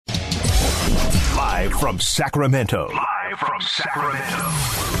Live from Sacramento.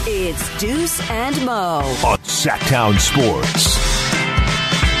 It's Deuce and Mo On Sacktown Sports.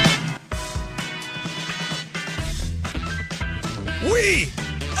 We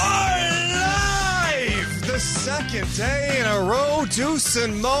are live! The second day in a row, Deuce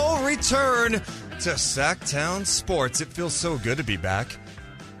and Mo return to Sacktown Sports. It feels so good to be back.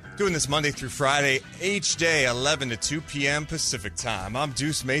 Doing this Monday through Friday, each day, 11 to 2 p.m. Pacific time. I'm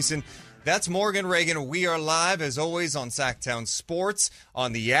Deuce Mason. That's Morgan Reagan. We are live, as always, on Sacktown Sports,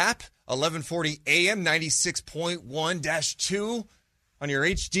 on the app, 1140 AM, 96.1-2 on your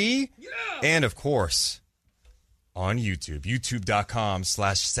HD. Yeah. And, of course, on YouTube,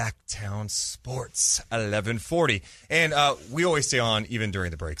 youtube.com/Sacktown Sports 1140. And we always stay on even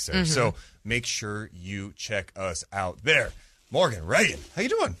during the breaks there. So make sure you check us out there. Morgan Reagan, how you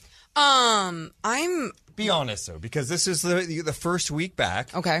doing? Be honest, though, because this is the first week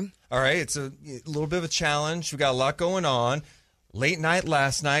back. Okay. All right, it's a little bit of a challenge. We got a lot going on. Late night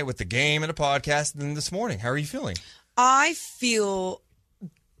last night with the game and a podcast, and then this morning. How are you feeling? I feel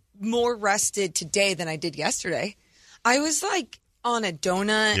more rested today than I did yesterday. I was like on a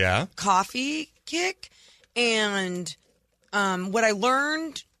donut coffee kick, and what I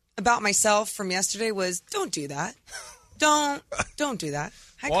learned about myself from yesterday was don't do that. Don't do that.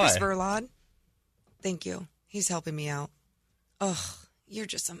 Hi, Why? Chris Verlod. Thank you. He's helping me out. Ugh, you're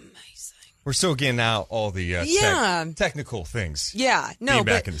just amazing. We're still getting out all the technical things. Yeah, no, being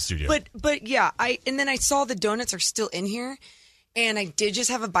back in the studio. But yeah, and then I saw the donuts are still in here, and I did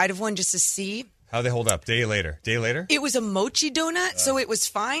just have a bite of one just to see. How they hold up? Day later? It was a mochi donut, so it was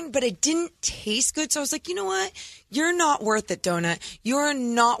fine, but it didn't taste good. So I was like, you know what? You're not worth it, donut. You're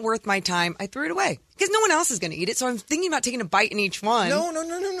not worth my time. I threw it away because no one else is going to eat it. So I'm thinking about taking a bite in each one. No.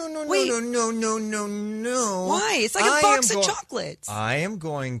 Wait. No. Why? It's like a box of chocolates. I am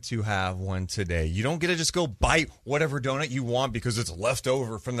going to have one today. You don't get to just go bite whatever donut you want because it's left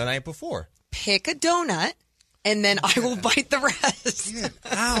over from the night before. Pick a donut. And then I will bite the rest. Get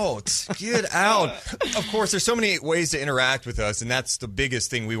out. Of course, there's so many ways to interact with us, and that's the biggest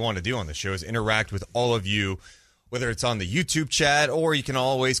thing we want to do on the show is interact with all of you, whether it's on the YouTube chat or you can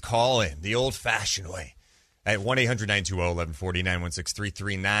always call in the old-fashioned way at 1-800-920-1140,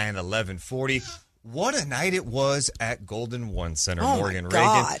 916-339-1140. What a night it was at Golden One Center, Morgan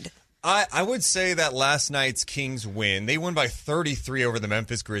Reagan. I would say that last night's Kings win, they won by 33 over the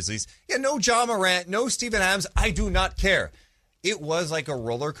Memphis Grizzlies. Yeah, no Ja Morant, no Steven Adams. I do not care. It was like a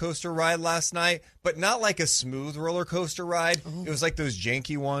roller coaster ride last night, but not like a smooth roller coaster ride. It was like those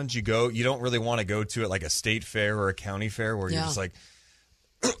janky ones you don't really want to go to at like a state fair or a county fair where you're just like,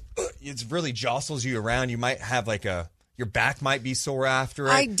 it really jostles you around. You might have like your back might be sore after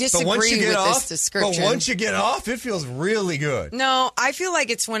it. I disagree with this description. But once you get off, it feels really good. No, I feel like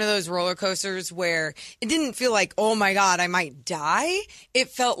it's one of those roller coasters where it didn't feel like, oh my God, I might die. It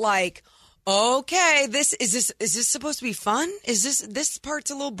felt like, okay, is this supposed to be fun? Is this part's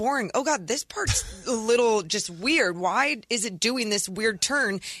a little boring? Oh God, this part's a little just weird. Why is it doing this weird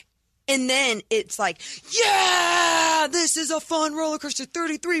turn? And then it's like, yeah, this is a fun roller coaster,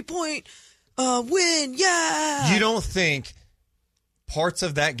 33-point win, yeah. You don't think parts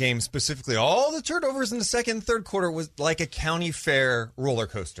of that game, specifically all the turnovers in the second and third quarter, was like a county fair roller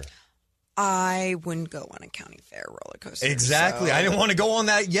coaster? I wouldn't go on a county fair roller coaster. Exactly. So. I didn't want to go on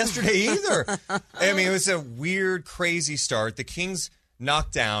that yesterday either. I mean, it was a weird, crazy start. The Kings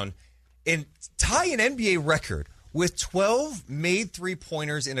knocked down and tie an NBA record with 12 made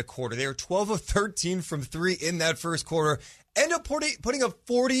three-pointers in a quarter. They were 12 of 13 from three in that first quarter. End up putting up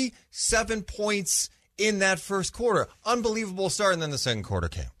 47 points in that first quarter. Unbelievable start, and then the second quarter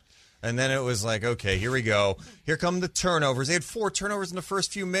came. And then it was like, okay, here we go. Here come the turnovers. They had 4 turnovers in the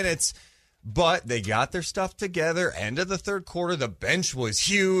first few minutes, but they got their stuff together. End of the third quarter, the bench was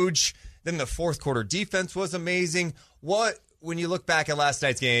huge. Then the fourth quarter defense was amazing. When you look back at last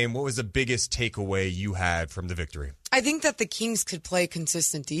night's game, what was the biggest takeaway you had from the victory? I think that the Kings could play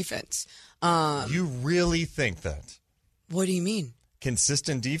consistent defense. You really think that? What do you mean?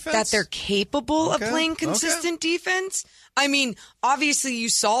 Consistent defense? That they're capable of playing consistent defense? I mean, obviously you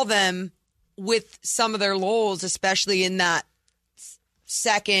saw them with some of their lulls, especially in that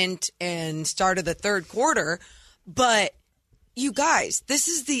second and start of the third quarter. But you guys, this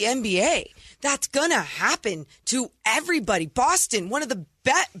is the NBA. That's going to happen to everybody. Boston, one of the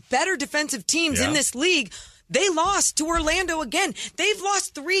better defensive teams in this league, they lost to Orlando again. They've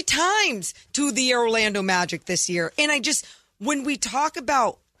lost 3 times to the Orlando Magic this year. And when we talk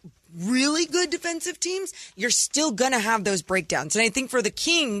about really good defensive teams, you're still going to have those breakdowns. And I think for the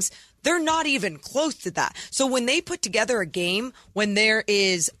Kings, they're not even close to that. So when they put together a game, when there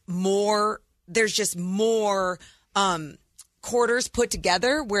is more there's just more quarters put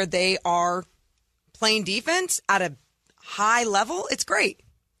together where they are playing defense at a high level. It's great.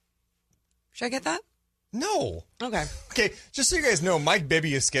 Should I get that? No. Okay. Okay, just so you guys know, Mike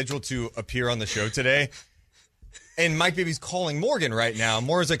Bibby is scheduled to appear on the show today. And Mike Bibby's calling Morgan right now.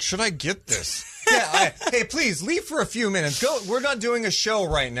 Morgan's like, should I get this? Yeah, hey, please, leave for a few minutes. Go. We're not doing a show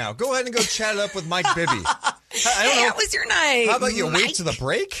right now. Go ahead and go chat it up with Mike Bibby. I don't know. How was your night? How about you Mike? wait to the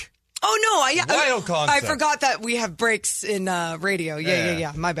break? Oh, no. Wild concept. I forgot that we have breaks in radio.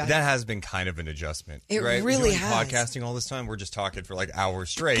 Yeah. My bad. That has been kind of an adjustment. It right? really Doing has. Podcasting all this time, we're just talking for like hours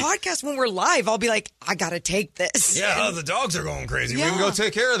straight. Podcast when we're live, I'll be like, I got to take this. Yeah, the dogs are going crazy. Yeah. We can go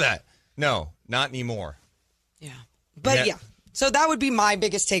take care of that. No, not anymore. Yeah. But yeah. So that would be my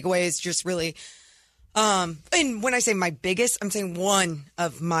biggest takeaway is just really, and when I say my biggest, I'm saying one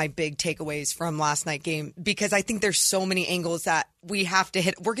of my big takeaways from last night's game, because I think there's so many angles that we have to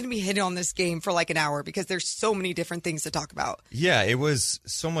hit. We're going to be hitting on this game for like an hour because there's so many different things to talk about. Yeah, it was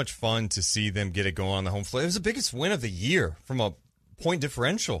so much fun to see them get it going on the home floor. It was the biggest win of the year from a point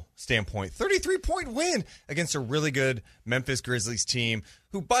differential standpoint. 33-point win against a really good Memphis Grizzlies team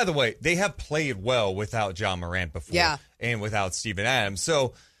who, by the way, they have played well without John Morant before and without Steven Adams.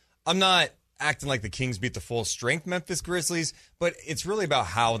 So I'm not acting like the Kings beat the full strength Memphis Grizzlies, but it's really about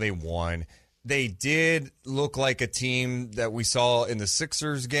how they won. They did look like a team that we saw in the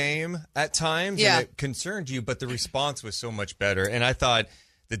Sixers game at times, and it concerned you, but the response was so much better. And I thought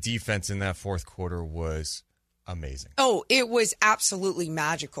the defense in that fourth quarter was amazing. Oh, it was absolutely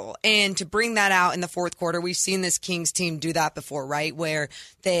magical. And to bring that out in the fourth quarter, we've seen this Kings team do that before, right? Where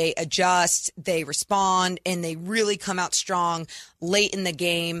they adjust, they respond, and they really come out strong late in the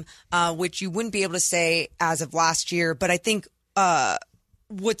game, which you wouldn't be able to say as of last year. But I think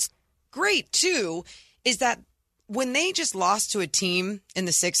what's great, too, is that when they just lost to a team in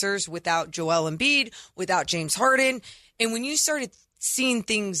the Sixers without Joel Embiid, without James Harden, and when you started seeing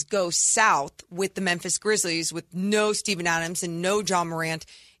things go south with the Memphis Grizzlies with no Steven Adams and no John Morant,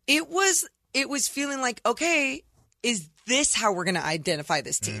 it was feeling like, okay, is this how we're going to identify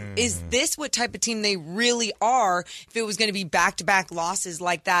this team? Is this what type of team they really are if it was going to be back-to-back losses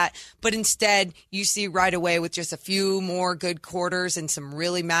like that? But instead, you see right away with just a few more good quarters and some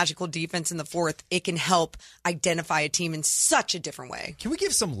really magical defense in the fourth, it can help identify a team in such a different way. Can we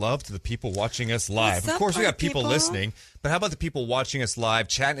give some love to the people watching us live? What's of up, course, we got people people listening, but how about the people watching us live,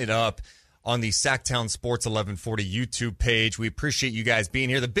 chatting it up on the Sacktown Sports 1140 YouTube page? We appreciate you guys being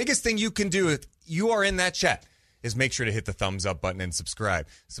here. The biggest thing you can do if you are in that chat is make sure to hit the thumbs up button and subscribe.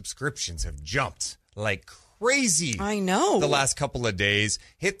 Subscriptions have jumped like crazy. I know. The last couple of days.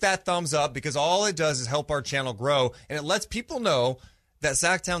 Hit that thumbs up because all it does is help our channel grow, and it lets people know that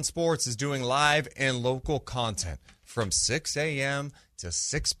Sacktown Sports is doing live and local content from 6 a.m. to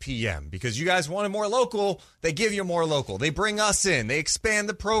 6 p.m. because you guys wanted more local. They give you more local. They bring us in. They expand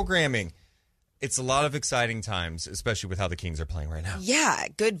the programming. It's a lot of exciting times, especially with how the Kings are playing right now. Yeah,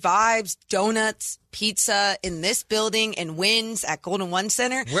 good vibes, donuts, pizza in this building, and wins at Golden One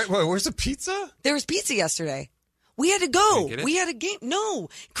Center. Where's the pizza? There was pizza yesterday. We had to go. Did you get it? We had a game. No,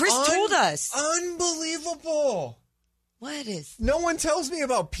 Chris told us. Unbelievable. What is? No one tells me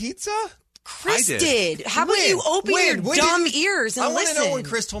about pizza? Chris I did. How about you open your dumb ears and I want listen? to know when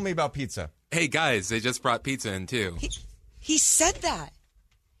Chris told me about pizza. Hey, guys, they just brought pizza in, too. He said that.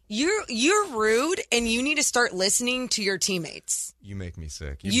 You're rude, and you need to start listening to your teammates. You make me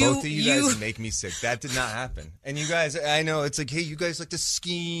sick. Both of you guys make me sick. That did not happen. And you guys, I know it's like, hey, you guys like to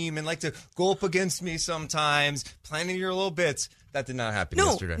scheme and like to go up against me sometimes, planning your little bits. That did not happen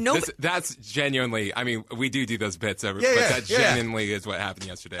yesterday. No, That's genuinely, I mean, we do those bits, but yeah, that genuinely is what happened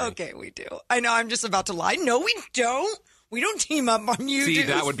yesterday. Okay, we do. I know I'm just about to lie. No, we don't. We don't team up on you. See,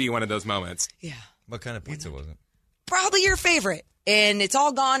 that would be one of those moments. Yeah. What kind of pizza was it? Probably your favorite. And it's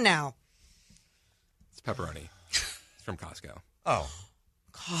all gone now. It's pepperoni. It's from Costco. Oh.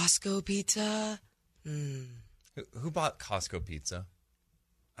 Costco pizza? Who bought Costco pizza?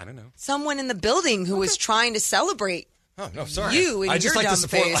 I don't know. Someone in the building who was trying to celebrate. Oh, no, sorry. You and I just your like dumb to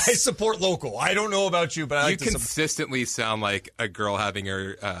support. face. I support local. I don't know about you, but I You like to support. consistently sound like a girl having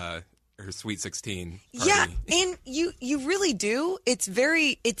her Sweet 16 party. Yeah, and you really do. It's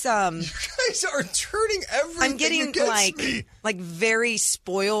You guys are turning everything I'm getting against me. like very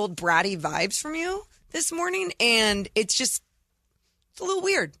spoiled bratty vibes from you this morning, and it's a little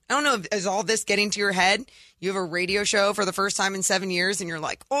weird. I don't know, is all this getting to your head? You have a radio show for the first time in 7 years, and you're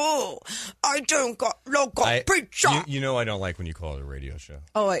like, oh, I don't got local pizza. You know I don't like when you call it a radio show.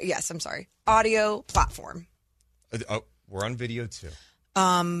 Oh, yes, I'm sorry. Audio platform. We're on video too.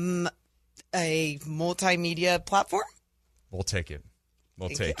 A multimedia platform? We'll take it. We'll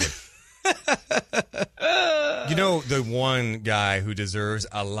take it. You know, the one guy who deserves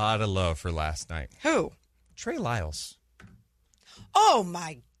a lot of love for last night? Who? Trey Lyles. Oh,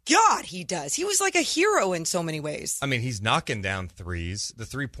 my God, he does. He was like a hero in so many ways. I mean, he's knocking down threes. The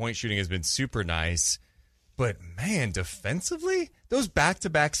three-point shooting has been super nice. But, man, defensively, those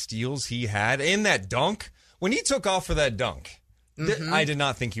back-to-back steals he had in that dunk, when he took off for that dunk, I did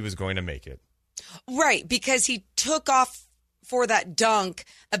not think he was going to make it. Right, because he took off for that dunk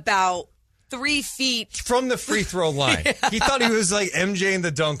about 3 feet from the free throw line. Yeah. He thought he was like MJ in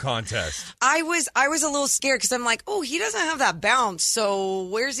the dunk contest. I was a little scared because I'm like, oh, he doesn't have that bounce, so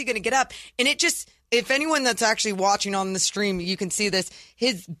where's he going to get up? And it just, if anyone that's actually watching on the stream, you can see this.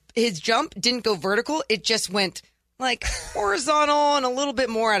 His jump didn't go vertical. It just went like horizontal and a little bit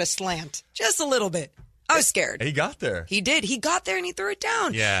more at a slant. Just a little bit. I was scared. He got there. He did. He got there and he threw it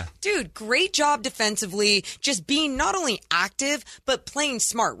down. Yeah. Dude, great job defensively. Just being not only active, but playing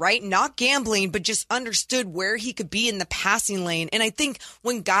smart, right? Not gambling, but just understood where he could be in the passing lane. And I think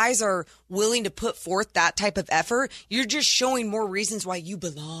when guys are willing to put forth that type of effort, you're just showing more reasons why you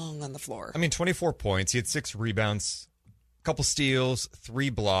belong on the floor. I mean, 24 points. He had 6 rebounds, a couple steals, 3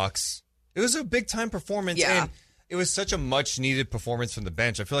 blocks. It was a big-time performance. Yeah. And it was such a much-needed performance from the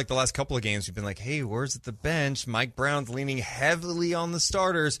bench. I feel like the last couple of games we've been like, hey, where's the bench? Mike Brown's leaning heavily on the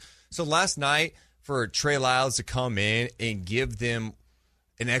starters. So last night, for Trey Lyles to come in and give them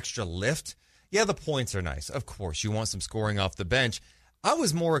an extra lift, yeah, the points are nice. Of course, you want some scoring off the bench. I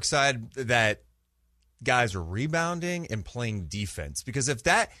was more excited that guys are rebounding and playing defense. Because if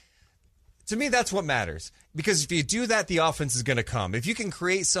that, to me, that's what matters. Because if you do that, the offense is going to come. If you can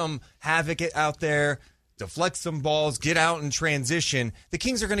create some havoc out there, deflect some balls, get out in transition, the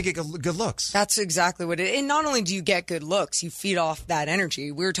Kings are going to get good looks. That's exactly what it is. And not only do you get good looks, you feed off that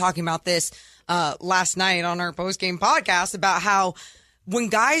energy. We were talking about this last night on our post-game podcast about how when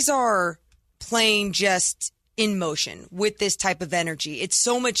guys are playing just in motion with this type of energy, it's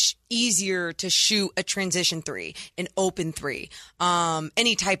so much easier to shoot a transition 3, an open 3,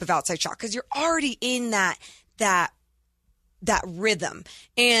 any type of outside shot, because you're already in that rhythm.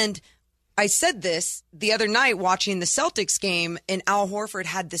 And I said this the other night watching the Celtics game, and Al Horford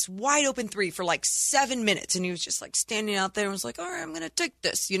had this wide open 3 for like 7 minutes, and he was just like standing out there and was like, all right, I'm going to take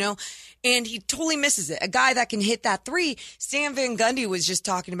this, and he totally misses it. A guy that can hit that 3. Stan Van Gundy was just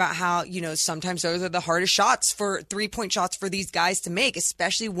talking about how, sometimes those are the hardest shots for 3-point shots for these guys to make,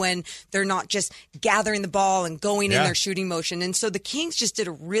 especially when they're not just gathering the ball and going in their shooting motion. And so the Kings just did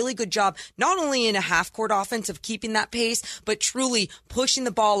a really good job, not only in a half-court offense of keeping that pace, but truly pushing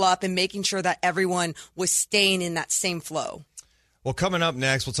the ball up and making sure that everyone was staying in that same flow. Well, coming up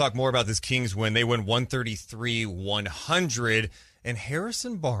next, we'll talk more about this Kings win. They win 133-100, and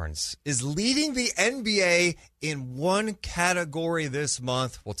Harrison Barnes is leading the NBA in one category this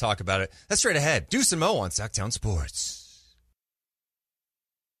month. We'll talk about it. That's straight ahead. Deuce and Mo on Sacktown Sports.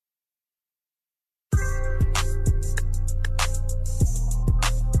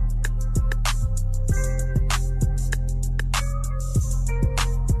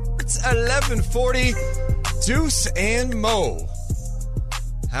 It's 11:40. Deuce and Mo.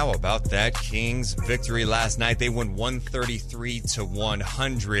 How about that Kings victory last night? They won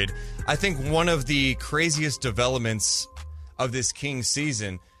 133-100. I think one of the craziest developments of this Kings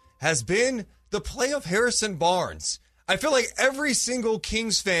season has been the play of Harrison Barnes. I feel like every single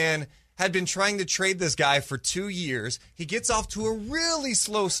Kings fan had been trying to trade this guy for 2 years. He gets off to a really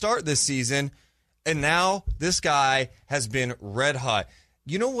slow start this season, and now this guy has been red hot.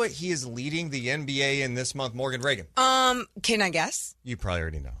 You know what he is leading the NBA in this month, Morgan Reagan? Can I guess? You probably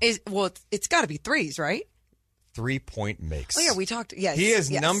already know. It's got to be threes, right? 3-point makes. Oh, yeah, we talked. Yes. He is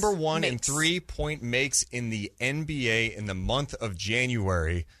number 1 in 3-point makes in the NBA in the month of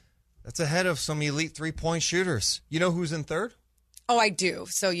January. That's ahead of some elite 3-point shooters. You know who's in third? Oh, I do.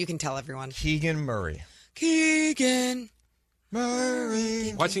 So you can tell everyone. Keegan Murray. Keegan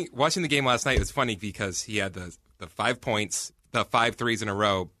Murray. Watching the game last night was funny because he had the 5 points, the 5 threes in a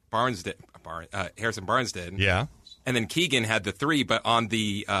row. Harrison Barnes did. Yeah. And then Keegan had the 3, but on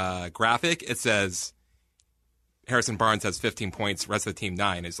the graphic it says Barnes has 15 points, rest of the team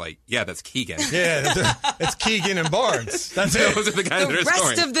 9. It's like, yeah, that's Keegan. Yeah, it's Keegan and Barnes. That's it. Those are the guys that are rest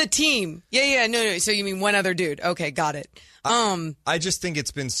scoring. of the team. Yeah, no. So you mean one other dude. Okay, got it. I just think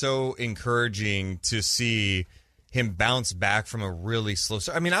it's been so encouraging to see him bounce back from a really slow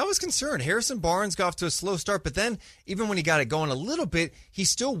start. I mean, I was concerned. Harrison Barnes got off to a slow start, but then even when he got it going a little bit, he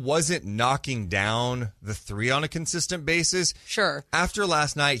still wasn't knocking down the 3 on a consistent basis. Sure. After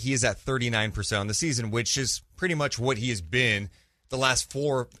last night, he is at 39% on the season, which is pretty much what he has been the last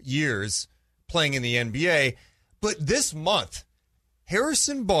 4 years playing in the NBA. But this month,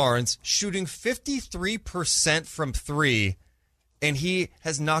 Harrison Barnes shooting 53% from three, and he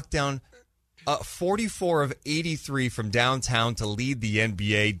has knocked down 44 of 83 from downtown to lead the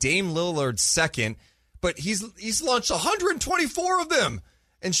NBA. Dame Lillard second, but he's launched 124 of them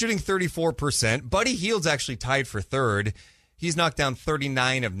and shooting 34%. Buddy Hield's actually tied for third. He's knocked down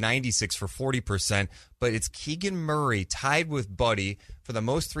 39 of 96 for 40%, but it's Keegan Murray tied with Buddy for the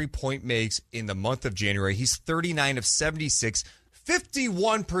most three-point makes in the month of January. He's 39 of 76,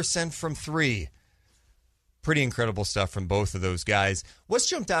 51% from three. Pretty incredible stuff from both of those guys. What's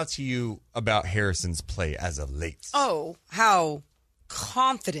jumped out to you about Harrison's play as of late? Oh, how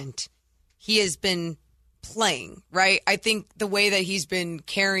confident he has been playing, right? I think the way that he's been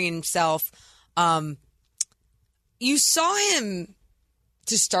carrying himself, you saw him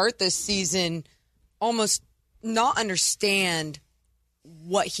to start this season almost not understand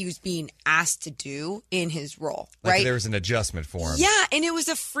what he was being asked to do in his role, right? Like there was an adjustment for him. Yeah, and it was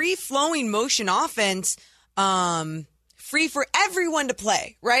a free-flowing motion offense, free for everyone to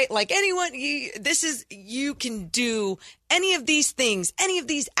play, right? Like anyone, you can do any of these things, any of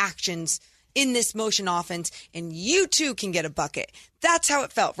these actions in this motion offense, and you too can get a bucket. That's how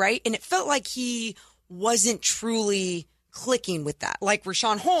it felt, right? And it felt like he wasn't truly clicking with that. Like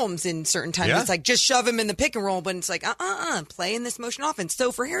Rashawn Holmes in certain times. Yeah. It's like, just shove him in the pick and roll, but it's like, play in this motion offense.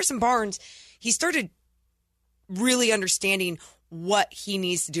 So for Harrison Barnes, he started really understanding what he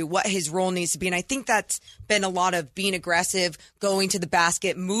needs to do, what his role needs to be. And I think that's been a lot of being aggressive, going to the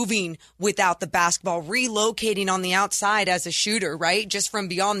basket, moving without the basketball, relocating on the outside as a shooter, right? Just from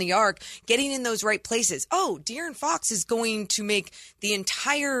beyond the arc, getting in those right places. Oh, De'Aaron Fox is going to make the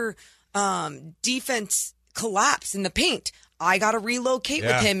entire defense collapse in the paint. I got to relocate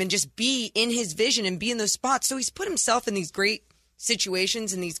with him and just be in his vision and be in those spots. So he's put himself in these great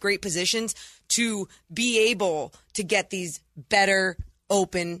situations, in these great positions to be able to get these better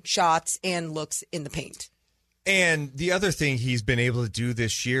open shots and looks in the paint. And the other thing he's been able to do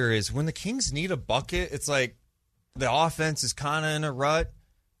this year is when the Kings need a bucket, it's like the offense is kind of in a rut.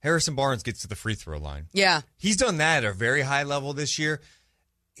 Harrison Barnes gets to the free throw line. Yeah. He's done that at a very high level this year.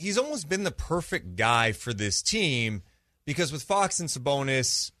 He's almost been the perfect guy for this team because with Fox and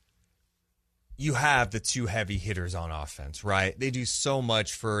Sabonis, you have the two heavy hitters on offense, right? They do so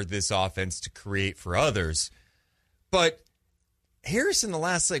much for this offense to create for others. But Harrison, the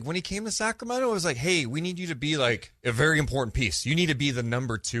last, when he came to Sacramento, it was like, hey, we need you to be, a very important piece. You need to be the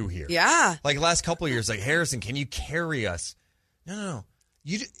number two here. Yeah. Last couple of years, Harrison, can you carry us? No.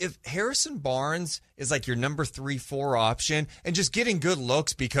 If Harrison Barnes is your number 3-4 option and just getting good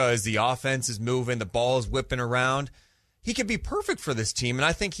looks because the offense is moving, the ball is whipping around, he could be perfect for this team. And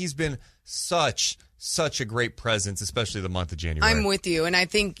I think he's been such a great presence, especially the month of January. I'm with you. And I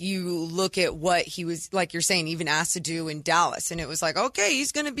think you look at what he was, like you're saying, even asked to do in Dallas. And it was like, okay,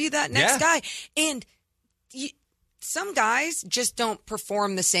 he's going to be that next guy. And some guys just don't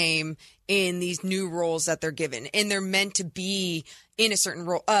perform the same in these new roles that they're given. And they're meant to be in a certain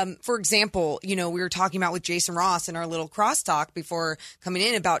role. For example, we were talking about with Jason Ross in our little crosstalk before coming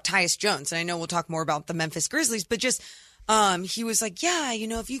in about Tyus Jones. And I know we'll talk more about the Memphis Grizzlies, but just he was like, yeah,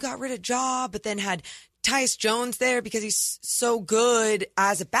 if you got rid of Ja, but then had Tyus Jones there because he's so good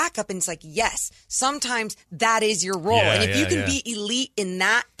as a backup. And it's like, yes, sometimes that is your role. And if you can be elite in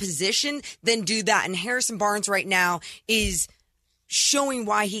that position, then do that. And Harrison Barnes right now is showing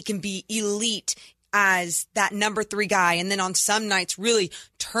why he can be elite as that number 3 guy. And then on some nights, really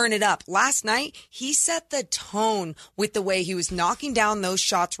turn it up. Last night, he set the tone with the way he was knocking down those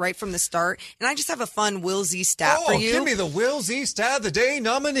shots right from the start. And I just have a fun Will Z stat for you. Give me the Will Z stat of the day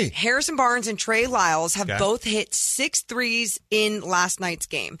nominee. Harrison Barnes and Trey Lyles have both hit 6 threes in last night's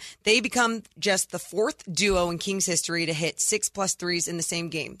game. They become just the 4th duo in Kings history to hit 6+ threes in the same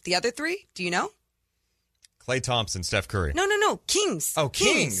game. The other 3, do you know? Klay Thompson, Steph Curry. No. Kings. Oh,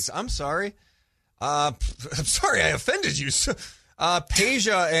 Kings. I'm sorry. I'm sorry I offended you.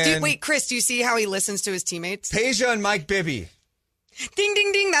 Peja and... Wait, Chris, do you see how he listens to his teammates? Peja and Mike Bibby. Ding,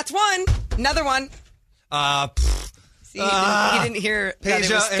 ding, ding. That's one. Another one. See, he didn't hear Peja that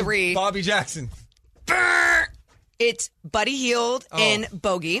it was 3. And Bobby Jackson. Brr! It's Buddy Hield and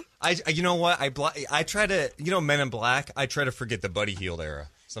Bogey. You know what? I try to... Men in Black, I try to forget the Buddy Hield era.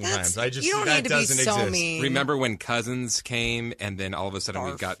 Sometimes you don't need to be so mean. Remember when Cousins came and then all of a sudden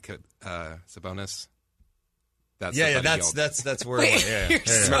we got Sabonis? That's that's where it went.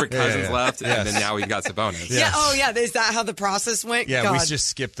 Yeah. Remember Cousins left, and then now we got Sabonis. Yes. Yeah. Oh, yeah. Is that how the process went? Yeah, God. we just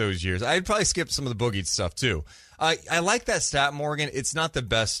skipped those years. I'd probably skip some of the Boogie stuff, too. I like that stat, Morgan. It's not the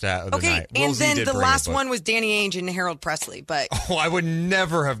best stat of the night. Okay, and then the last one one was Danny Ainge and Harold Presley, but... Oh, I would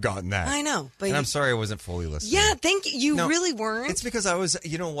never have gotten that. I know, but... And I'm sorry I wasn't fully listening. Yeah, thank you. You really weren't. It's because I was,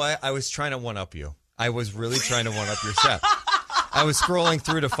 you know what? I was trying to one-up you. I was really trying to one-up your stat. I was scrolling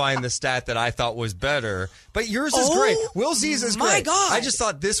through to find the stat that I thought was better, but yours is great. Will Z's is great. My God. I just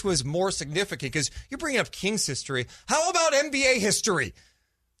thought this was more significant because you're bringing up Kings history. How about NBA history?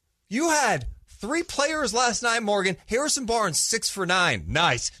 You had 3 players last night, Morgan. Harrison Barnes, 6 for 9.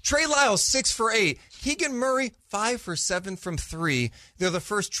 Nice. Trey Lyles, 6 for 8. Keegan Murray, 5 for 7 from 3. They're the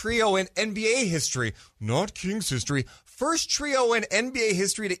first trio in NBA history, not Kings history. First trio in NBA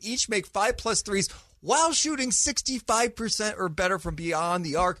history to each make 5+ threes while shooting 65% or better from beyond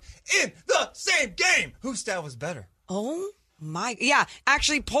the arc in the same game. Whose stat was better? Oh, my. Yeah,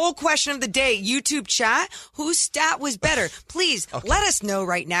 actually, poll question of the day, YouTube chat, whose stat was better? Please, let us know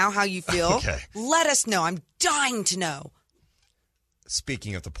right now how you feel. Okay. Let us know. I'm dying to know.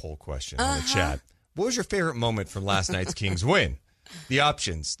 Speaking of the poll question on the chat, what was your favorite moment from last night's Kings win? The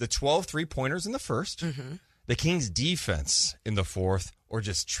options, the 12 3-pointers in the first, the Kings defense in the fourth, or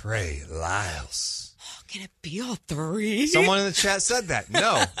just Trey Lyles? Can it be all 3? Someone in the chat said that.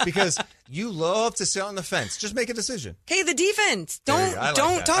 No, because you love to sit on the fence. Just make a decision. Okay, the defense. Don't that.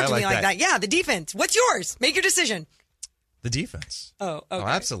 talk I to me like like that. that. Yeah, the defense. What's yours? Make your decision. The defense. Oh, okay. Oh,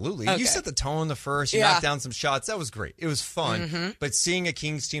 absolutely. Okay. You set the tone the first. You knocked down some shots. That was great. It was fun. But seeing a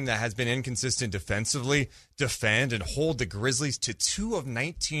Kings team that has been inconsistent defensively defend and hold the Grizzlies to 2 of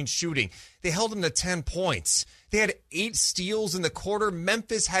 19 shooting. They held them to 10 points. They had 8 steals in the quarter.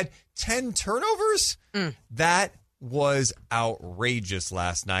 Memphis had 10 turnovers. That was outrageous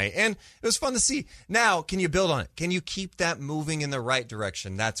last night, and it was fun to see. Now, can you build on it? Can you keep that moving in the right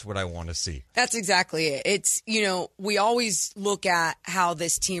direction? That's what I want to see. That's exactly it. It's, we always look at how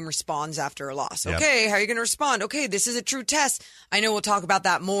this team responds after a loss. Yep. Okay, how are you going to respond? Okay, this is a true test. I know we'll talk about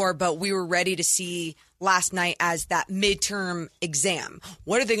that more, but we were ready to see last night as that midterm exam.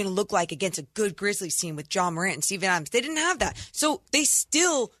 What are they going to look like against a good Grizzlies team with John Morant and Steven Adams? They didn't have that. So they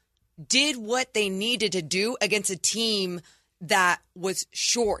still did what they needed to do against a team that was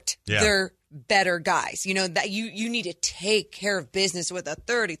short. Yeah. They're better guys. That you need to take care of business with a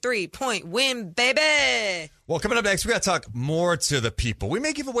 33-point win, baby. Well, coming up next, we got to talk more to the people. We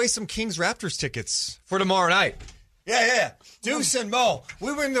may give away some Kings Raptors tickets for tomorrow night. Yeah. Deuce and Mo,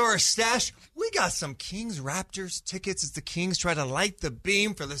 we went into our stash. We got some Kings Raptors tickets as the Kings try to light the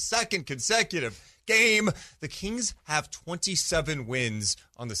beam for the second consecutive game. The Kings have 27 wins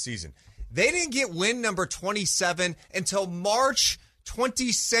on the season. They didn't get win number 27 until March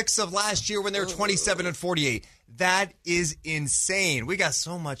 26th of last year when they were 27-48. That is insane. We got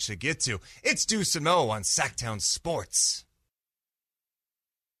so much to get to. It's Deuce and Mo on Sacktown Sports.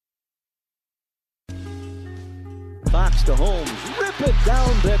 Fox to Holmes. Rip it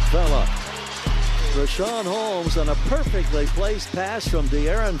down, big fella. Rashawn Holmes on a perfectly placed pass from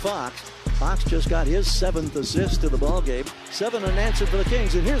De'Aaron Fox. Fox just got his 7th assist to the ballgame. 7 unanswered for the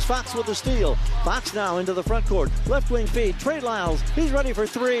Kings, and here's Fox with the steal. Fox now into the front court. Left wing feed. Trey Lyles. He's ready for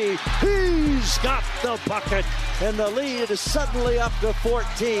 3. He's got the bucket, and the lead is suddenly up to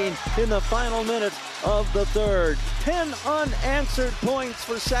 14 in the final minute of the third. 10 unanswered points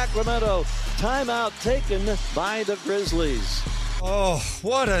for Sacramento. Timeout taken by the Grizzlies. Oh,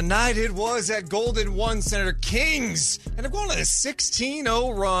 what a night it was at Golden One Center. Kings, and they're going on a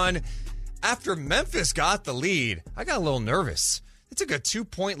 16-0 run. After Memphis got the lead, I got a little nervous. They took a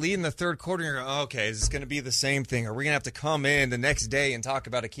 2-point lead in the third quarter. And you're going, okay, is this going to be the same thing? Are we going to have to come in the next day and talk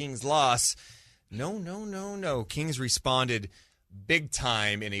about a Kings loss? No. Kings responded big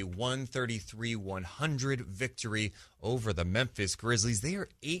time in a 133-100 victory over the Memphis Grizzlies. They are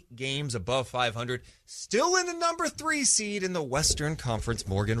 8 games above 500, still in the number 3 seed in the Western Conference.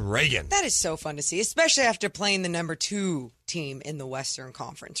 Morgan Reagan. That is so fun to see, especially after playing the number 2 team in the Western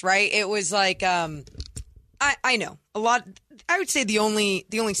Conference, right? It was like, I know a lot. I would say the only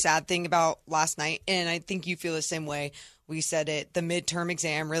sad thing about last night, and I think you feel the same way. We said it, the midterm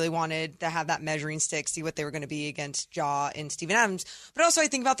exam, really wanted to have that measuring stick, see what they were going to be against Ja and Steven Adams. But also I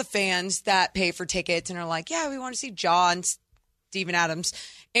think about the fans that pay for tickets and are like, yeah, we want to see Ja and Steven Adams.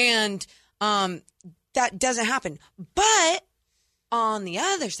 And that doesn't happen. But on the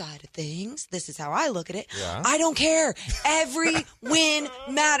other side of things, this is how I look at it. Yeah. I don't care. Every win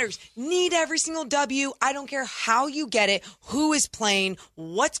matters. Need every single W. I don't care how you get it, who is playing,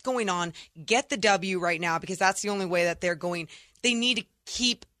 what's going on. Get the W right now because that's the only way that they're going They need to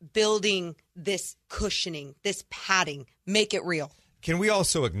keep building this cushioning, this padding, make it real. Can we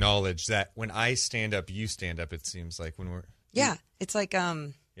also acknowledge that when I stand up, you stand up, it seems like when we're... Yeah, it's like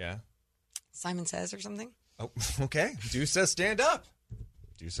Yeah? Simon Says or something. Oh, okay. Deuce says stand up.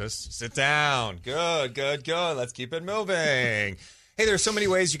 Deuce says sit down. Good. Let's keep it moving. Hey, there's so many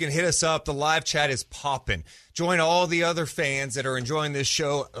ways you can hit us up. The live chat is popping. Join all the other fans that are enjoying this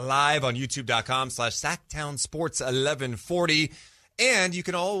show live on youtube.com/SacktownSports1140. And you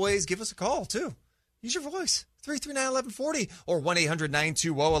can always give us a call, too. Use your voice. 339-1140 or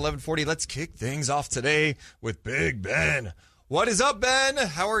 1-800-920-1140. Let's kick things off today with Big Ben. What is up, Ben?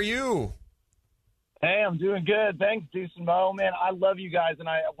 How are you? Hey, I'm doing good. Thanks, Deuce and Mo. Man, I love you guys, and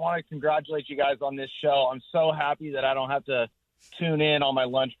I want to congratulate you guys on this show. I'm so happy that I don't have to tune in on my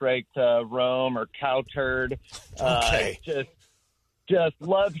lunch break to Rome or Cow Turd. Okay. Just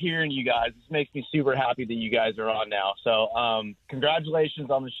love hearing you guys. This makes me super happy that you guys are on now. So congratulations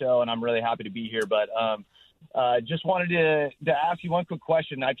on the show, and I'm really happy to be here. But just wanted to ask you one quick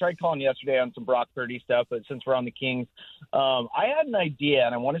question. I tried calling yesterday on some Brock Purdy stuff, but since we're on the Kings, I had an idea,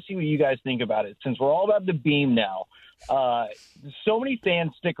 and I want to see what you guys think about it. Since we're all about the beam now, so many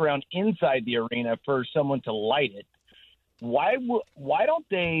fans stick around inside the arena for someone to light it. Why don't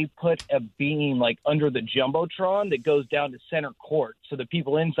they put a beam like under the Jumbotron that goes down to center court so the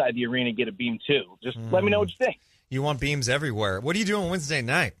people inside the arena get a beam too? Just let me know what you think. You want beams everywhere. What are you doing Wednesday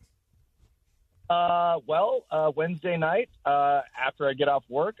night? Wednesday night, after I get off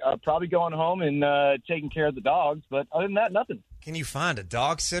work, probably going home and taking care of the dogs. But other than that, nothing. Can you find a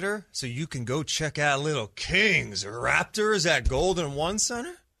dog sitter so you can go check out little Kings Raptors at Golden One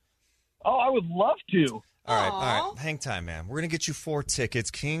Center? Oh, I would love to. All right. Hang time, man. We're going to get you 4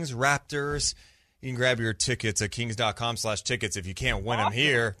 tickets. Kings Raptors. You can grab your tickets at kings.com/tickets if you can't win them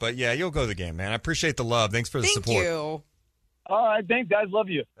here. But, yeah, you'll go to the game, man. I appreciate the love. Thanks for the support. Thank you. All right, thanks, guys. Love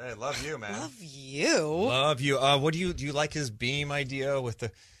you. Hey, love you, man. Love you. Love you. What do you like his beam idea with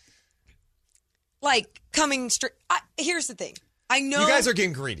the... Like, coming straight... Here's the thing. I know... You guys are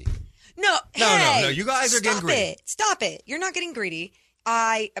getting greedy. No. You guys are getting greedy. Stop it. You're not getting greedy.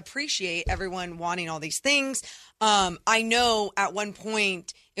 I appreciate everyone wanting all these things. I know at one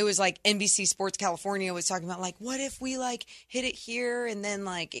point it was like NBC Sports California was talking about like, what if we like hit it here and then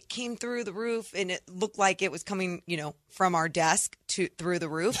like it came through the roof and it looked like it was coming, from our desk through the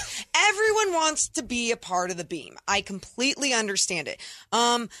roof. Everyone wants to be a part of the beam. I completely understand it.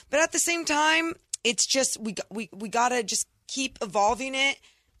 But at the same time, it's just we gotta just keep evolving it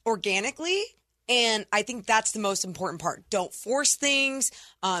organically. And I think that's the most important part. Don't force things.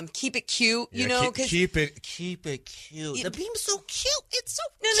 Keep it cute, Keep it cute. The beam's so cute. It's so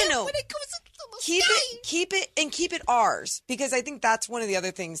cute. No. When it goes into the Keep it ours. Because I think that's one of the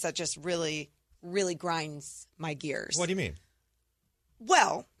other things that just really, really grinds my gears. What do you mean?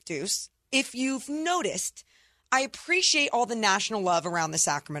 Well, Deuce, if you've noticed, I appreciate all the national love around the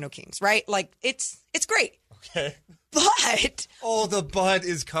Sacramento Kings, right? Like, it's great. Okay. But... Oh, the but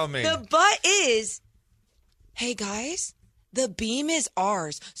is coming. The but is, hey, guys, the beam is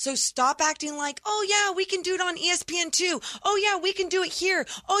ours. So stop acting like, oh, yeah, we can do it on ESPN too. Oh, yeah, we can do it here.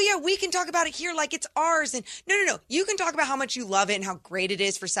 Oh, yeah, we can talk about it here like it's ours. And no. You can talk about how much you love it and how great it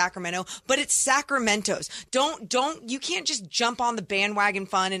is for Sacramento, but it's Sacramento's. You can't just jump on the bandwagon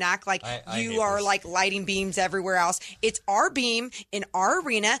fun and act like you are like lighting beams everywhere else. It's our beam in our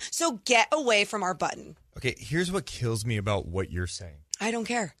arena, so get away from our button. Okay, here's what kills me about what you're saying. I don't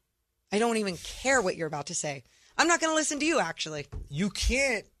care. I don't even care what you're about to say. I'm not going to listen to you, actually. You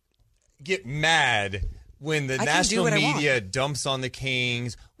can't get mad when the national media dumps on the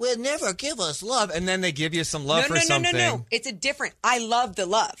Kings. Will never give us love, and then they give you some love for something. No. It's a different. I love the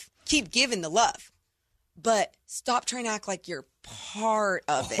love. Keep giving the love. But stop trying to act like you're part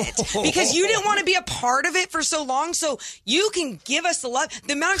of it. Because you didn't want to be a part of it for so long, so you can give us the love.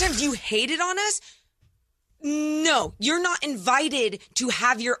 The amount of times you hated on us, no, you're not invited to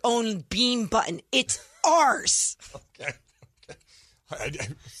have your own beam button. It's ours. Okay. I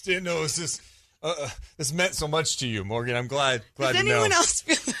didn't know this meant so much to you, Morgan. I'm glad to know. Does anyone else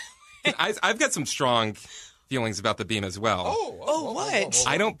feel that? I've got some strong feelings about the beam as well. What?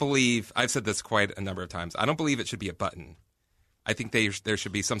 I don't believe, I've said this quite a number of times, I don't believe it should be a button. I think there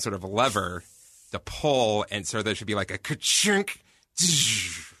should be some sort of a lever to pull, and so there should be like a ka-chunk.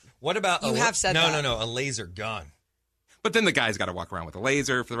 What about you have said that. No, a laser gun. But then the guy's got to walk around with a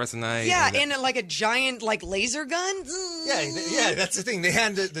laser for the rest of the night. Yeah, and like a giant like laser gun. Yeah, that's the thing. They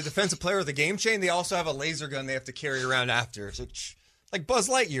hand the defensive player the game chain. They also have a laser gun they have to carry around after. It's like Buzz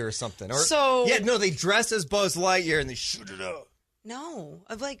Lightyear or something. They dress as Buzz Lightyear and they shoot it up. No.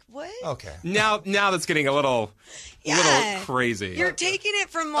 I'm like, what? Okay. Now that's getting a little crazy. You're taking it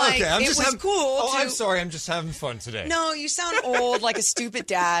from like it was cool. Oh, to, I'm sorry. I'm just having fun today. No, you sound old, like a stupid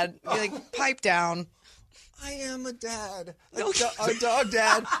dad. You're like, pipe down. I am a dad. A dog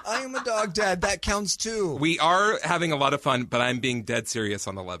dad. I am a dog dad. That counts too. We are having a lot of fun, but I'm being dead serious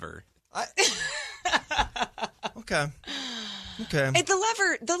on the lever. Okay. And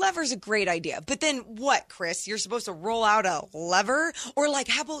the lever's a great idea. But then what, Chris? You're supposed to roll out a lever? Or like,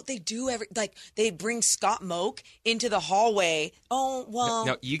 how about they bring Scott Moak into the hallway? Oh, well.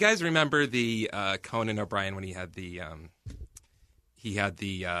 Now, you guys remember the Conan O'Brien when he had the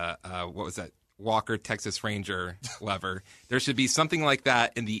what was that? Walker Texas Ranger lever. There should be something like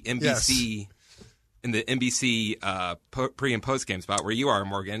that in the NBC pre and post game spot where you are,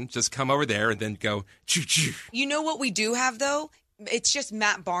 Morgan. Just come over there and then go choo choo. You know what we do have though? It's just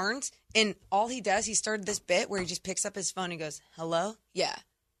Matt Barnes, and all he does, he started this bit where he just picks up his phone and goes, "Hello, yeah,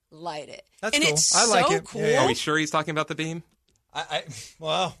 light it." That's and cool. It's I like so it. cool. Yeah. Are we sure he's talking about the beam? I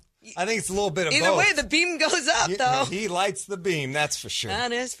think it's a little bit of Either both. way, the beam goes up though. He lights the beam. That's for sure.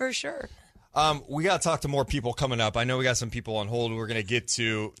 That is for sure. We got to talk to more people coming up. I know we got some people on hold we're going to get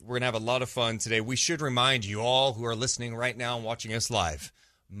to. We're going to have a lot of fun today. We should remind you all who are listening right now and watching us live,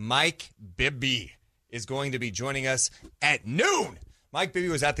 Mike Bibby is going to be joining us at noon. Mike Bibby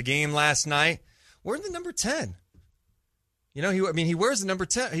was at the game last night. Wearing the number 10. You know, he wears the number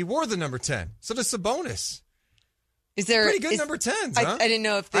 10. He wore the number 10. So does Sabonis. Is there pretty good number 10s, huh? I didn't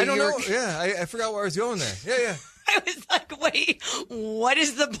know if I don't know. Yeah, I forgot where I was going there. Yeah. I was like, wait, what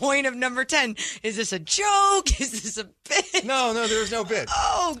is the point of number 10? Is this a joke? Is this a bit? No, there's no bit.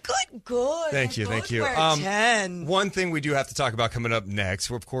 Oh, good. Thank you. 10. One thing we do have to talk about coming up next,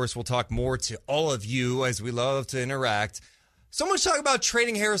 of course, we'll talk more to all of you as we love to interact. So much talk about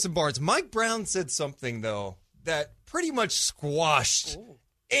trading Harrison Barnes. Mike Brown said something, though, that pretty much squashed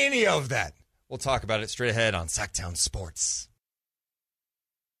any of that. We'll talk about it straight ahead on Sacktown Sports.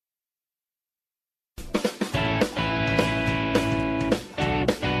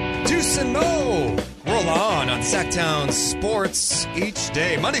 Deuce and Mo, roll on Sacktown Sports each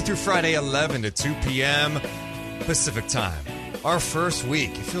day, Monday through Friday, 11 to 2 p.m. Pacific time. Our first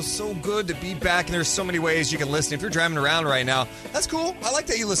week. It feels so good to be back, and there's so many ways you can listen. If you're driving around right now, that's cool. I like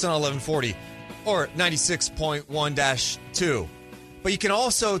that you listen on 1140 or 96.1-2. But you can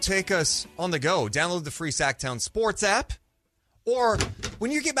also take us on the go. Download the free Sacktown Sports app. Or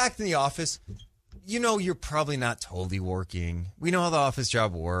when you get back to the office, you know you're probably not totally working. We know how the office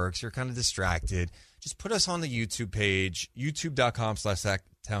job works. You're kind of distracted. Just put us on the YouTube page,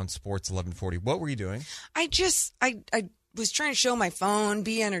 youtube.com/SacktownSports1140. What were you doing? I was trying to show my phone,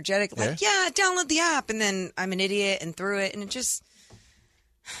 be energetic. Like, download the app. And then I'm an idiot and threw it. And it's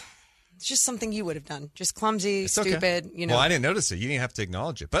just something you would have done. Just clumsy, stupid, okay. You know. Well, I didn't notice it. You didn't have to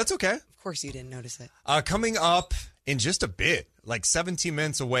acknowledge it. But that's okay. Of course you didn't notice it. Coming up in just a bit, like 17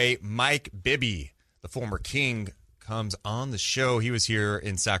 minutes away, Mike Bibby, the former King, comes on the show. He was here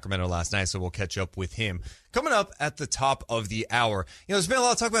in Sacramento last night, so we'll catch up with him. Coming up at the top of the hour, you know, there's been a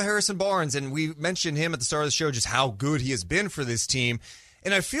lot of talk about Harrison Barnes, and we mentioned him at the start of the show, just how good he has been for this team.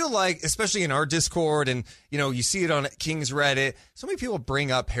 And I feel like, especially in our Discord, and, you know, you see it on King's Reddit, so many people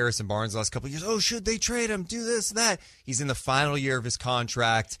bring up Harrison Barnes the last couple of years. Oh, should they trade him? Do this, that. He's in the final year of his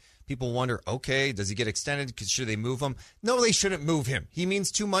contract. People wonder, okay, does he get extended? Should they move him? No, they shouldn't move him. He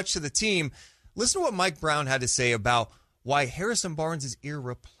means too much to the team. Listen to what Mike Brown had to say about why Harrison Barnes is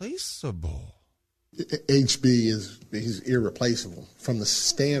irreplaceable. HB he's irreplaceable from the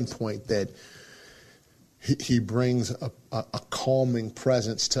standpoint that he brings a calming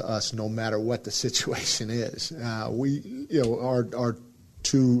presence to us no matter what the situation is. Our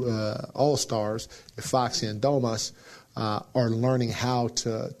two all-stars, Foxy and Domas, are learning how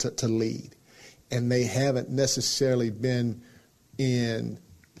to lead. And they haven't necessarily been in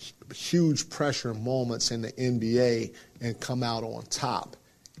huge pressure moments in the NBA and come out on top.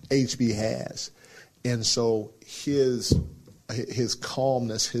 HB has. And so his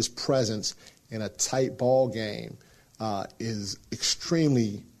calmness, his presence in a tight ball game is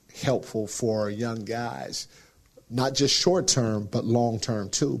extremely helpful for young guys, not just short term, but long term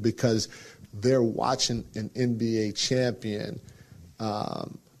too, because they're watching an NBA champion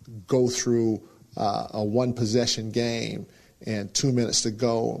go through a one possession game and 2 minutes to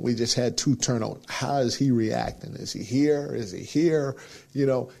go. We just had 2 turnovers. How is he reacting? Is he here? Is he here? You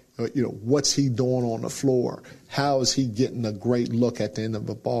know, what's he doing on the floor? How is he getting a great look at the end of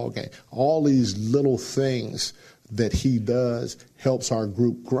a ball game? All these little things that he does helps our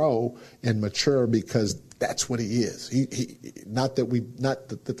group grow and mature because that's what he is. He not that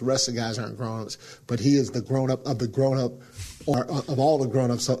the rest of the guys aren't grown-ups, but he is the grown-up of the grown-up of all the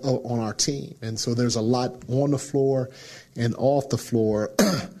grown-ups on our team. And so there's a lot on the floor and off the floor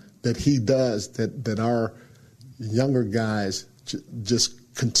that he does that our younger guys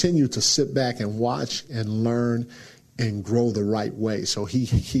just continue to sit back and watch and learn and grow the right way. So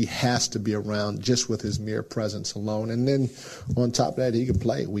he has to be around just with his mere presence alone. And then on top of that, he can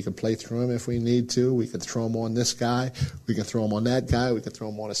play. We can play through him if we need to. We can throw him on this guy. We can throw him on that guy. We can throw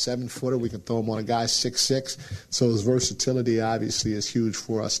him on a 7-footer. We can throw him on a guy 6'6". So his versatility obviously is huge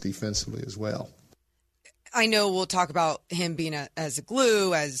for us defensively as well. I know we'll talk about him being as a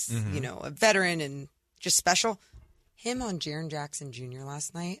glue, as a veteran and just special. Him on Jaren Jackson Jr.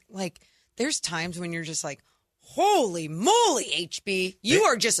 last night, there's times when you're just like, holy moly, HB, you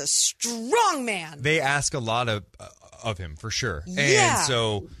are just a strong man. They ask a lot of him, for sure. Yeah. And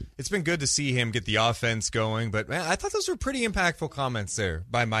so it's been good to see him get the offense going. But, man, I thought those were pretty impactful comments there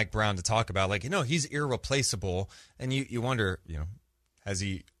by Mike Brown to talk about. He's irreplaceable. And you wonder,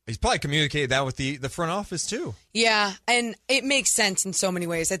 he's probably communicated that with the front office, too. Yeah, and it makes sense in so many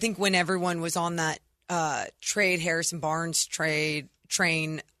ways. I think when everyone was on that trade Harrison Barnes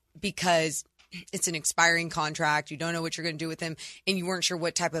train, because it's an expiring contract. You don't know what you're going to do with him, and you weren't sure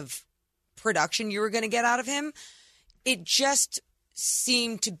what type of production you were going to get out of him. It just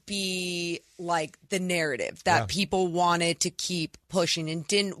seemed to be like the narrative that people wanted to keep pushing and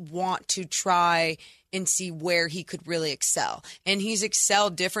didn't want to try and see where he could really excel. And he's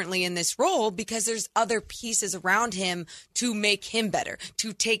excelled differently in this role because there's other pieces around him to make him better,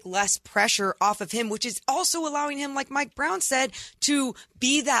 to take less pressure off of him, which is also allowing him, like Mike Brown said, to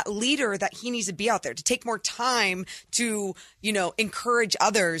be that leader that he needs to be out there, to take more time to, encourage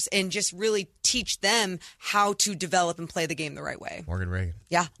others and just really teach them how to develop and play the game the right way. Morgan Reagan.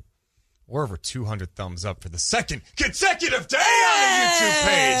 Yeah. We're over 200 thumbs up for the second consecutive day on the YouTube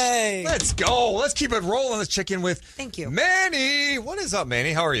page. Let's go. Let's keep it rolling. Let's check in with Thank you, Manny. What is up,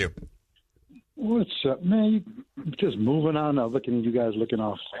 Manny? How are you? What's up, man? Just moving on. Looking at you guys looking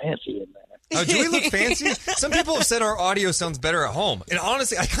all fancy in there. Oh, do we look fancy? Some people have said our audio sounds better at home. And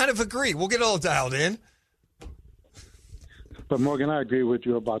honestly, I kind of agree. We'll get it all dialed in. But, Morgan, I agree with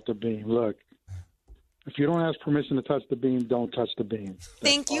you about the beam. Look. If you don't ask permission to touch the beam, don't touch the beam.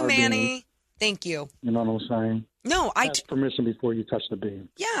 Thank you, Manny. Beam. Thank you. You know what I'm saying? No, ask permission before you touch the beam.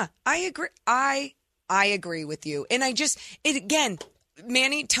 Yeah, I agree. I agree with you. And again,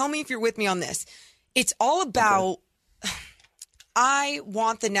 Manny, tell me if you're with me on this. It's all about I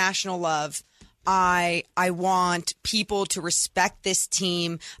want the national love. I want people to respect this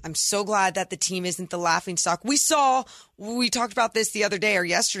team. I'm so glad that the team isn't the laughingstock. We talked about this the other day or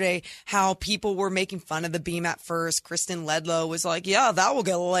yesterday, how people were making fun of the beam at first. Kristen Ledlow was like, yeah, that will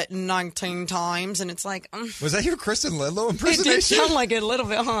get lit 19 times. And it's like... Was that your Kristen Ledlow impersonation? It did sound like it a little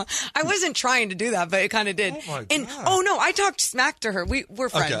bit, huh? I wasn't trying to do that, but it kind of did. Oh, my and God. No, I talked smack to her. We're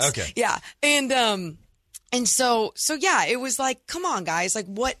friends. Okay. Yeah. And so yeah, it was like, come on, guys. Like,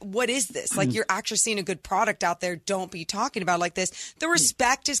 what is this? Like, you're actually seeing a good product out there. Don't be talking about it like this. The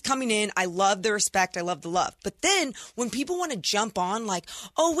respect is coming in. I love the respect. I love the love. But then when people want to jump on like,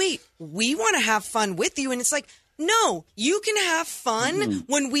 oh, wait, we want to have fun with you. And it's like, no, you can have fun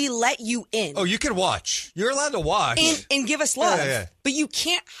when we let you in. Oh, you can watch. You're allowed to watch. And give us love. Yeah. But you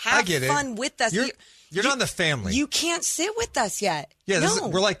can't have fun with us. You're not in the family. You can't sit with us yet. Yeah, no.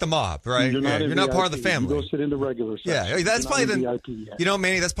 We're like the mob, right? You're not part of the family. You go sit in the regular section. Yeah, that's probably VIP yet.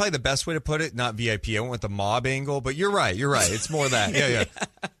 Manny, that's probably the best way to put it. Not VIP. I went with the mob angle, but you're right. It's more that. Yeah.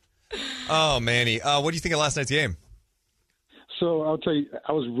 Oh, Manny, what do you think of last night's game? So I'll tell you,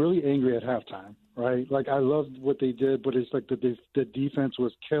 I was really angry at halftime. Right, like I loved what they did, but it's like the defense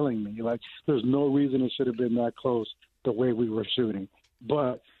was killing me. Like there's no reason it should have been that close the way we were shooting.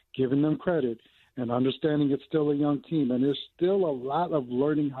 But giving them credit and understanding it's still a young team, and there's still a lot of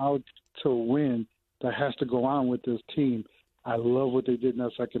learning how to win that has to go on with this team. I love what they did in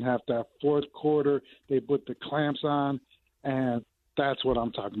that second half. That fourth quarter, they put the clamps on, and that's what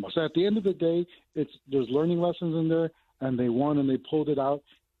I'm talking about. So at the end of the day, there's learning lessons in there, and they won and they pulled it out.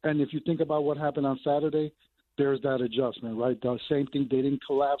 And if you think about what happened on Saturday, there's that adjustment, right? The same thing, they didn't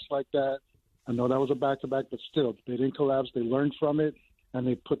collapse like that. I know that was a back-to-back, but still, they didn't collapse. They learned from it, and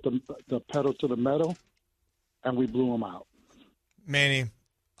they put the pedal to the metal, and we blew them out. Manny,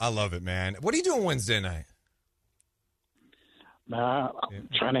 I love it, man. What are you doing Wednesday night? I'm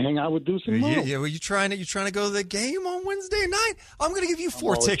trying to hang out with Deuce and Mo. Yeah, well, you trying to go to the game on Wednesday night? I'm going to give you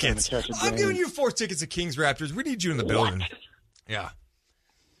 4 tickets. I'm giving you 4 tickets to Kings Raptors. We need you in the building. Yeah.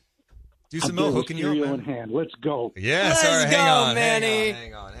 Deuce and Mo hooking you up, man. In hand. Let's go. Yeah, sorry. Hang on, Manny.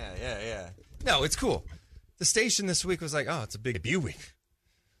 Hang on. Yeah. No, it's cool. The station this week was like, oh, it's a big debut week.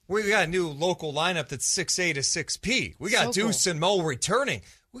 We got a new local lineup that's 6A to 6P. We got So Deuce and Mo returning.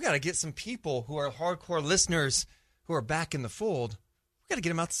 We got to get some people who are hardcore listeners who are back in the fold. We got to get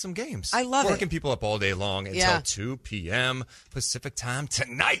them out to some games. I love it. Working people up all day long until 2 p.m. Pacific time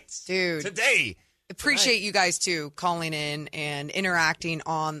tonight. Dude. Today. Appreciate you guys, too, calling in and interacting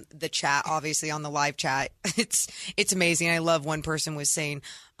on the chat, obviously on the live chat. It's amazing. I love one person was saying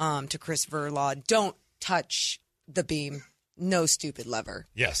to Chris Verlaw, don't touch the beam. No stupid lever.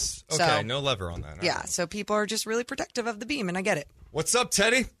 Yes. Okay, So, no lever on that. All Yeah, right. so people are just really protective of the beam, and I get it. What's up,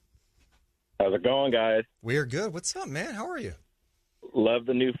 Teddy? How's it going, guys? We are good. What's up, man? How are you? Love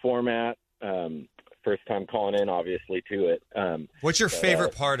the new format. First time calling in, obviously, to it. What's your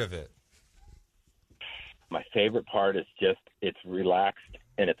favorite part of it? My favorite part is just it's relaxed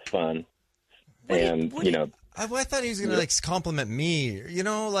and it's fun. I thought he was going to compliment me. You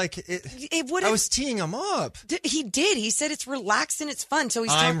know, I was teeing him up. He did. He said it's relaxed and it's fun. So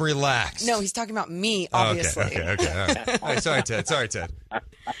I'm relaxed. No, he's talking about me, obviously. Okay. All right. All right. Sorry, Ted.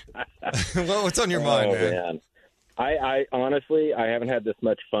 What's on your mind, man? I honestly, I haven't had this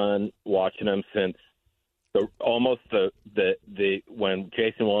much fun watching them since when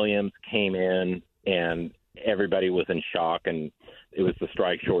Jason Williams came in and everybody was in shock, and it was the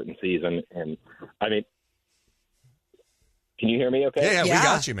strike-shortened season. And I mean, can you hear me? Okay. Yeah, we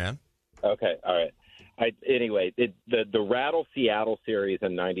got you, man. Okay, all right. Anyway, the Rattle Seattle series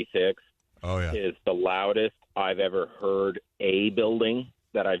in '96 is the loudest I've ever heard a building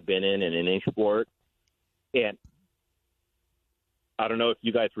that I've been in any sport. And I don't know if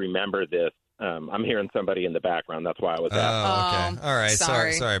you guys remember this. I'm hearing somebody in the background. That's why I was asking. Okay. All right.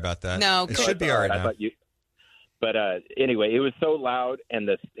 Sorry about that. No, it should be all right now. But anyway, it was so loud, and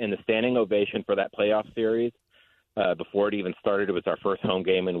the standing ovation for that playoff series before it even started. It was our first home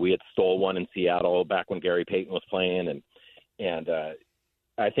game, and we had stole one in Seattle back when Gary Payton was playing, and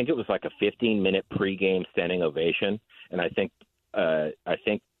I think it was like a 15-minute pregame standing ovation, and I think the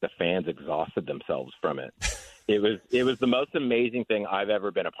fans exhausted themselves from it. It was the most amazing thing I've ever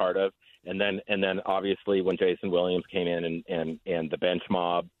been a part of. And then obviously when Jason Williams came in and the bench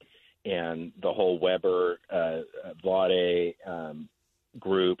mob and the whole Weber Vlade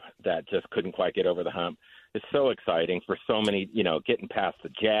group that just couldn't quite get over the hump. It's so exciting for so many, getting past the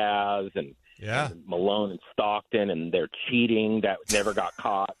Jazz and Malone and Stockton, and their cheating that never got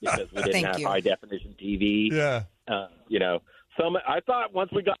caught because we didn't have high definition TV. Yeah. I thought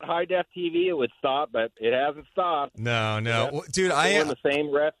once we got high def TV it would stop, but it hasn't stopped. No, well, dude, I am the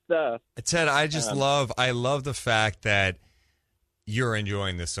same ref stuff. Ted, I just love the fact that you're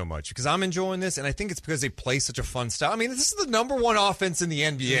enjoying this so much because I'm enjoying this, and I think it's because they play such a fun style. I mean, this is the number one offense in the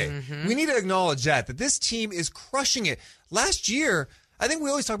NBA. Mm-hmm. We need to acknowledge that this team is crushing it. Last year, I think we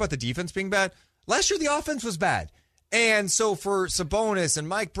always talk about the defense being bad. Last year, the offense was bad. And so for Sabonis and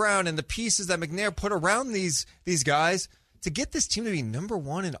Mike Brown and the pieces that McNair put around these guys, to get this team to be number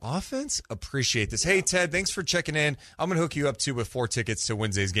one in offense, appreciate this. Hey, Ted, thanks for checking in. I'm going to hook you up, too, with 4 tickets to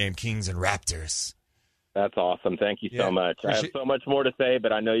Wednesday's game, Kings and Raptors. That's awesome. Thank you so much. I have so much more to say,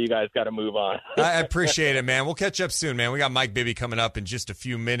 but I know you guys got to move on. I appreciate it, man. We'll catch up soon, man. We got Mike Bibby coming up in just a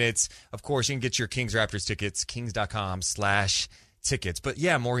few minutes. Of course, you can get your Kings Raptors tickets, kings.com/tickets. But,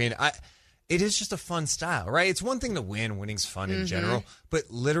 yeah, Maureen, it is just a fun style, right? It's one thing to win. Winning's fun in general.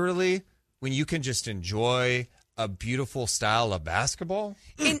 But literally, when you can just enjoy a beautiful style of basketball.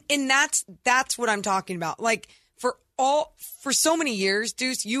 And that's what I'm talking about. Like for so many years,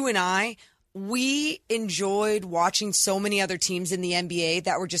 Deuce, you and I, we enjoyed watching so many other teams in the NBA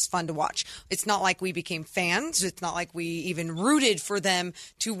that were just fun to watch. It's not like we became fans. It's not like we even rooted for them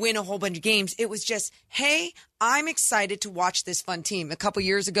to win a whole bunch of games. It was just, hey, I'm excited to watch this fun team. A couple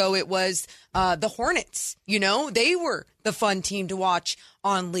years ago, it was the Hornets. They were the fun team to watch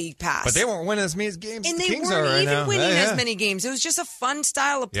on League Pass. But they weren't winning as many games and as the they Kings weren't are right even now. winning as many games. It was just a fun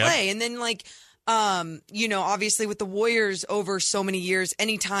style of play. And then, obviously with the Warriors over so many years,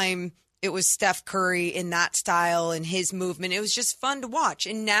 anytime it was Steph Curry in that style and his movement, it was just fun to watch.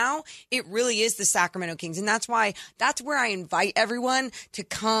 And now it really is the Sacramento Kings. And that's where I invite everyone to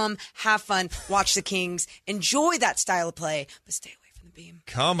come, have fun, watch the Kings, enjoy that style of play, but stay away from the beam.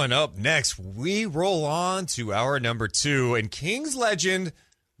 Coming up next, we roll on to hour number 2, and Kings legend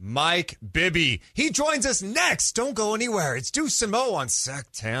Mike Bibby. He joins us next. Don't go anywhere. It's Deuce and Mo on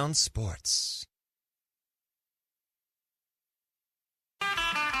Sacktown Sports.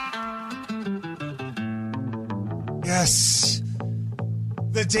 Yes,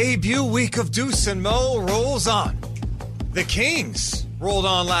 the debut week of Deuce and Mo rolls on. The Kings rolled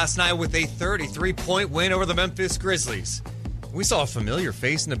on last night with a 33-point win over the Memphis Grizzlies. We saw a familiar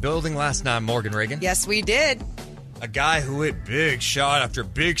face in the building last night, Morgan Reagan. Yes, we did. a guy who hit big shot after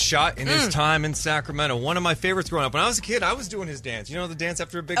big shot in his time in Sacramento. One of my favorites growing up. When I was a kid, I was doing his dance. You know the dance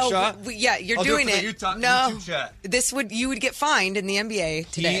after a big shot? Yeah, you're I'll doing do it. YouTube chat. You would get fined in the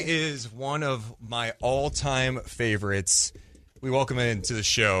NBA today. He is one of my all-time favorites. We welcome him into the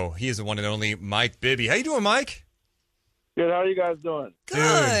show. He is the one and only Mike Bibby. How you doing, Mike? Good. How are you guys doing?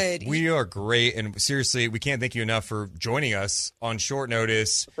 Good. Dude, we are great, and seriously, we can't thank you enough for joining us on short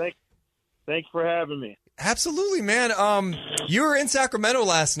notice. Thanks for having me. Absolutely, man. You were in Sacramento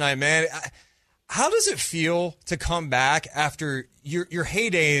last night, man. How does it feel to come back after your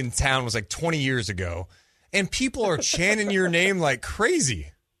heyday in town was like 20 years ago, and people are chanting your name like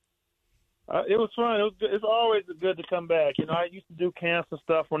crazy? It was fun. It's always good to come back. You know, I used to do camps and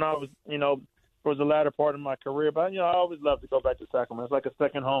stuff when I was, towards the latter part of my career. But, I always love to go back to Sacramento. It's like a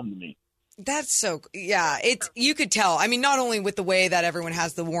second home to me. That's so, yeah, you could tell. I mean, not only with the way that everyone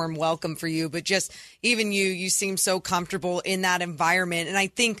has the warm welcome for you, but just even you seem so comfortable in that environment. And I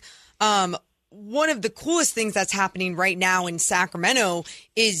think one of the coolest things that's happening right now in Sacramento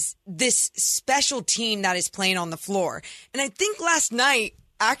is this special team that is playing on the floor. And I think last night,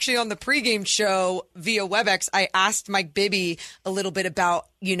 actually on the pregame show via WebEx, I asked Mike Bibby a little bit about,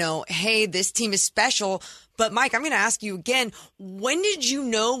 hey, this team is special. But, Mike, I'm going to ask you again, when did you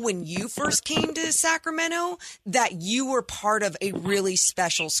know when you first came to Sacramento that you were part of a really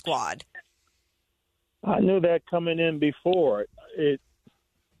special squad? I knew that coming in before.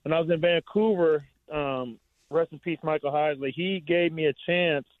 When I was in Vancouver, rest in peace, Michael Heisley, he gave me a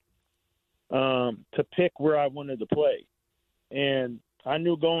chance to pick where I wanted to play. And I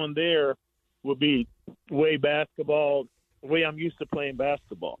knew going there would be way I'm used to playing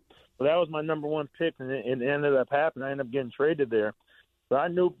basketball. So that was my number one pick, and it ended up happening. I ended up getting traded there. But I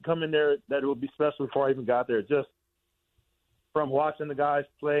knew coming there that it would be special before I even got there, just from watching the guys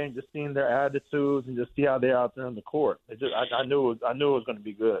play and just seeing their attitudes and just see how they're out there on the court. I knew it was going to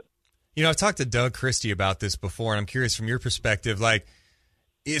be good. I've talked to Doug Christie about this before, and I'm curious from your perspective, like,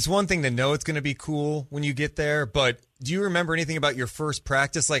 it's one thing to know it's going to be cool when you get there, but do you remember anything about your first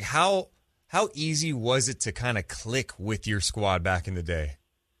practice? Like, how easy was it to kind of click with your squad back in the day?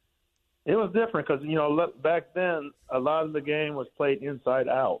 It was different because, back then, a lot of the game was played inside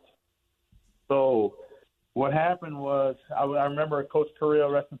out. So what happened was, I remember Coach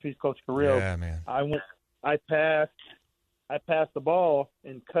Carrillo, rest in peace, Coach Carrillo. Yeah, man. I passed the ball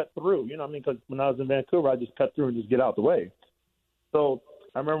and cut through, because when I was in Vancouver, I just cut through and just get out the way. So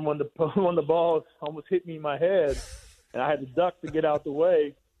I remember when the ball almost hit me in my head, and I had to duck to get out the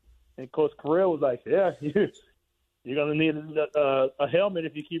way, and Coach Carrillo was like, yeah, you're going to need a helmet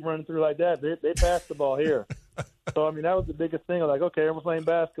if you keep running through like that. They passed the ball here. So, that was the biggest thing. I was like, okay, we're playing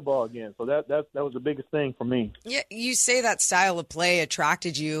basketball again. So that was the biggest thing for me. Yeah, you say that style of play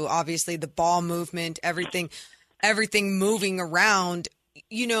attracted you. Obviously, the ball movement, everything moving around.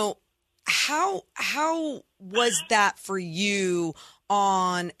 How was that for you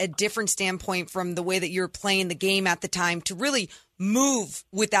on a different standpoint from the way that you're playing the game at the time to really move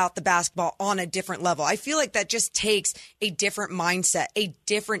without the basketball on a different level? I feel like that just takes a different mindset, a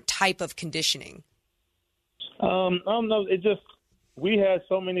different type of conditioning. I don't know. We had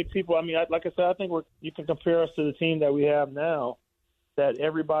so many people. Like I said, I think you can compare us to the team that we have now, that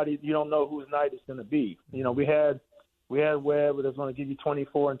everybody, you don't know whose night it's going to be. We had Webb that's going to give you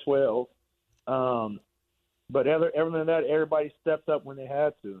 24 and 12. But other than that, everybody stepped up when they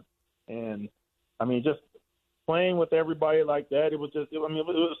had to. And, just playing with everybody like that, it was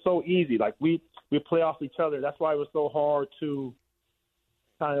so easy. Like, we play off each other. That's why it was so hard to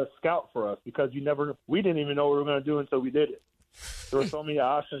kind of scout for us, because we didn't even know what we were going to do until we did it. There were so many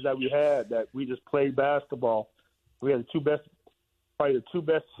options that we had that we just played basketball. We had probably the two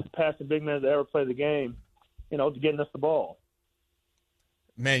best passing big men that ever played the game, to getting us the ball.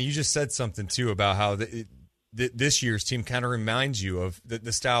 Man, you just said something, too, about how this year's team kind of reminds you of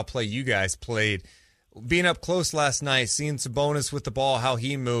the style play you guys played. Being up close last night, seeing Sabonis with the ball, how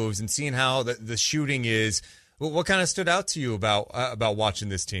he moves, and seeing how the shooting is, what kind of stood out to you about watching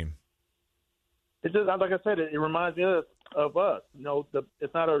this team? It's just, like I said, it reminds me of us.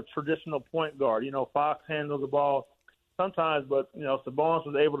 It's not a traditional point guard. Fox handles the ball sometimes, but, Sabonis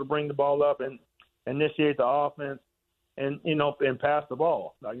was able to bring the ball up and initiate the offense and pass the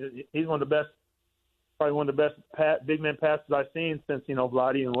ball. Like, he's probably one of the best big man passes I've seen since,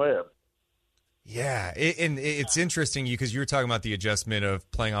 Vlade and Webb. Yeah, and it's interesting because you were talking about the adjustment of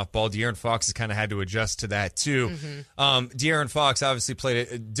playing off ball. De'Aaron Fox has kind of had to adjust to that too. Mm-hmm. De'Aaron Fox obviously played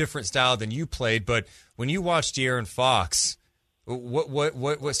a different style than you played, but when you watch De'Aaron Fox,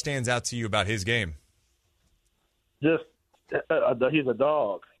 what stands out to you about his game? Just he's a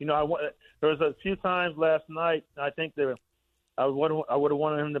dog. there was a few times last night. I think that I would have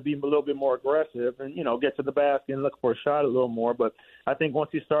wanted him to be a little bit more aggressive and, get to the basket and look for a shot a little more. But I think once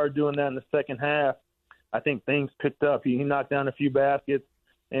he started doing that in the second half, I think things picked up. He knocked down a few baskets,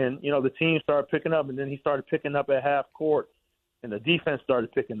 and, the team started picking up, and then he started picking up at half court, and the defense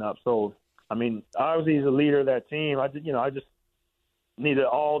started picking up. So, I mean, obviously he's a leader of that team. I just need it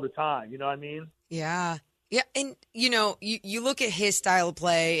all the time. You know what I mean? Yeah. Yeah. And, you look at his style of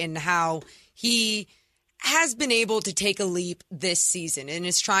play and how he has been able to take a leap this season and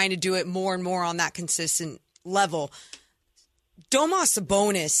is trying to do it more and more on that consistent level. Domas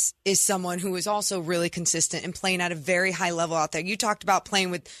Sabonis is someone who is also really consistent and playing at a very high level out there. You talked about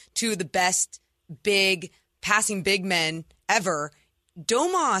playing with two of the best passing big men ever.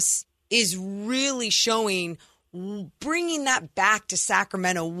 Domas is really showing, bringing that back to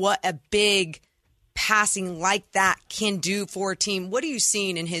Sacramento, what a big passing like that can do for a team. What are you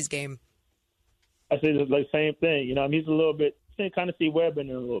seeing in his game? I say the same thing. He's a little bit, kind of see Webb in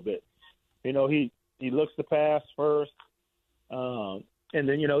it a little bit. He looks to pass first, and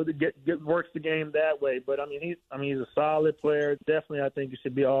then works the game that way. But he's a solid player. Definitely, I think he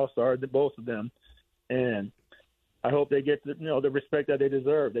should be all-star, both of them. And I hope they get the respect that they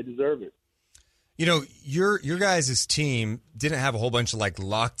deserve. They deserve it. Your guys' team didn't have a whole bunch of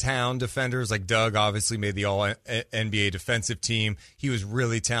lockdown defenders. Like Doug obviously made the All-NBA defensive team. He was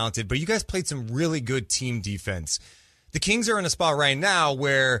really talented, but you guys played some really good team defense. The Kings are in a spot right now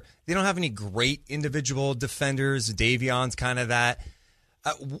where they don't have any great individual defenders. Davion's kind of that.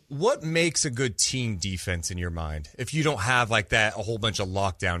 What makes a good team defense in your mind if you don't have a whole bunch of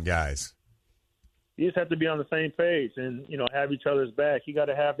lockdown guys? You just have to be on the same page and, have each other's back. You got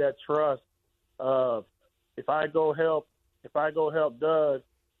to have that trust. If I go help Doug,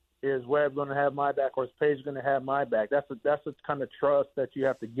 is Webb going to have my back, or is Paige going to have my back? That's the kind of trust that you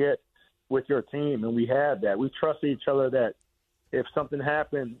have to get with your team, and we have that. We trust each other that if something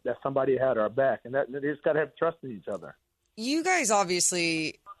happened, that somebody had our back, and that they just got to have trust in each other. You guys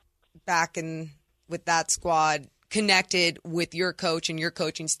obviously back in with that squad connected with your coach and your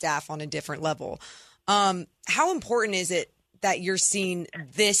coaching staff on a different level. How important is it that you're seeing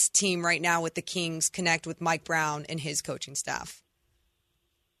this team right now with the Kings connect with Mike Brown and his coaching staff?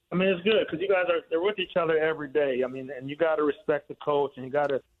 It's good because you guys they're with each other every day. And you got to respect the coach, and you got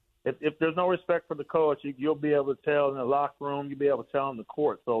to if there's no respect for the coach, you'll be able to tell in the locker room. You'll be able to tell on the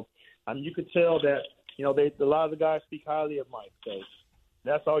court. So you could tell that a lot of the guys speak highly of Mike. So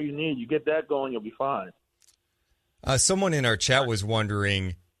that's all you need. You get that going, you'll be fine. Someone in our chat was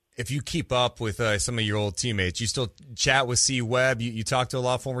wondering if you keep up with some of your old teammates. You still chat with C. Webb? You talk to a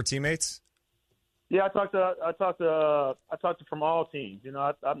lot of former teammates? Yeah, I talk to from all teams.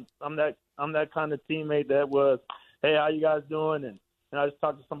 I'm that kind of teammate that was, hey, how you guys doing? And I just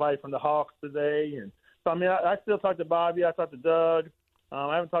talked to somebody from the Hawks today. And so I still talk to Bobby. I talk to Doug.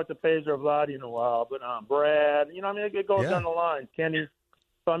 I haven't talked to Paige or Vlade in a while, but Brad. It goes down the line. Kenny.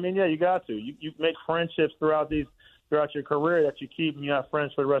 So you got to. You make friendships throughout your career that you keep, and you have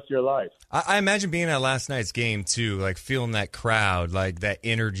friends for the rest of your life. I imagine being at last night's game, too, feeling that crowd, that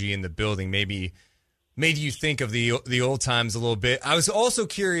energy in the building, maybe made you think of the old times a little bit. I was also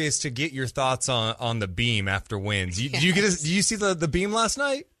curious to get your thoughts on the beam after wins. Did you see the beam last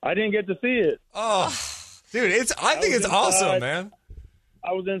night? I didn't get to see it. Oh, dude, I think it's awesome, man.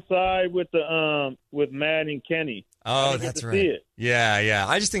 I was inside with Matt and Kenny. Oh, that's right. Yeah.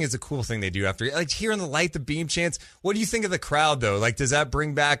 I just think it's a cool thing they do after, hearing the beam chants. What do you think of the crowd though? Does that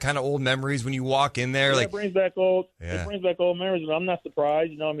bring back kind of old memories when you walk in there? It brings back old memories, but I'm not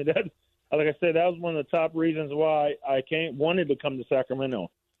surprised. That, like I said, that was one of the top reasons why I wanted to come to Sacramento.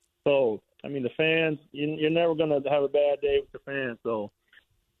 So, the fans, you're never going to have a bad day with the fans. So,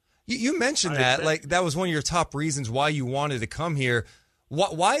 you mentioned that, that was one of your top reasons why you wanted to come here.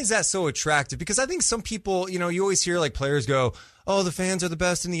 Why is that so attractive? Because I think some people, you always hear players go, oh, the fans are the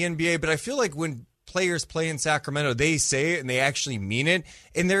best in the NBA. But I feel like when players play in Sacramento, they say it and they actually mean it.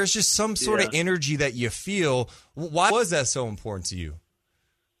 And there's just some sort of energy that you feel. Why was that so important to you?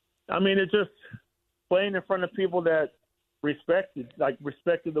 It's just playing in front of people that respected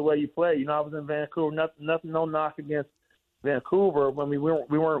the way you play. I was in Vancouver. Nothing, no knock against Vancouver when we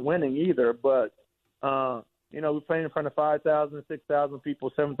weren't winning either. But we're playing in front of 5,000, 6,000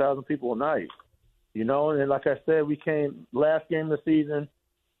 people, 7,000 people a night. And like I said, we came last game of the season.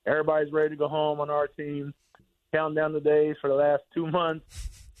 Everybody's ready to go home on our team, counting down the days for the last 2 months.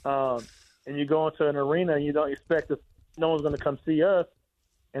 And you go into an arena and you don't expect that no one's going to come see us,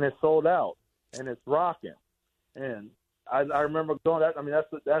 and it's sold out and it's rocking. And I remember going.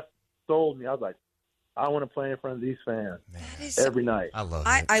 That sold me. I was like, I want to play in front of these fans every night. I love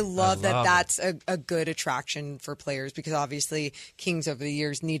it. I love love that. it. That's a good attraction for players because obviously Kings over the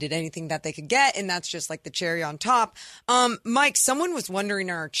years needed anything that they could get, and that's just like the cherry on top. Mike, someone was wondering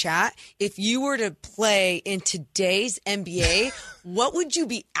in our chat, if you were to play in today's NBA, what would you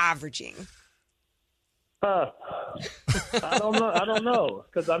be averaging? I don't know.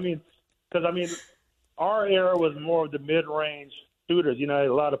 Because I mean, our era was more of the mid-range shooters. You know,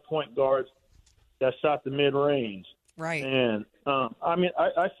 a lot of point guards that shot the mid-range. Right. And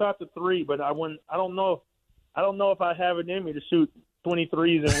I shot the three, but I don't know if I have it in me to shoot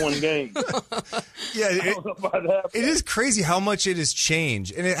 23s in one game. Yeah, it is crazy how much it has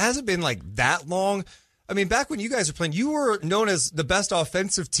changed, and it hasn't been like that long. I mean, back when you guys were playing, you were known as the best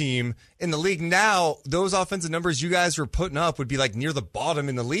offensive team in the league. Now, those offensive numbers you guys were putting up would be like near the bottom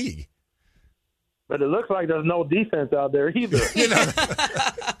in the league. But it looks like there's no defense out there either. No,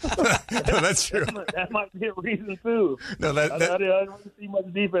 that's true. That might be a reason, too. No, I didn't see much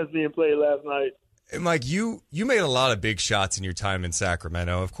defense being played last night. And Mike, you made a lot of big shots in your time in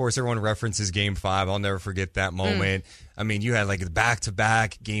Sacramento. Of course, everyone references Game 5. I'll never forget that moment. I mean, you had like the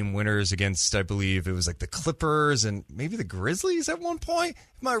back-to-back game winners against, I believe, it was like the Clippers and maybe the Grizzlies at one point,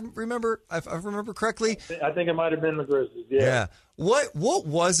 if I remember correctly. I think it might have been the Grizzlies, yeah. What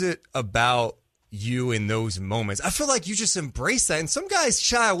was it about you in those moments? I feel like you just embraced that, and some guys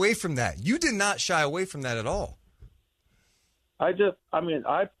shy away from that. You did not shy away from that at all. I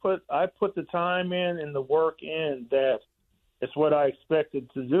put the time in and the work in that it's what I expected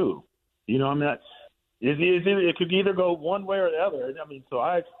to do. You know, I mean, it could either go one way or the other. I mean, so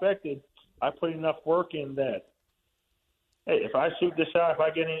I put enough work in that, hey, if I shoot the shot, if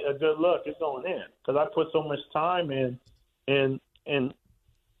I get a good look, it's going in. Because I put so much time in and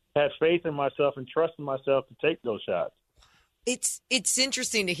had faith in myself and trusted myself to take those shots. It's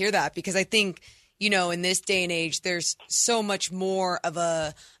interesting to hear that because I think, you know, in this day and age, there's so much more of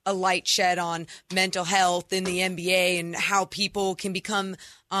a light shed on mental health in the NBA and how people can become,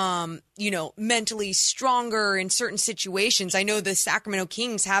 mentally stronger in certain situations. I know the Sacramento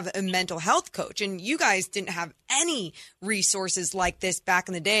Kings have a mental health coach, and you guys didn't have any resources like this back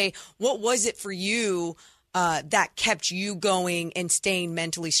in the day. What was it for you that kept you going and staying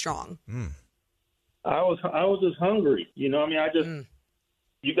mentally strong? I was just hungry. You know, I mean, I just.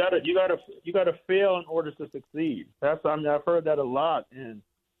 You gotta fail in order to succeed. I've heard that a lot, and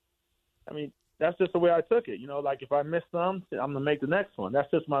I mean that's just the way I took it. You know, like if I miss some, I'm gonna make the next one.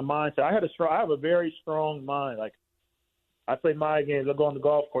 That's just my mindset. I have a very strong mind. Like I play mind games. I go on the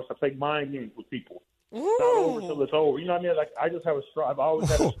golf course. I play mind games with people. It's not over till it's over. You know what I mean? Like I just have I've always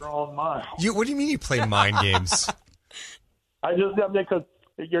had a strong mind. What do you mean you play mind games? Because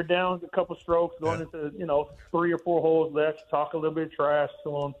you're down a couple strokes going into, 3 or 4 holes left, talk a little bit of trash to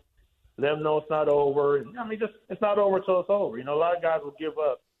them, let them know it's not over. And, I mean, it's not over until it's over. You know, a lot of guys will give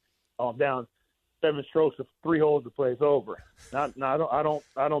up down 7 strokes of 3 holes to play. It's over. I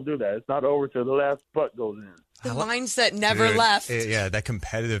don't do that. It's not over till the last putt goes in. The mindset never left. Yeah, that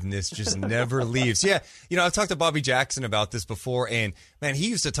competitiveness just never leaves. Yeah, I've talked to Bobby Jackson about this before, and, man, he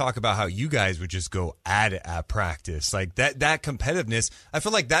used to talk about how you guys would just go at it at practice. Like, that competitiveness, I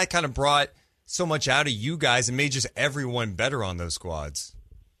feel like that kind of brought so much out of you guys and made just everyone better on those squads.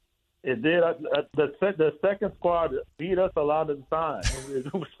 It did. The second squad beat us a lot of the time.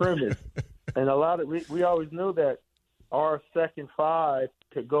 It was scrimmage. And we always knew that our second 5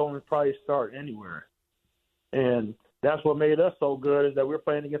 could go and probably start anywhere. And that's what made us so good is that we're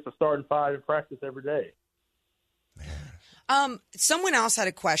playing against the starting 5 in practice every day. Someone else had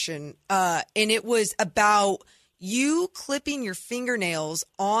a question, and it was about you clipping your fingernails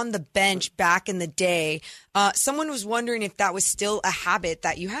on the bench back in the day. Someone was wondering if that was still a habit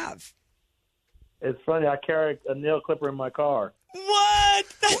that you have. It's funny. I carry a nail clipper in my car. What?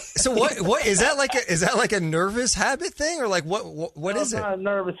 So what is that like? Is that like a nervous habit thing, or like what is it? It's not a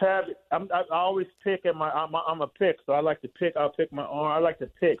nervous habit. I always pick at I'm a pick, so I like to pick. I'll pick my arm. I like to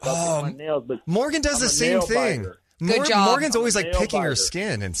pick. I'll pick my nails. But Morgan does the same thing. Good job. Morgan's always like picking her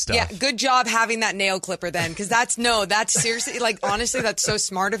skin and stuff. Yeah, good job having that nail clipper then, because that's seriously, like, honestly, that's so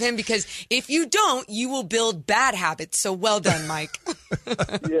smart of him, because if you don't, you will build bad habits. So well done, Mike.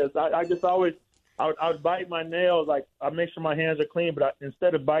 Yes, I just always. I would bite my nails. Like, I make sure my hands are clean, but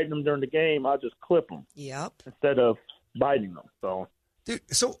instead of biting them during the game, I'll just clip them. Yep. Instead of biting them.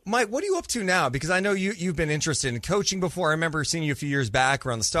 So, Mike, what are you up to now? Because I know you've been interested in coaching before. I remember seeing you a few years back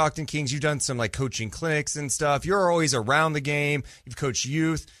around the Stockton Kings. You've done some, like, coaching clinics and stuff. You're always around the game. You've coached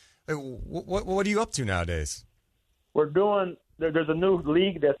youth. What are you up to nowadays? There's a new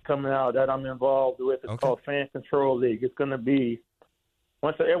league that's coming out that I'm involved with. It's called Fan Control League. It's going to be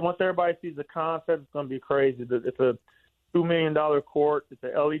once everybody sees the concept, it's going to be crazy. It's a $2 million court. It's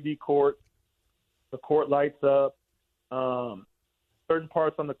an LED court. The court lights up. Certain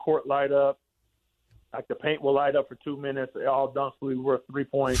parts on the court light up. Like the paint will light up for 2 minutes. All dunks will be worth 3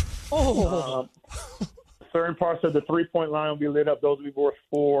 points. Certain parts of the 3-point line will be lit up. Those will be worth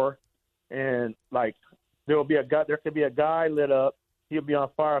 4. And like there could be a guy lit up. He'll be on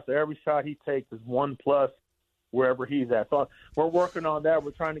fire. So every shot he takes is 1+ wherever he's at. So we're working on that.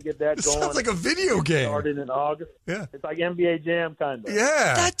 We're trying to get that going. Sounds like a video game. Started in August. Yeah, it's like NBA Jam kind of.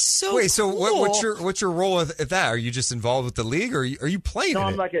 Yeah, that's so. Wait, so cool. what's your role at that? Are you just involved with the league, or are you playing? No, in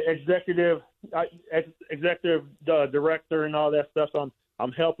I'm it? like an executive director and all that stuff. So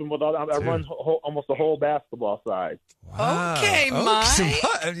I'm helping with all. I run almost the whole basketball side. Wow. Okay,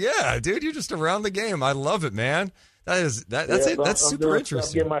 Mike. Yeah, dude, you're just around the game. I love it, man. That's it. So That's super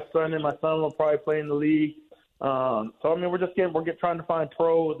interesting. I'm getting my son in. My son will probably play in the league. So I mean, we're trying to find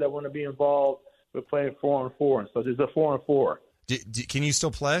pros that want to be involved with playing 4-on-4, and so there's a 4-on-4. Can you still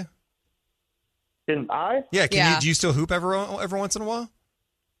play? Can I? Yeah. Do you still hoop every once in a while?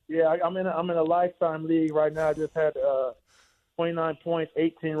 Yeah, I'm in a lifetime league right now. I just had 29 points,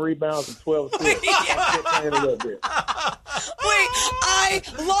 18 rebounds, and 12 assists. I'm a little bit. Wait, I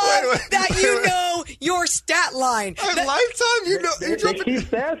love that you know your stat line. Lifetime, They keep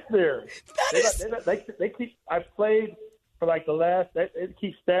stats there. They keep. I've played for like the last. They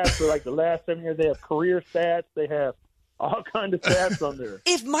keep stats for like the last 7 years. They have career stats. They have all kinds of stats on there.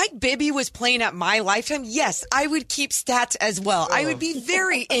 If Mike Bibby was playing at my lifetime, yes, I would keep stats as well. I would be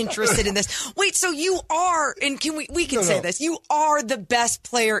very interested in this. Wait, so you are, and we can say this, you are the best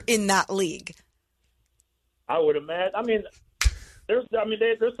player in that league. I would imagine. I mean, there's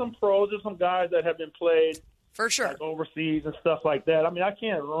some pros. There's some guys that have been played for sure, like overseas and stuff like that. I mean, I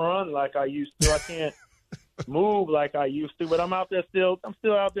can't run like I used to. I can't move like I used to. But I'm out there still. I'm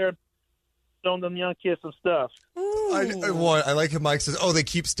still out there showing them young kids some stuff. I like how Mike says, they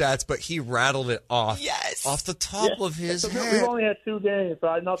keep stats, but he rattled it off. Yes, off the top of his head. We've only had 2 games, so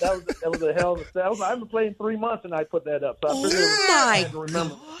I know that was a hell of a stat. I haven't played in 3 months, and I put that up. So I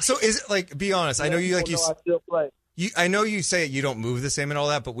remember. So is it like? Be honest. I know you like you. I still play. I know you say you don't move the same and all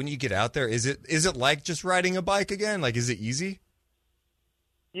that, but when you get out there, is it like just riding a bike again? Like, is it easy?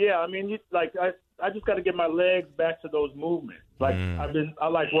 Yeah, I mean, I just got to get my legs back to those movements. Like I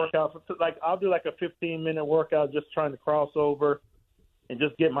like workouts. Like I'll do like a 15-minute workout just trying to cross over and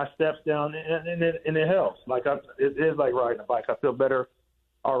just get my steps down, and it helps. Like it is like riding a bike. I feel better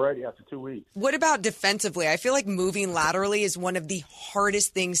already after 2 weeks. What about defensively? I feel like moving laterally is one of the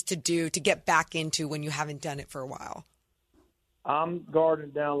hardest things to do to get back into when you haven't done it for a while. I'm guarding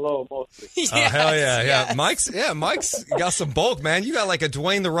down low mostly. Yes, hell yeah. yes. Mike's got some bulk, man. You got like a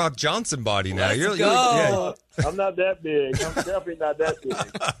Dwayne the Rock Johnson body now. I'm not that big. I'm definitely not that big.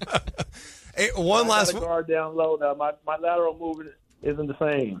 Hey, one last one. Guard down low now. My lateral movement isn't the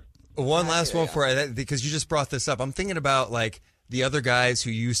same. One last one for you, because you just brought this up. I'm thinking about like the other guys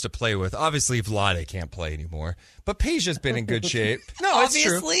who you used to play with. Obviously, Vlade can't play anymore, but Peja's been in good shape. No, it's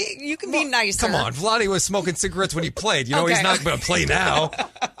true. Obviously, you can be nicer. Come on, Vlade was smoking cigarettes when he played. He's not going to play now.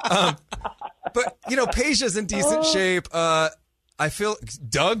 But Peja's in decent shape. I feel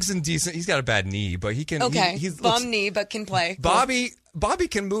Doug's in decent. He's got a bad knee, but he can. Okay, he's bum knee, but can play. Bobby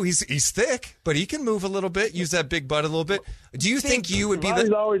can move. He's thick, but he can move a little bit. Use that big butt a little bit. Do you think you would be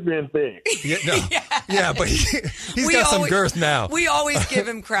He's always been thick. Yeah, no. Yeah, but he's got some girth now. We always give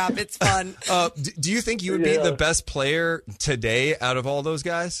him crap. It's fun. Do you think you would be the best player today out of all those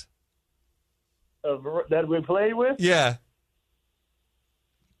guys? That we played with? Yeah.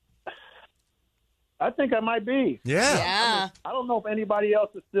 I think I might be. Yeah. I don't know if anybody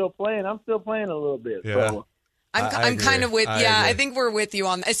else is still playing. I'm still playing a little bit. Yeah. So. I'm kind of with, I agree. I think we're with you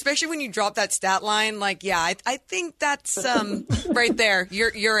on that, especially when you drop that stat line. Like, I think that's right there.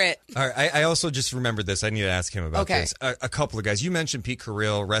 You're it. All right. I also just remembered this. I need to ask him about this. A couple of guys. You mentioned Pete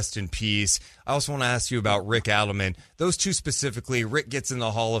Carril, rest in peace. I also want to ask you about Rick Adelman. Those two specifically. Rick gets in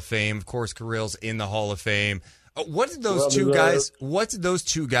the Hall of Fame. Of course, Carril's in the Hall of Fame. What did those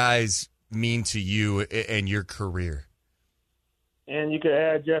two guys mean to you and your career? And you could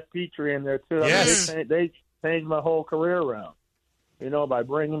add Jeff Petrie in there too. Yes. I mean, they changed my whole career around, by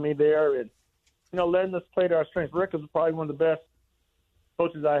bringing me there and, letting us play to our strengths. Rick is probably one of the best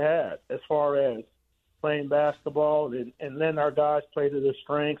coaches I had as far as playing basketball and letting our guys play to their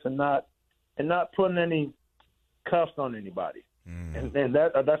strengths and not putting any cuffs on anybody. And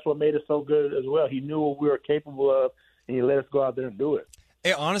that's what made us so good as well. He knew what we were capable of, and he let us go out there and do it.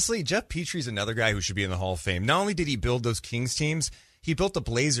 Hey, honestly, Jeff Petrie's another guy who should be in the Hall of Fame. Not only did he build those Kings teams, He built the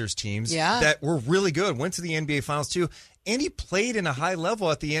Blazers teams that were really good, went to the NBA Finals too, and he played in a high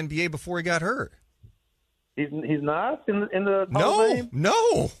level at the NBA before he got hurt. He's not in the Hall of Fame?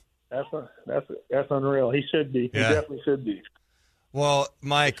 No. That's unreal. He should be. Yeah. He definitely should be. Well,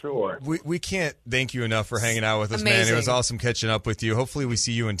 Mike, sure. we can't thank you enough for hanging out with us, man. It was awesome catching up with you. Hopefully we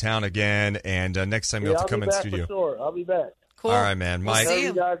see you in town again, and next time you'll have to come in studio. Sure. I'll be back. Cool. All right, man. Mike, if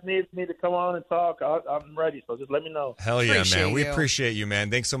you guys need me to come on and talk, I'm ready, so just let me know. Hell yeah, man. We appreciate you, man.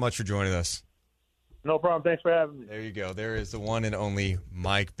 Thanks so much for joining us. No problem. Thanks for having me. There you go. There is the one and only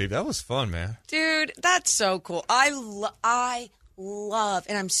Mike, baby. That was fun, man. Dude, that's so cool. I love,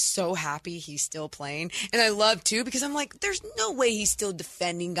 and I'm so happy he's still playing. And I love, too, because I'm like, there's no way he's still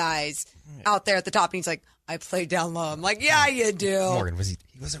defending guys out there at the top. And he's like, I play down low. I'm like, yeah, you do. Morgan, he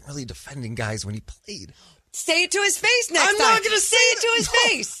wasn't really defending guys when he played. Say it to his face next time. I'm not going to say it to his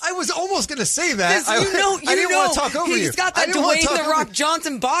face. I was almost going to say that. I didn't want to talk over you. He's got that Dwayne The Rock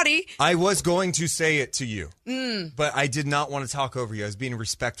Johnson body. I was going to say it to you, but I did not want to talk over you. I was being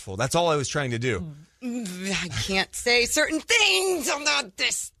respectful. That's all I was trying to do. I can't say certain things on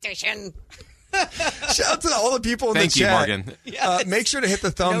this station. Shout out to all the people in the chat. Thank you, Morgan. Yes. Make sure to hit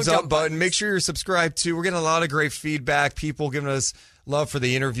the thumbs up button. Make sure you're subscribed too. We're getting a lot of great feedback. People giving us love for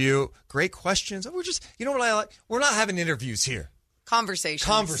the interview. Great questions. We're just, you know what I like? We're not having interviews here.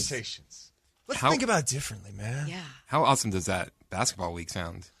 Conversations. Let's think about it differently, man. Yeah. How awesome does that basketball league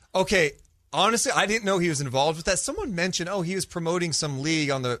sound? Okay. Honestly, I didn't know he was involved with that. Someone mentioned, he was promoting some league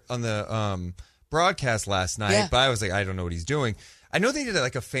on the broadcast last night, but I was like, I don't know what he's doing. I know they did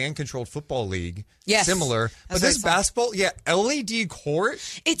like a fan-controlled football league, similar. But this basketball, LED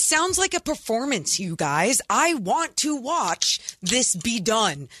court. It sounds like a performance, you guys. I want to watch this be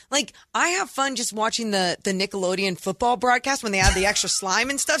done. Like, I have fun just watching the Nickelodeon football broadcast when they add the extra slime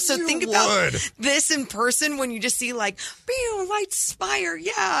and stuff. So think about this in person when you just see like, lights spire,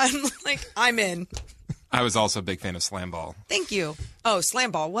 and like, I'm in. I was also a big fan of Slam Ball. Thank you. Oh,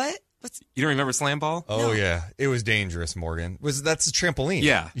 Slam Ball, what? You don't remember Slam Ball? Oh, yeah. It was dangerous, Morgan. That's a trampoline.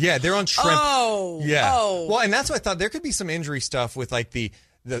 Yeah. Yeah, they're on Yeah. Well, and that's why I thought there could be some injury stuff with like the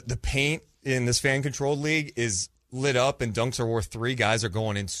paint in this fan-controlled league is lit up and dunks are worth 3. Guys are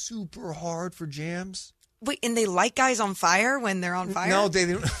going in super hard for jams. Wait, and they light guys on fire when they're on fire? No, they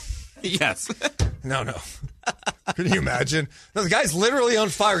don't. Yes. No. Can you imagine? No, the guy's literally on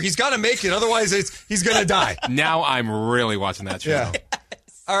fire. He's got to make it. Otherwise, he's going to die. Now I'm really watching that channel. Yeah.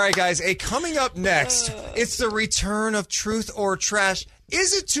 All right, guys. Coming up next, it's the return of Truth or Trash.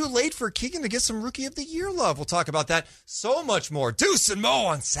 Is it too late for Keegan to get some Rookie of the Year love? We'll talk about that. So much more. Deuce and Mo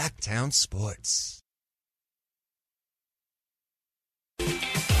on Sacktown Sports.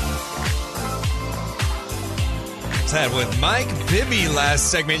 That with Mike Bibby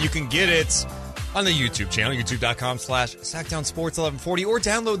last segment. You can get it on the YouTube channel, youtube.com/SacktownSports1140, or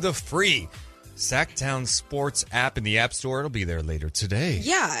download the free Sacktown Sports app in the App Store. It'll be there later today.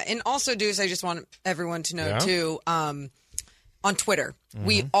 Yeah, and also, Deuce, I just want everyone to know, too, on Twitter,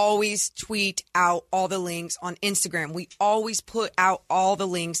 we always tweet out all the links. On Instagram, we always put out all the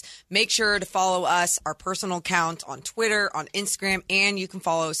links. Make sure to follow us, our personal account on Twitter, on Instagram, and you can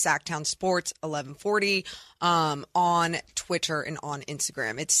follow Sacktown Sports 1140 on Twitter and on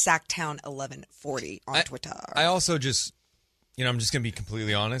Instagram. It's Sacktown 1140 on Twitter. I also just, I'm just going to be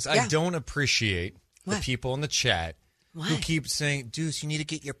completely honest. I don't appreciate the people in the chat who keep saying, Deuce, you need to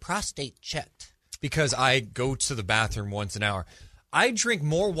get your prostate checked. Because I go to the bathroom once an hour. I drink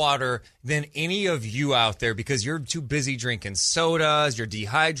more water than any of you out there because you're too busy drinking sodas, you're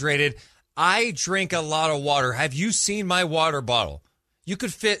dehydrated. I drink a lot of water. Have you seen my water bottle? You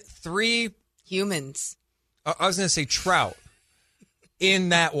could fit 3 humans. I was going to say trout in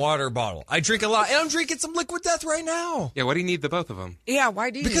that water bottle. I drink a lot. And I'm drinking some Liquid Death right now. Yeah, why do you need the both of them? Yeah, why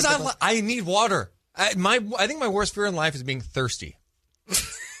do you Because need both? I need water. I think my worst fear in life is being thirsty.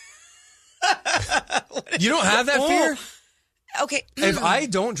 You don't have that fear? Okay. If I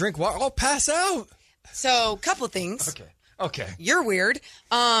don't drink water, I'll pass out. So, couple things. Okay. You're weird.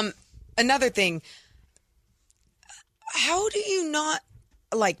 Another thing. How do you not,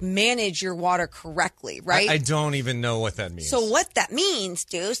 manage your water correctly, right? I don't even know what that means. So what that means,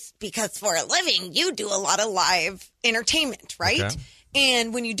 Deuce, because for a living, you do a lot of live entertainment, right? Okay.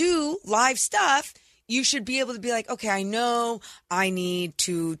 And when you do live stuff, you should be able to be like, okay, I know I need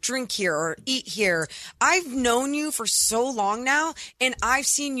to drink here or eat here. I've known you for so long now, and I've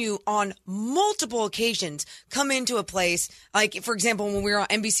seen you on multiple occasions come into a place. Like, for example, when we were on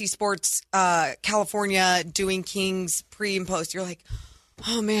NBC Sports California doing Kings pre and post, you're like,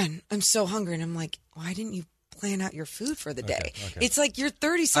 oh, man, I'm so hungry. And I'm like, why didn't you plan out your food for the day. Okay. It's like you're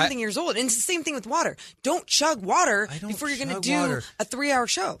 30-something years old. And it's the same thing with water. Don't chug water before you're going to do a 3-hour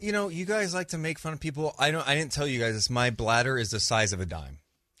show. You know, you guys like to make fun of people. I didn't tell you guys this. My bladder is the size of a dime.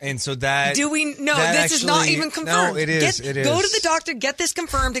 And so that... Do we... No, this is not even confirmed. No, it is. It is. Go to the doctor, get this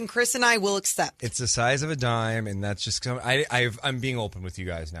confirmed, and Chris and I will accept. It's the size of a dime, and that's just... I'm being open with you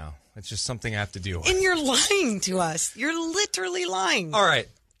guys now. It's just something I have to deal with. And you're lying to us. You're literally lying. All right.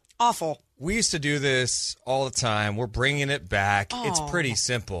 Awful. We used to do this all the time. We're bringing it back. Aww. It's pretty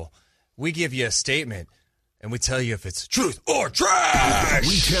simple. We give you a statement, and we tell you if it's truth or trash.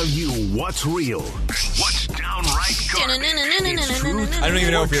 We tell you what's real, what's downright garbage. It's truth I don't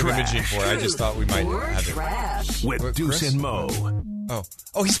even know or if we have trash. imaging for it. I just thought we might have it. With Deuce and Mo. Oh,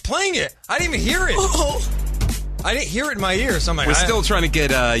 he's playing it. I didn't even hear it. I didn't hear it in my ear. So I'm like, We're still trying to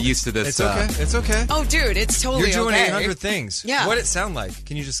get used to this. It's okay. It's okay. Oh, dude, it's totally okay. You're doing 800 things. Yeah. What'd it sound like?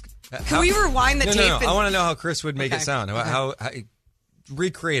 Can you just... Can we rewind the tape? No. And... I want to know how Chris would make it sound. How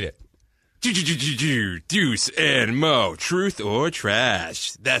recreate it. Deuce and Mo, truth or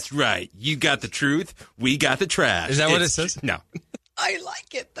trash. That's right. You got the truth. We got the trash. Is that what it says? No. I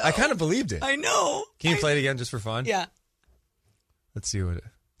like it, though. I kind of believed it. I know. Can you play it again just for fun? Yeah. Let's see what it...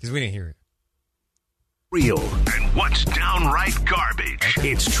 Because we didn't hear it. Real and what's downright garbage.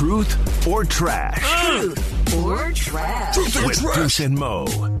 It's truth or trash. Truth or trash. With Deuce and Mo.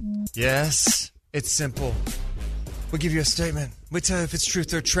 Yes, it's simple. We'll give you a statement. We tell you if it's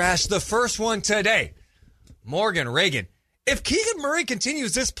truth or trash. The first one today. Morgan Reagan. If Keegan Murray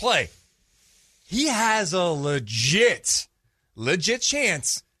continues this play, he has a legit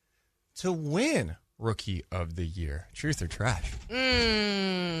chance to win Rookie of the Year. Truth or trash?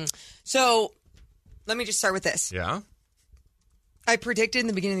 So, let me just start with this. Yeah? I predicted in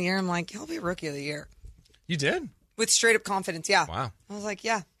the beginning of the year, I'm like, he'll be Rookie of the Year. You did? With straight up confidence, yeah. Wow. I was like,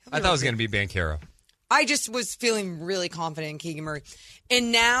 yeah. I thought it was going to be Banchero. I just was feeling really confident in Keegan Murray.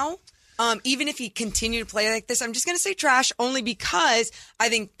 And now, even if he continued to play like this, I'm just going to say trash only because I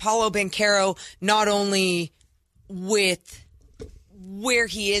think Paolo Banchero, not only with where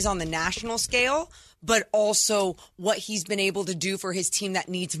he is on the national scale, but also what he's been able to do for his team that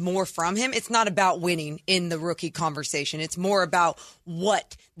needs more from him. It's not about winning in the rookie conversation. It's more about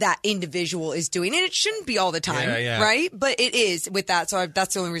what that individual is doing. And it shouldn't be all the time, right? But it is with that. So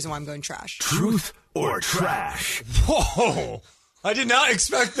that's the only reason why I'm going trash. Truth or trash? Whoa. I did not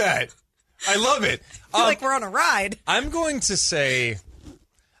expect that. I love it. I feel like we're on a ride. I'm going to say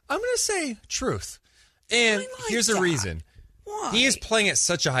truth. And here's the reason. Why? He is playing at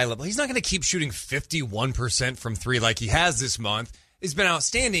such a high level. He's not going to keep shooting 51% from three like he has this month. It's been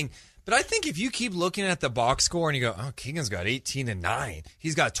outstanding. But I think if you keep looking at the box score and you go, oh, Keegan's got 18 and 9.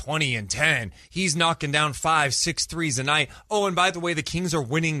 He's got 20 and 10. He's knocking down 5, 6 threes a night. Oh, and by the way, the Kings are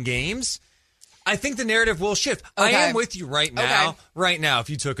winning games. I think the narrative will shift. Okay. I am with you right now. Okay. Right now,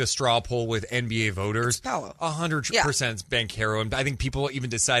 if you took a straw poll with NBA voters, 100% Banchero. And I think people will even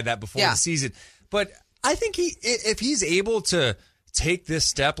decide that before the season. But I think if he's able to take this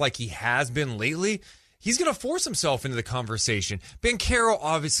step like he has been lately, he's going to force himself into the conversation. Banchero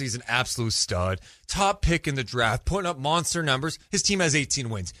obviously is an absolute stud. Top pick in the draft, putting up monster numbers. His team has 18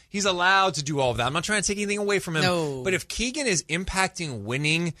 wins. He's allowed to do all of that. I'm not trying to take anything away from him. No. But if Keegan is impacting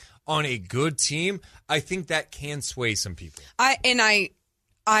winning on a good team, I think that can sway some people.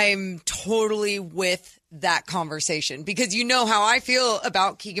 I'm totally with that conversation because you know how I feel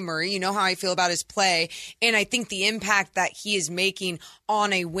about Keegan Murray. You know how I feel about his play. And I think the impact that he is making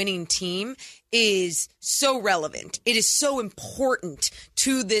on a winning team is so relevant. It is so important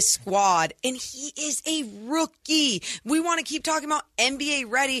to this squad. And he is a rookie. We want to keep talking about NBA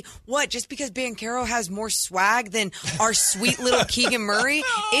ready. What? Just because Banchero has more swag than our sweet little Keegan Murray?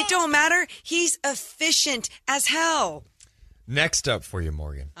 It don't matter. He's efficient as hell. Next up for you,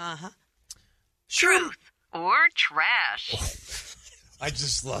 Morgan. Truth or trash? I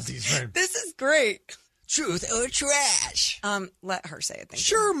just love these. This is great. Truth or trash? Let her say it. Thank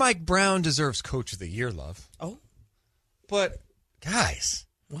Sure, Mike Brown deserves Coach of the Year love. Oh. But, guys,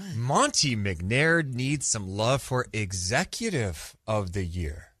 what? Monty McNair needs some love for Executive of the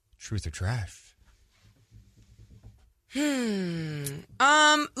Year. Truth or trash?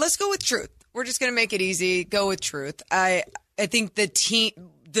 Let's go with truth. We're just going to make it easy. Go with truth. I think the team,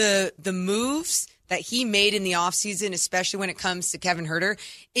 the moves that he made in the offseason, especially when it comes to Kevin Huerter,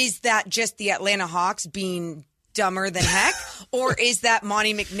 is that just the Atlanta Hawks being dumber than heck? Or is that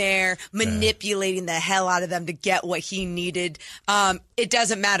Monty McNair manipulating the hell out of them to get what he needed? It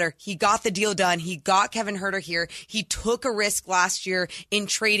doesn't matter. He got the deal done. He got Kevin Huerter here. He took a risk last year in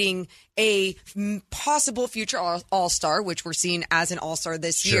trading a possible future all-star, which we're seeing as an all-star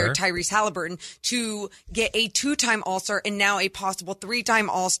this year, Tyrese Halliburton, to get a 2-time all-star and now a possible 3-time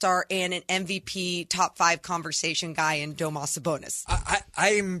all-star and an MVP top 5 conversation guy in Domas Sabonis.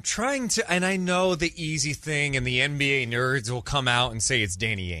 I'm trying to, and I know the easy thing, and the NBA nerds will come out and say it's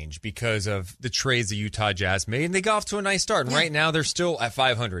Danny Ainge because of the trades the Utah Jazz made, and they got off to a nice start. And right now they're still at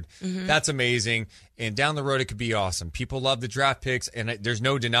 500. That's amazing. And down the road, it could be awesome. People love the draft picks, and there's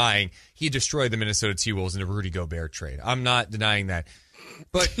no denying he destroyed the Minnesota T-Wolves in a Rudy Gobert trade. I'm not denying that.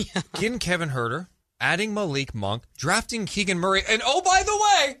 But getting Kevin Huerter, adding Malik Monk, drafting Keegan Murray, and oh, by the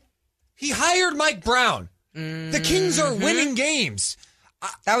way, he hired Mike Brown. The Kings are winning games.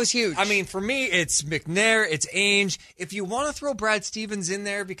 That was huge. I mean, for me, it's McNair, it's Ainge. If you want to throw Brad Stevens in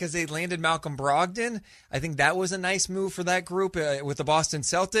there because they landed Malcolm Brogdon, I think that was a nice move for that group with the Boston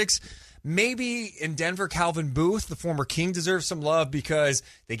Celtics. Maybe in Denver, Calvin Booth, the former King, deserves some love because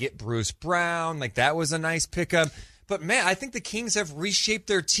they get Bruce Brown. Like, that was a nice pickup. But, man, I think the Kings have reshaped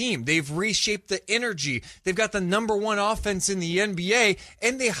their team. They've reshaped the energy. They've got the #1 offense in the NBA,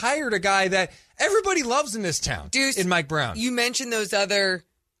 and they hired a guy that everybody loves in this town, Deuce, in Mike Brown. You mentioned those other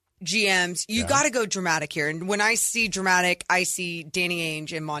GMs. You got to go dramatic here. And when I see dramatic, I see Danny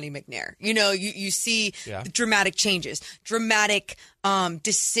Ainge and Monty McNair. You know, you see the dramatic changes, dramatic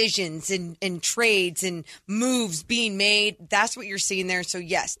decisions and trades and moves being made. That's what you're seeing there. So,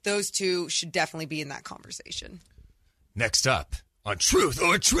 yes, those two should definitely be in that conversation. Next up on Truth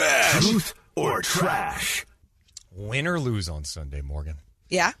or Trash. Truth or Trash. Win or lose on Sunday, Morgan.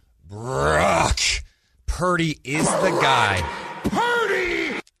 Yeah. Brock Purdy is the guy.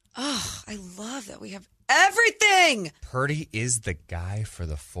 Purdy! Oh, I love that we have everything. Purdy is the guy for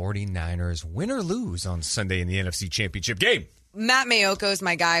the 49ers. Win or lose on Sunday in the NFC Championship game. Matt Mayoko is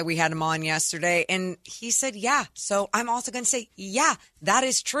my guy. We had him on yesterday, and he said, yeah. So I'm also going to say, yeah, that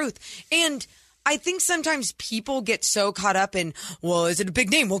is truth. And I think sometimes people get so caught up in, well, is it a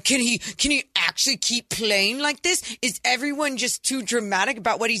big name? Well, can he actually keep playing like this? Is everyone just too dramatic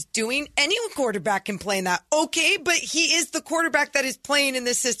about what he's doing? Any quarterback can play in that. Okay, but he is the quarterback that is playing in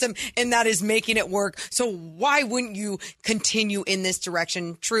this system and that is making it work. So why wouldn't you continue in this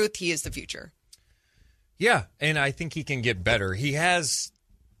direction? Truth, he is the future. Yeah, and I think he can get better. He has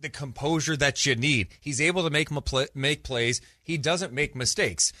the composure that you need. He's able to make plays. He doesn't make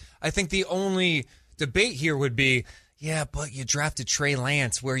mistakes. I think the only debate here would be, yeah, but you drafted Trey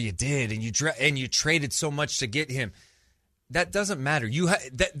Lance where you did, and you traded so much to get him. That doesn't matter.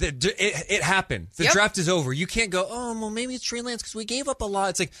 It happened. The draft is over. You can't go, oh, well, maybe it's Trey Lance because we gave up a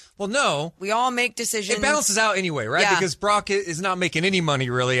lot. It's like, well, no. We all make decisions. It balances out anyway, right? Yeah. Because Brock is not making any money,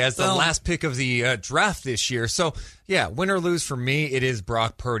 really, as the last pick of the draft this year. So, yeah, win or lose for me, it is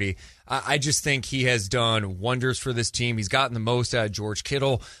Brock Purdy. I just think he has done wonders for this team. He's gotten the most out of George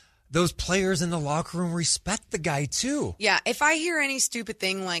Kittle. Those players in the locker room respect the guy, too. Yeah, if I hear any stupid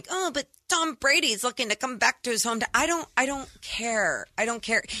thing like, oh, but Tom Brady's looking to come back to his hometown, I don't care. I don't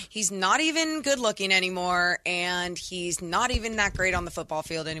care. He's not even good looking anymore, and he's not even that great on the football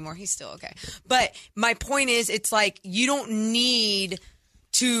field anymore. He's still okay. But my point is, it's like you don't need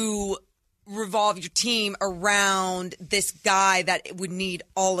to revolve your team around this guy that would need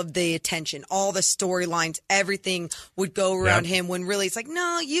all of the attention, all the storylines, everything would go around him, when really it's like,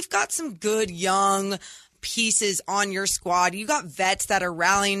 no, you've got some good young pieces on your squad. You got vets that are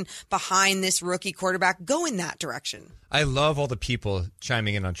rallying behind this rookie quarterback. Go in that direction. I love all the people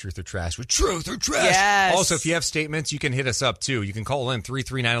chiming in on Truth or Trash with Truth or Trash. Yes. Also, if you have statements, you can hit us up, too. You can call in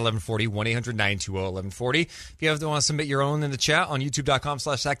 339-1140, 1-800-920-1140. If you want to submit your own in the chat on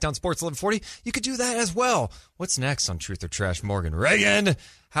youtube.com/SacktownSports1140, you could do that as well. What's next on Truth or Trash, Morgan? Reagan,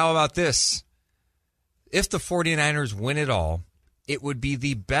 how about this? If the 49ers win it all, it would be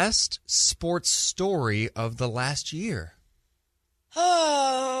the best sports story of the last year.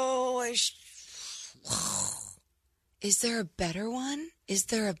 Oh, is there a better one? Is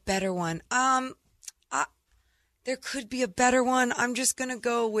there a better one? There could be a better one. I'm just going to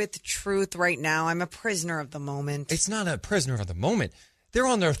go with truth right now. I'm a prisoner of the moment. It's not a prisoner of the moment. They're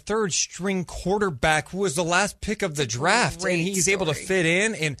on their third string quarterback who was the last pick of the draft, and he's able to fit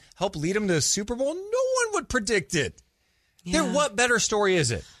in and help lead them to the Super Bowl. No one would predict it. Yeah. What better story is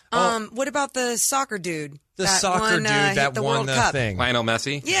it? What about the soccer dude? The soccer dude that won the thing. Lionel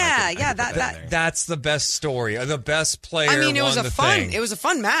Messi? Yeah, that's the best story. The best player. I mean, it was won a the fun. thing. It was a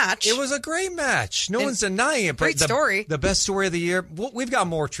fun match. It was a great match. No one's denying it. Great story. The best story of the year. We've got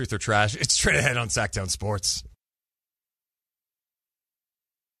more Truth or Trash. It's straight ahead on Sacktown Sports.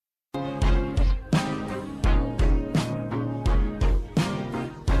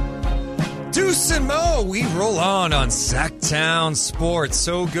 Deuce and Mo, we roll on Sacktown Sports.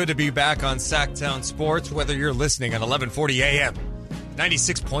 So good to be back on Sacktown Sports, whether you're listening at 1140 AM,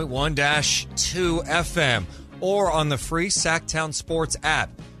 96.1-2 FM, or on the free Sacktown Sports app.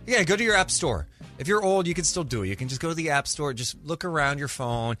 Yeah, go to your app store. If you're old, you can still do it. You can just go to the app store, just look around your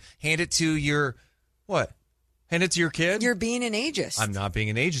phone, hand it to your, what? Hand it to your kid? You're being an ageist. I'm not being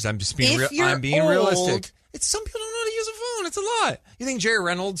an ageist. I'm just being I'm being realistic. It's some people don't know how to use a phone. It's a lot. You think Jerry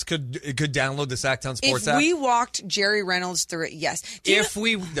Reynolds could download the Sacktown Sports app? If we walked Jerry Reynolds through it, yes. If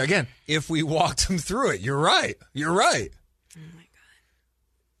we walked him through it, you're right. You're right. Oh my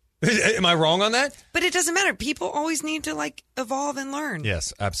God. Am I wrong on that? But it doesn't matter. People always need to evolve and learn.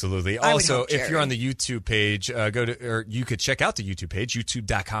 Yes, absolutely. I would Also, hope, if you're on the YouTube page, you could check out the YouTube page,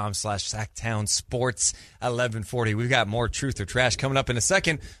 youtube.com/Sacktown Sports 1140. We've got more Truth or Trash coming up in a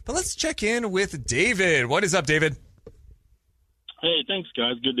second, but let's check in with David. What is up, David? Hey, thanks,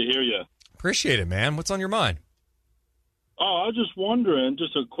 guys. Good to hear you. Appreciate it, man. What's on your mind? Oh, I was just wondering,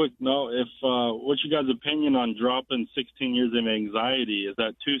 just a quick note, if what's your guys' opinion on dropping 16 years of anxiety? Is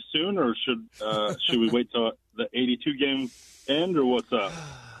that too soon, or should we wait till the 82 game end, or what's up?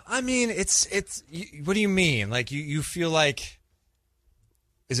 I mean, it's. What do you mean? Like you feel like?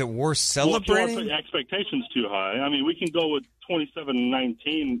 Is it worth celebrating? Well, if your expectations too high. I mean, we can go with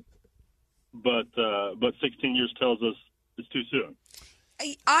 27-19, but 16 years tells us it's too soon.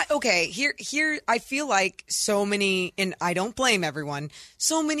 Here I feel like so many, and I don't blame everyone,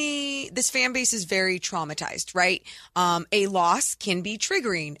 this fan base is very traumatized, right? A loss can be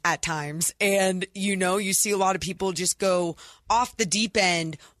triggering at times, and you see a lot of people just go off the deep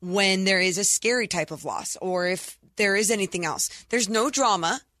end when there is a scary type of loss, or if there is anything else. There's no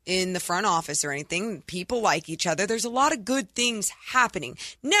drama in the front office or anything. People like each other. There's a lot of good things happening.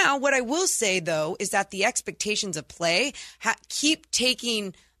 Now, what I will say, though, is that the expectations of play keep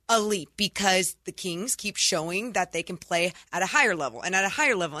taking a leap because the Kings keep showing that they can play at a higher level and at a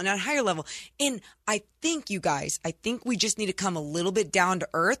higher level and at a higher level. And I think, you guys, we just need to come a little bit down to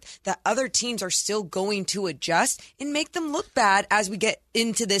earth, that other teams are still going to adjust and make them look bad as we get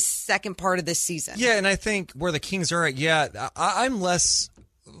into this second part of this season. Yeah, and I think where the Kings are at, I'm less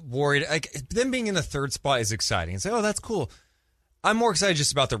worried. Like, them being in the third spot is exciting. And say, oh, that's cool. I'm more excited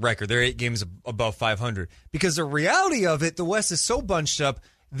just about the record. They're 8 games above 500. Because the reality of it, the West is so bunched up,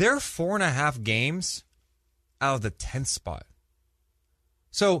 they're 4.5 games out of the 10th spot.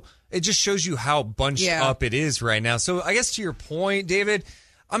 So it just shows you how bunched up it is right now. So I guess to your point, David,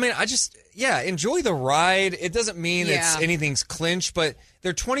 I mean, enjoy the ride. It doesn't mean anything's clinched, but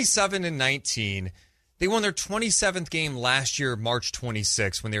they're 27-19. They won their 27th game last year, March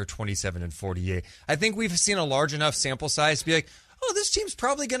 26, when they were 27-48. I think we've seen a large enough sample size to be like, oh, this team's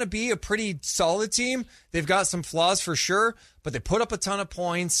probably going to be a pretty solid team. They've got some flaws for sure, but they put up a ton of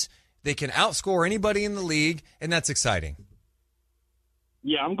points. They can outscore anybody in the league, and that's exciting.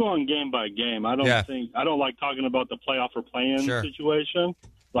 Yeah, I'm going game by game. I don't like talking about the playoff or play-in situation.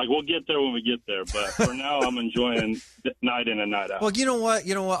 Like, we'll get there when we get there, but for now, I'm enjoying night in and night out. Well, you know what?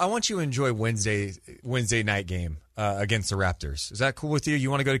 I want you to enjoy Wednesday night game against the Raptors. Is that cool with you? You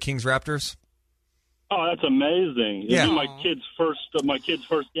want to go to Kings Raptors? Oh, that's amazing! It'll be my kid's first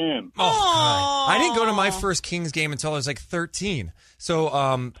game. Oh, I didn't go to my first Kings game until I was like 13. So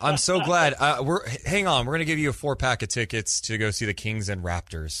I'm so glad. Hang on, we're going to give you a 4-pack of tickets to go see the Kings and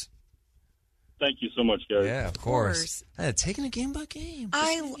Raptors. Thank you so much, guys. Yeah, of course. Taking it game by game.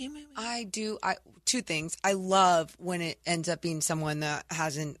 I do. Two things. I love when it ends up being someone that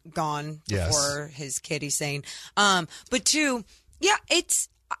hasn't gone before his kid, he's saying. But two,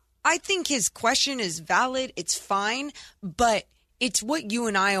 I think his question is valid. It's fine, but it's what you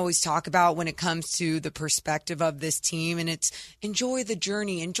and I always talk about when it comes to the perspective of this team, and it's enjoy the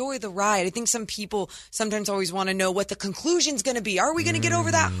journey, enjoy the ride. I think some people sometimes always want to know what the conclusion's going to be. Are we going to get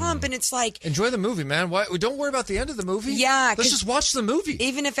over that hump? And it's like, enjoy the movie, man. Why? Don't worry about the end of the movie. Yeah, let's just watch the movie.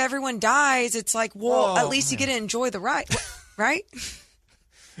 Even if everyone dies, it's like, well, at least you get to enjoy the ride, right?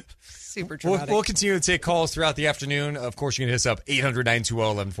 Super dramatic. We'll continue to take calls throughout the afternoon. Of course, you can hit us up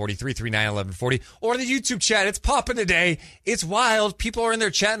 800-920-1140, 339-1140, or the YouTube chat. It's popping today. It's wild. People are in there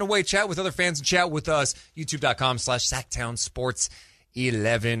chatting away. Chat with other fans and chat with us. YouTube.com/Sacktown Sports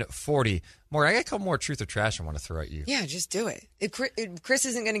 1140. More, I got a couple more truth or trash I want to throw at you. Yeah, just do it. Chris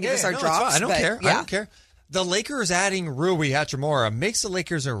isn't going to give us our drops. I don't care. I don't care. The Lakers adding Rui Hachimura makes the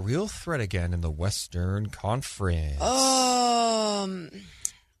Lakers a real threat again in the Western Conference.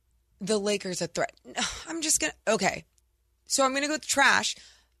 The Lakers a threat. I'm just going to... Okay. So I'm going to go with trash,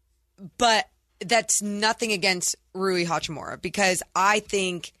 but that's nothing against Rui Hachimura because I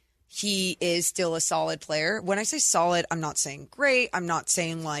think he is still a solid player. When I say solid, I'm not saying great. I'm not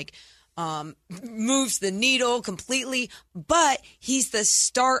saying like moves the needle completely, but he's the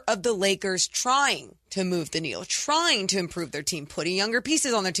start of the Lakers trying to move the needle, trying to improve their team, putting younger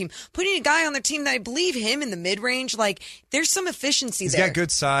pieces on their team, putting a guy on their team that I believe him in the mid-range. Like, there's some efficiency there. He's got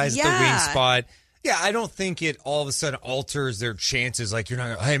good size at the wing spot. Yeah, I don't think it all of a sudden alters their chances. Like, you're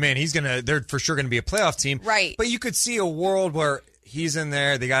not, hey, man, they're for sure going to be a playoff team. Right. But you could see a world where he's in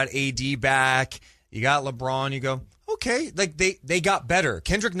there. They got AD back. You got LeBron. You go, okay, like they got better.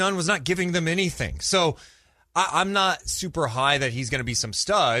 Kendrick Nunn was not giving them anything. So I'm not super high that he's going to be some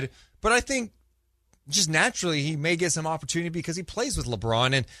stud, but I think just naturally he may get some opportunity because he plays with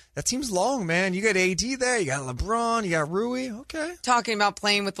LeBron, and that team's long, man. You got AD there, you got LeBron, you got Rui. Okay. Talking about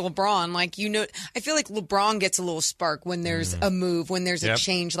playing with LeBron, like, I feel like LeBron gets a little spark when there's a move, when there's a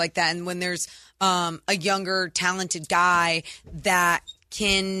change like that, and when there's a younger, talented guy that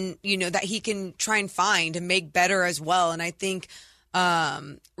can, that he can try and find and make better as well. And I think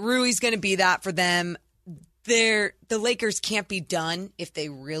Rui's going to be that for them. The Lakers can't be done if they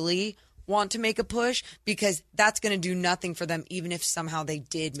really want to make a push, because that's going to do nothing for them, even if somehow they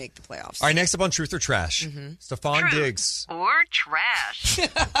did make the playoffs. All right, next up on Truth or Trash, Stephon Diggs. Or trash.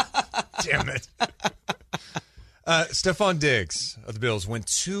 Damn it. Stephon Diggs of the Bills went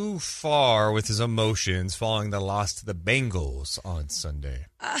too far with his emotions following the loss to the Bengals on Sunday.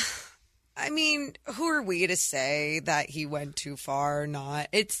 I mean, who are we to say that he went too far or not?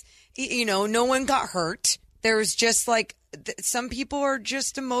 It's, no one got hurt. There's just like, some people are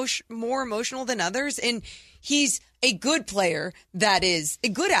just more emotional than others. And he's a good player that is a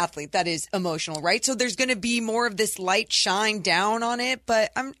good athlete that is emotional, right? So there's going to be more of this light shine down on it,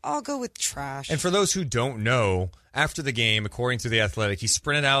 but I'll go with trash. And for those who don't know, after the game, according to The Athletic, he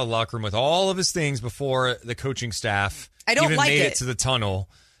sprinted out of the locker room with all of his things before the coaching staff made it to the tunnel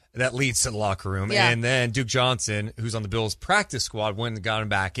that leads to the locker room. Yeah. And then Duke Johnson, who's on the Bills practice squad, went and got him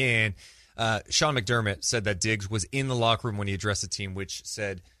back in. Sean McDermott said that Diggs was in the locker room when he addressed the team, which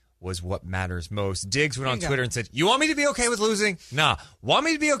said was what matters most. Diggs went on Twitter and said, you want me to be okay with losing? Nah. Want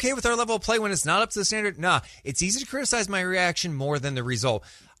me to be okay with our level of play when it's not up to the standard? Nah. It's easy to criticize my reaction more than the result.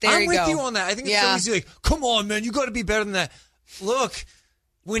 I'm with you on that. I think it's so easy. Like, come on, man, you got to be better than that. Look,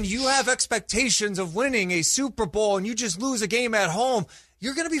 when you have expectations of winning a Super Bowl and you just lose a game at home,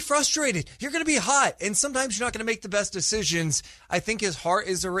 you're going to be frustrated. You're going to be hot. And sometimes you're not going to make the best decisions. I think his heart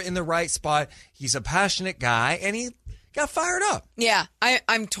is in the right spot. He's a passionate guy, and he got fired up. Yeah,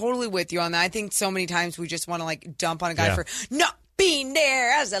 I'm totally with you on that. I think so many times we just want to like dump on a guy for not being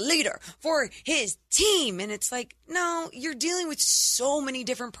there as a leader for his team. And it's like, no, you're dealing with so many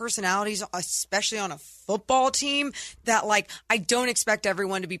different personalities, especially on a football team, that like I don't expect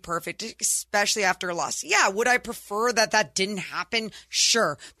everyone to be perfect, especially after a loss. Yeah, would I prefer that didn't happen?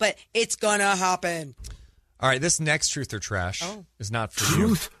 Sure, but it's gonna happen. All right, this next Truth or Trash is not for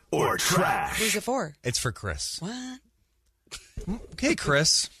Truth or Trash. Who's it for? It's for Chris. What? Okay,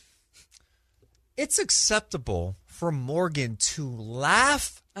 Chris. It's acceptable for Morgan to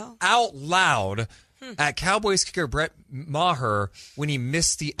laugh out loud at Cowboys kicker Brett Maher when he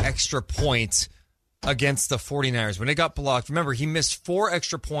missed the extra point against the 49ers. When it got blocked, remember, he missed 4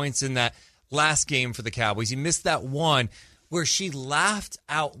 extra points in that last game for the Cowboys. He missed that one where she laughed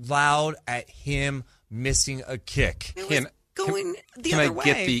out loud at him missing a kick. It was going the other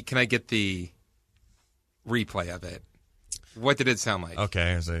way. Can I get the replay of it? What did it sound like?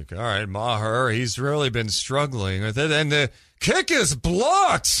 Okay, I was like, all right, Maher, he's really been struggling with it, and the kick is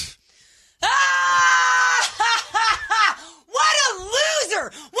blocked. What a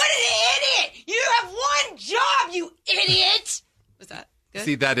loser! What an idiot! You have one job, you idiot! Was that good?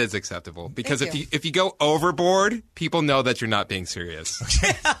 See, that is acceptable, because if you go overboard, people know that you're not being serious.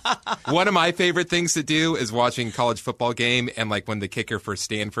 One of my favorite things to do is watching college football game, and like when the kicker for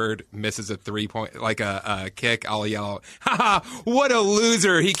Stanford misses a 3-point, like a kick, I'll yell, "Ha ha! What a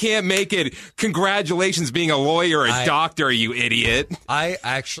loser! He can't make it! Congratulations, being a lawyer or a doctor, you idiot!" I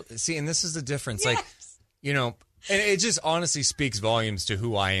actually see, and this is the difference. Yes. Like, and it just honestly speaks volumes to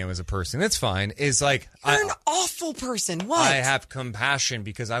who I am as a person. It's fine. It's like you're an awful person. What? I have compassion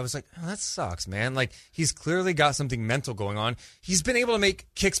because I was like, oh, that sucks, man. Like, he's clearly got something mental going on. He's been able to make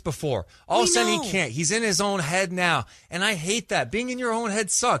kicks before. All of a sudden, he can't. He's in his own head now, and I hate that. Being in your own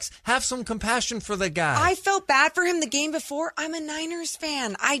head sucks. Have some compassion for the guy. I felt bad for him the game before. I'm a Niners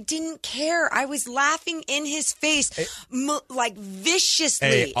fan. I didn't care. I was laughing in his face, like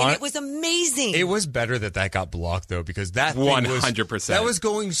viciously, and it was amazing. It was better that got blocked, though, because that thing 100%. That was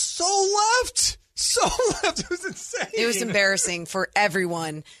going so left. So left. It was insane. It was embarrassing for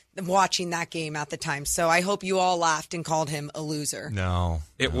everyone watching that game at the time. So I hope you all laughed and called him a loser. No.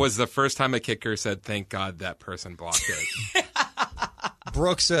 It was the first time a kicker said, "Thank God that person blocked it."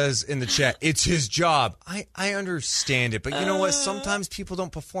 Brooke says in the chat, it's his job. I understand it, but you know what? Sometimes people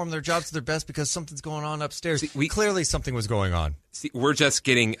don't perform their jobs to their best because something's going on upstairs. Clearly something was going on. See, we're just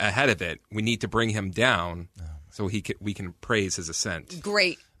getting ahead of it. We need to bring him down so we can praise his ascent.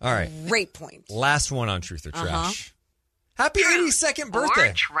 Great. All right. Great point. Last one on Truth or Trash. Happy 82nd birthday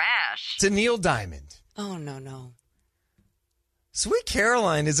Or trash. to Neil Diamond. Oh, no. Sweet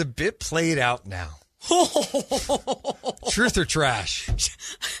Caroline is a bit played out now. Truth or trash?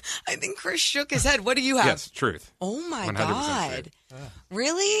 I think Chris shook his head. What do you have? Yes, truth. Oh, my 100% God. truth.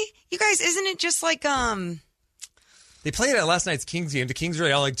 Really? You guys, isn't it just like, They played at last night's Kings game. The Kings were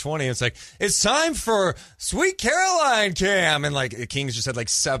at like 20. And it's like, it's time for Sweet Caroline Cam. And like the Kings just had like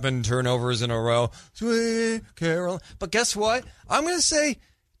 7 turnovers in a row. Sweet Caroline. But guess what? I'm going to say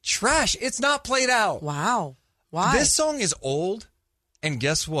trash. It's not played out. Wow. Why? This song is old. And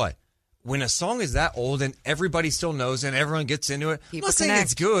guess what? When a song is that old and everybody still knows it and everyone gets into it, I'm not saying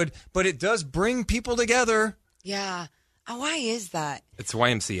it's good, but it does bring people together. Yeah. Why is that? It's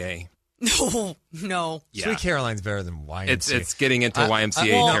YMCA. No. Yeah. Sweet Caroline's better than YMCA. It's getting into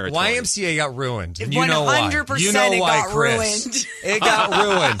YMCA territory. YMCA got ruined. And you know 100% why. You know it why, got Chris. ruined. It got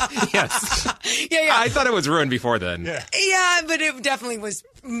ruined. Yes. Yeah. I thought it was ruined before then. Yeah, but it definitely was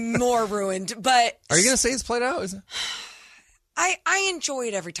more ruined. But Are you going to say it's played out? Is it? I enjoy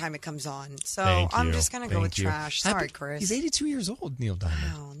it every time it comes on. So Thank I'm you. just going to go with Thank you. trash. Sorry, Chris. He's 82 years old, Neil Diamond.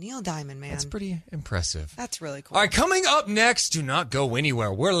 Wow, Neil Diamond, man. That's pretty impressive. That's really cool. All right, coming up next, do not go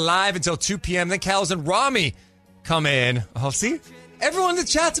anywhere. We're live until 2 p.m. Then Cals and Rami come in. Oh, see? Everyone in the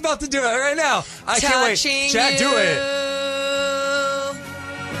chat's about to do it right now. I can't wait. Chat, do it.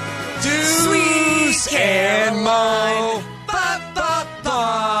 Deuce and Mo. Ba, ba,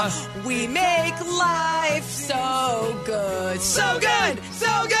 ba. We make life so good. So good. So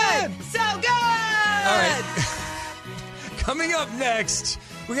good. So good. All right. Coming up next,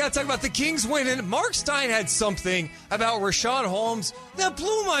 we got to talk about the Kings winning. Mark Stein had something about Rashawn Holmes that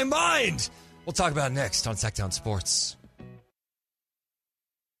blew my mind. We'll talk about it next on Sacktown Sports.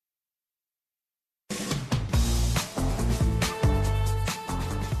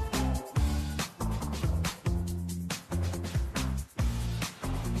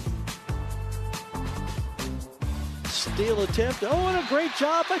 Steal attempt. Oh, and a great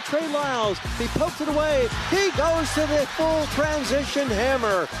job by Trey Lyles. He pokes it away. He goes to the full transition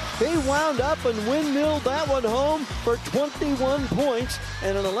hammer. He wound up and windmilled that one home for 21 points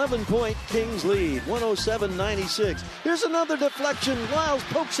and an 11-point Kings lead, 107-96. Here's another deflection. Lyles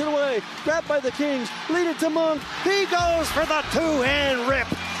pokes it away. Grabbed by the Kings. Lead it to Monk. He goes for the two-hand rip.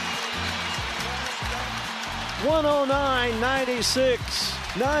 109-96.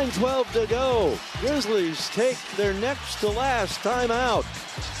 9:12 to go. Grizzlies take their next to last timeout.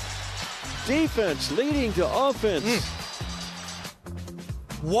 Defense leading to offense.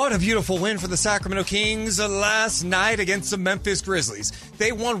 What a beautiful win for the Sacramento Kings last night against the Memphis Grizzlies.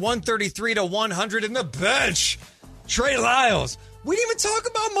 They won 133-100 in the bench. Trey Lyles. We didn't even talk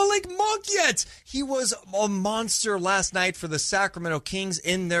about Malik Monk yet. He was a monster last night for the Sacramento Kings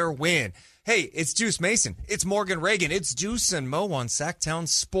in their win. Hey, it's Deuce Mason. It's Morgan Reagan. It's Deuce and Mo on Sacktown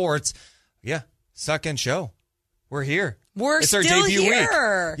Sports. Yeah, second show. We're here. It's our still debut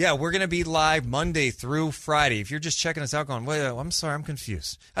here. week. Yeah, we're going to be live Monday through Friday. If you're just checking us out going, wait, I'm sorry, I'm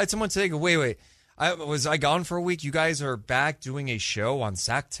confused. I had someone say, wait. Was I gone for a week? You guys are back doing a show on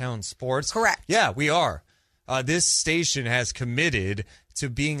Sacktown Sports? Correct. Yeah, we are. This station has committed to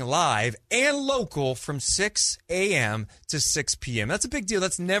being live and local from 6 a.m. to 6 p.m. That's a big deal.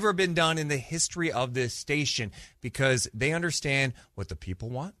 That's never been done in the history of this station because they understand what the people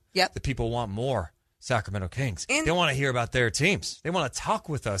want. Yep. The people want more Sacramento Kings. And they want to hear about their teams. They want to talk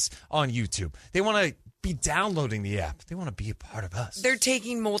with us on YouTube. They want to be downloading the app. They want to be a part of us. They're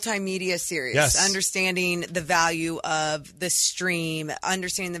taking multimedia serious, Yes. understanding the value of the stream,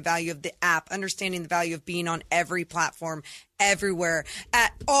 understanding the value of the app, understanding the value of being on every platform, everywhere,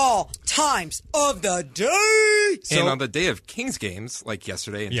 at all times of the day. And on the day of Kings games, like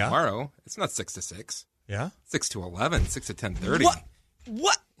yesterday and Yeah. tomorrow, it's not 6 to 6. Yeah? 6 to 11, 6 to 10:30.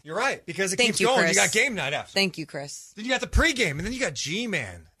 What? You're right, because it Thank keeps you, going. Chris. You got game night after. Thank you, Chris. Then you got the pregame, and then you got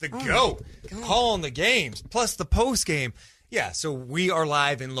G-Man, the Oh GOAT, calling the games, plus the postgame. Yeah, so we are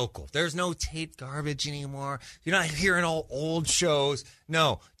live and local. There's no tape garbage anymore. You're not hearing all old shows.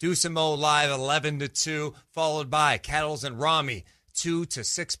 No, Deuce and Mo live 11 to 2, followed by Cattles and Rami, 2 to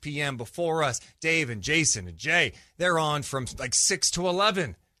 6 p.m. before us. Dave and Jason and Jay, they're on from like 6 to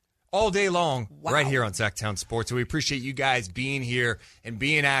 11. all day long right here on Sacktown Sports. So we appreciate you guys being here and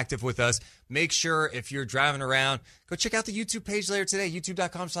being active with us. Make sure if you're driving around, go check out the YouTube page later today,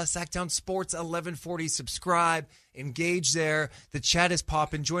 youtube.com/SacktownSports1140. Subscribe, engage there. The chat is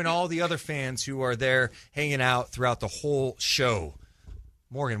popping. Join all the other fans who are there hanging out throughout the whole show.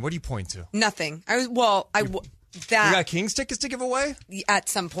 Morgan, what do you point to? Nothing. We got Kings tickets to give away? At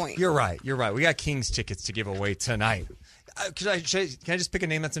some point. You're right. We got Kings tickets to give away tonight. Can I just pick a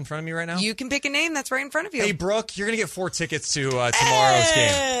name that's in front of me right now? You can pick a name that's right in front of you. Hey, Brooke, you're going to get 4 tickets to tomorrow's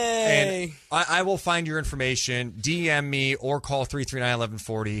game. And I will find your information, DM me, or call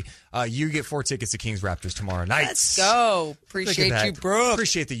 339-1140. You get 4 tickets to Kings Raptors tomorrow night. Let's go. Appreciate you, Brooke.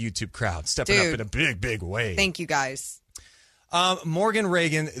 Appreciate the YouTube crowd stepping up in a big, big way. Thank you, guys. Morgan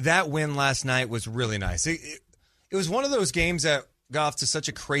Reagan, that win last night was really nice. It was one of those games that got off to such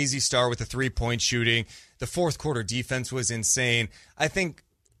a crazy start with the 3-point shooting. The fourth quarter defense was insane. I think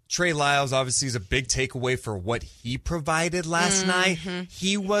Trey Lyles obviously is a big takeaway for what he provided last night.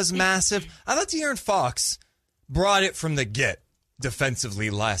 He was massive. I thought De'Aaron Fox brought it from the get defensively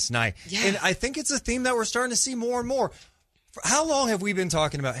last night. Yeah. And I think it's a theme that we're starting to see more and more. For how long have we been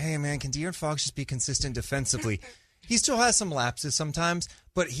talking about, hey, man, can De'Aaron Fox just be consistent defensively? He still has some lapses sometimes,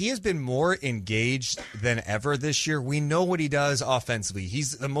 but he has been more engaged than ever this year. We know what he does offensively.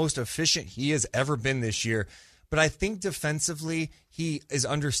 He's the most efficient he has ever been this year. But I think defensively, he is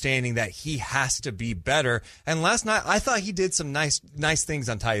understanding that he has to be better. And last night, I thought he did some nice things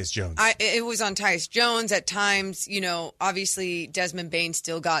on Tyus Jones. It was on Tyus Jones at times. You know, obviously Desmond Bane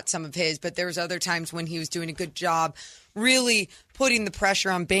still got some of his, but there was other times when he was doing a good job really putting the pressure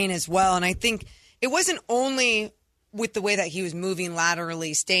on Bane as well. And I think it wasn't only with the way that he was moving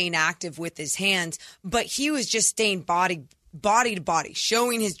laterally, staying active with his hands, but he was just staying body to body,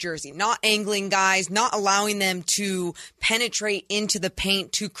 showing his jersey, not angling guys, not allowing them to penetrate into the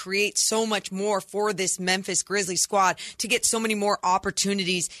paint to create so much more for this Memphis Grizzlies squad, to get so many more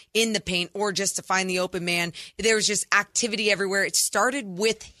opportunities in the paint or just to find the open man. There was just activity everywhere. It started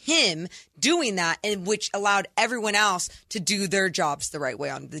with him doing that, and which allowed everyone else to do their jobs the right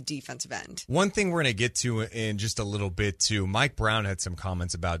way on the defensive end. One thing we're going to get to in just a little bit, too, Mike Brown had some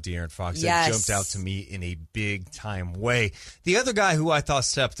comments about De'Aaron Fox that jumped out to me in a big-time way. The other guy who I thought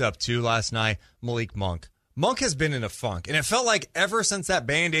stepped up, too, last night, Malik Monk. Monk has been in a funk, and it felt like ever since that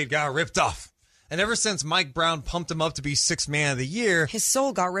Band-Aid got ripped off, and ever since Mike Brown pumped him up to be 6th man of the year, his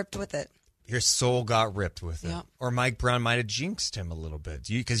soul got ripped with it. Your soul got ripped with it. Yep. Or Mike Brown might have jinxed him a little bit.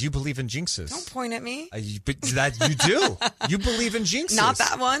 Because you believe in jinxes. Don't point at me. But that you do. You believe in jinxes. Not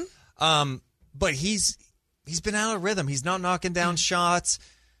that one. But he's been out of rhythm. He's not knocking down shots.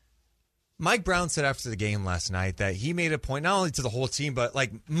 Mike Brown said after the game last night that he made a point, not only to the whole team, but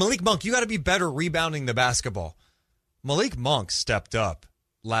like, Malik Monk, you got to be better rebounding the basketball. Malik Monk stepped up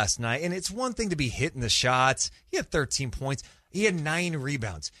last night. And it's one thing to be hitting the shots. He had 13 points. He had 9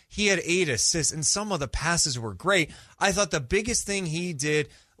 rebounds. He had 8 assists, and some of the passes were great. I thought the biggest thing he did,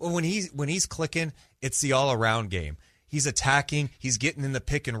 when he's clicking, it's the all-around game. He's attacking. He's getting in the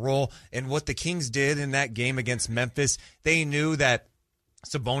pick and roll. And what the Kings did in that game against Memphis, they knew that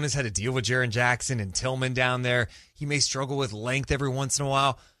Sabonis had to deal with Jaren Jackson and Tillman down there. He may struggle with length every once in a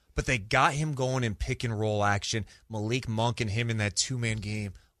while, but they got him going in pick and roll action. Malik Monk and him in that 2-man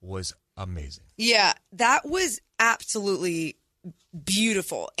game was amazing. Yeah, that was absolutely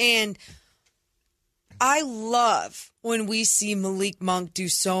beautiful. And I love when we see Malik Monk do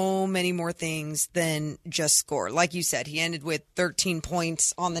so many more things than just score. Like you said, he ended with 13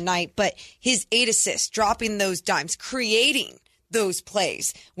 points on the night, but his 8 assists, dropping those dimes, creating those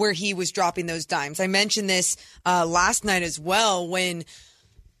plays where he was dropping those dimes. I mentioned this last night as well when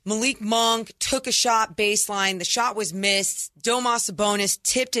Malik Monk took a shot baseline. The shot was missed. Domas Sabonis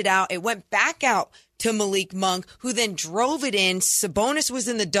tipped it out. It went back out to Malik Monk, who then drove it in. Sabonis was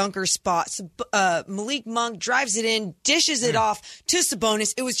in the dunker spot. Malik Monk drives it in, dishes it off to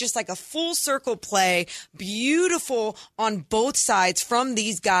Sabonis. It was just like a full circle play. Beautiful on both sides from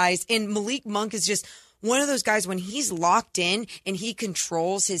these guys. And Malik Monk is just one of those guys, when he's locked in and he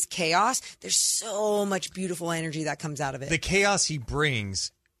controls his chaos, there's so much beautiful energy that comes out of it. The chaos he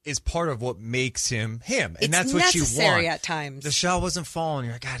brings is part of what makes him him. And it's that's what you want. Necessary at times. The shot wasn't falling.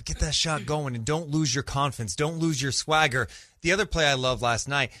 You're like, God, get that shot going and don't lose your confidence. Don't lose your swagger. The other play I loved last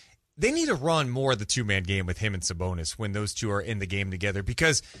night, they need to run more of the 2-man game with him and Sabonis when those two are in the game together,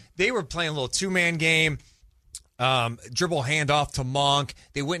 because they were playing a little 2-man game, dribble handoff to Monk.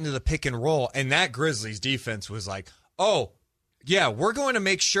 They went into the pick and roll, and that Grizzlies defense was like, oh, yeah, we're going to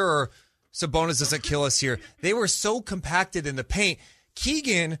make sure Sabonis doesn't kill us here. They were so compacted in the paint.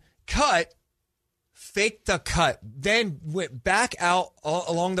 Keegan cut faked the cut, then went back out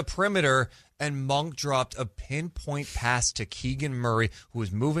along the perimeter, and Monk dropped a pinpoint pass to Keegan Murray, who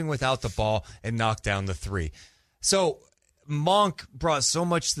was moving without the ball, and knocked down the three. So Monk brought so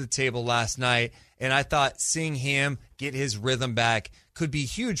much to the table last night, and I thought seeing him get his rhythm back could be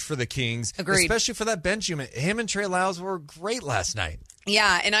huge for the Kings. Agreed. Especially for that bench unit. Him and Trey Lyles were great last night.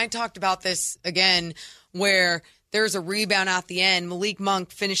 Yeah, and I talked about this again where there's a rebound at the end. Malik Monk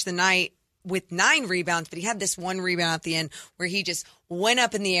finished the night with 9 rebounds, but he had this one rebound at the end where he just went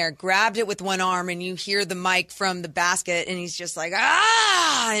up in the air, grabbed it with one arm, and you hear the mic from the basket, and he's just like,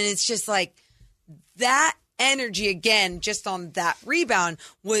 ah! And it's just like that energy again, just on that rebound,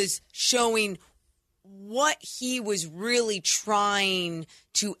 was showing what he was really trying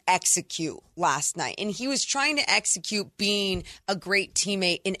to execute last night. And he was trying to execute being a great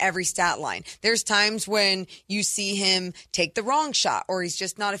teammate in every stat line. There's times when you see him take the wrong shot, or he's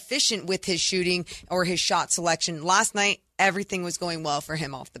just not efficient with his shooting or his shot selection. Last night, everything was going well for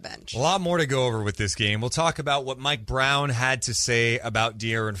him off the bench. A lot more to go over with this game. We'll talk about what Mike Brown had to say about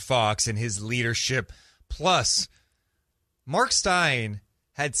De'Aaron Fox and his leadership. Plus, Mark Stein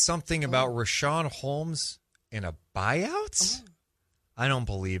had something about Rashawn Holmes in a buyout? I don't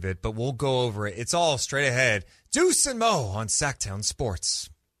believe it, but we'll go over it. It's all straight ahead. Deuce and Mo on Sacktown Sports.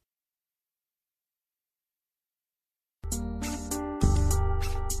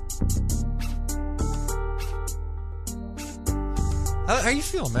 How you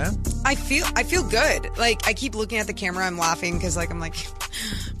feel, man? I feel good. Like, I keep looking at the camera. I'm laughing because, like, I'm like,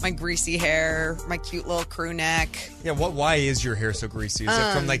 my greasy hair, my cute little crew neck. Yeah, why is your hair so greasy? Is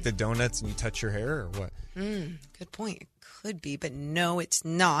it from, like, the donuts and you touch your hair, or what? Good point. It could be, but no, it's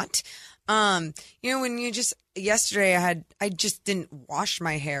not. When you just, yesterday I just didn't wash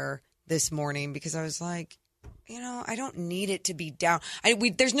my hair this morning because I was like, I don't need it to be down.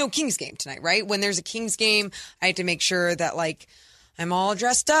 There's no Kings game tonight, right? When there's a Kings game, I have to make sure that, like, I'm all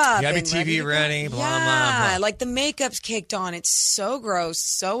dressed up. You gotta be TV ready, blah, blah, blah. Like the makeup's caked on. It's so gross,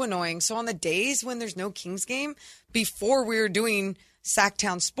 so annoying. So on the days when there's no Kings game, before we were doing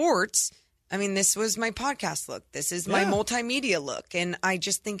Sacktown Sports, I mean, this was my podcast look. This is my multimedia look. And I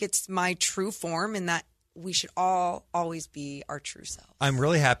just think it's my true form, and that we should all always be our true self. I'm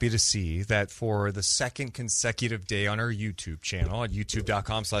really happy to see that for the second consecutive day on our YouTube channel at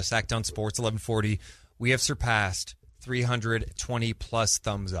youtube.com/SacktownSports 1140, we have surpassed 320 plus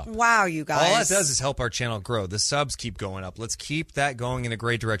thumbs up. Wow, you guys. All that does is help our channel grow. The subs keep going up. Let's keep that going in a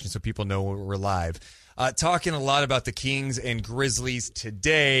great direction so people know we're live. Talking a lot about the Kings and Grizzlies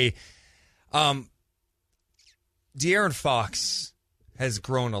today. De'Aaron Fox has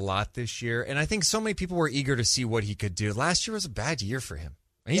grown a lot this year, and I think so many people were eager to see what he could do. Last year was a bad year for him.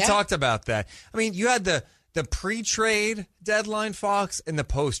 And he talked about that. I mean, you had the pre-trade deadline Fox and the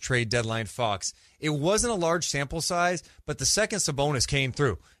post-trade deadline Fox. It wasn't a large sample size, but the second Sabonis came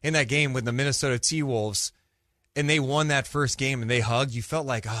through in that game with the Minnesota T-Wolves, and they won that first game, and they hugged. You felt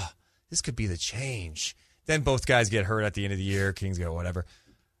like, this could be the change. Then both guys get hurt at the end of the year. Kings go, whatever.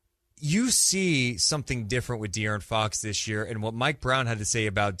 You see something different with De'Aaron Fox this year, and what Mike Brown had to say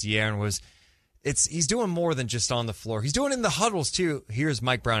about De'Aaron was he's doing more than just on the floor. He's doing it in the huddles, too. Here's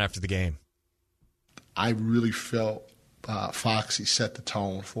Mike Brown after the game. I really felt Foxy set the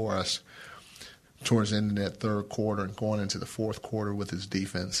tone for us towards the end of that third quarter and going into the fourth quarter with his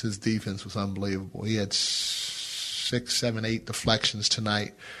defense. His defense was unbelievable. He had 6, 7, 8 deflections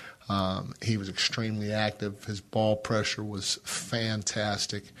tonight. He was extremely active. His ball pressure was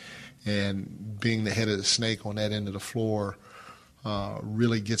fantastic. And being the head of the snake on that end of the floor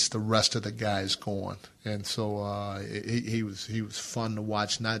really gets the rest of the guys going. And so he was fun to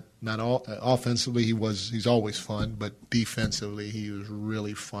watch. Not all offensively he's always fun, but defensively he was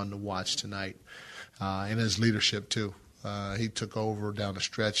really fun to watch tonight. And his leadership too. He took over down the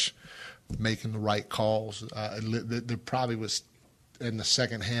stretch, making the right calls. There probably was in the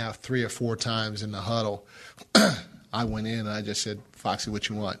second half 3 or 4 times in the huddle. I went in and I just said, "Foxy, what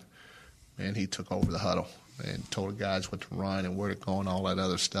you want?" And he took over the huddle and told the guys what to run and where to go and all that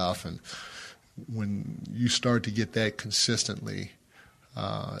other stuff. And when you start to get that consistently,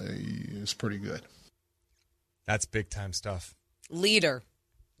 it's pretty good. That's big-time stuff. Leader.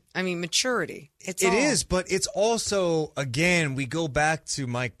 I mean, maturity. It is, but it's also, again, we go back to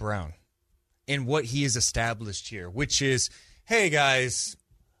Mike Brown and what he has established here, which is, hey, guys,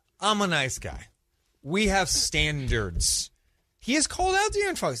 I'm a nice guy. We have standards. He has called out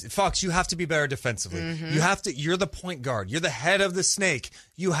De'Aaron Fox. Fox, you have to be better defensively. Mm-hmm. You're the point guard. You're the head of the snake.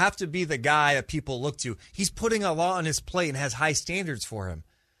 You have to be the guy that people look to. He's putting a lot on his plate and has high standards for him.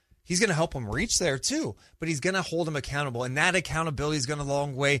 He's going to help him reach there too, but he's going to hold him accountable, and that accountability is going a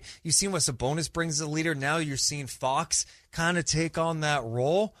long way. You've seen what Sabonis brings as a leader. Now you're seeing Fox kind of take on that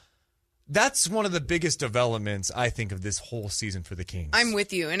role. That's one of the biggest developments, I think, of this whole season for the Kings. I'm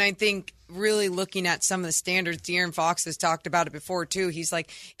with you, and I think really looking at some of the standards, De'Aaron Fox has talked about it before too. He's like,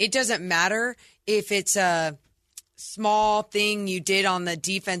 it doesn't matter if it's a small thing you did on the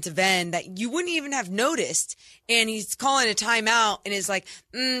defensive end that you wouldn't even have noticed, and he's calling a timeout and is like,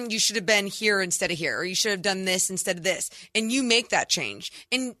 you should have been here instead of here, or you should have done this instead of this, and you make that change.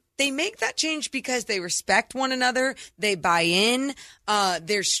 And they make that change because they respect one another, they buy in,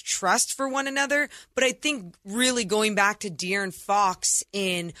 there's trust for one another. But I think really going back to De'Aaron Fox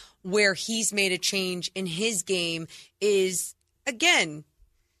in where he's made a change in his game is, again,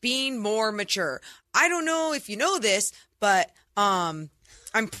 being more mature. I don't know if you know this, but I'll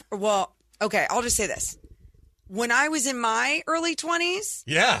just say this. When I was in my early 20s.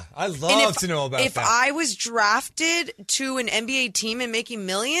 Yeah, I love to know about that. If I was drafted to an NBA team and making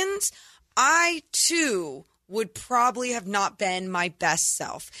millions, I too would probably have not been my best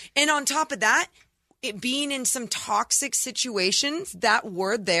self. And on top of that, it being in some toxic situations that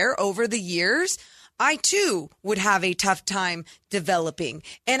were there over the years, I too would have a tough time developing.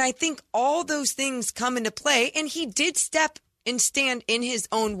 And I think all those things come into play. And he did step and stand in his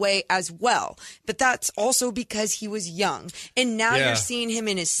own way as well. But that's also because he was young. And now you're seeing him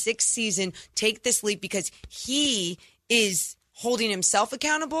in his 6th season take this leap because he is holding himself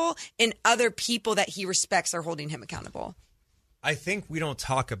accountable and other people that he respects are holding him accountable. I think we don't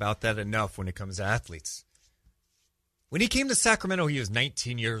talk about that enough when it comes to athletes. When he came to Sacramento, he was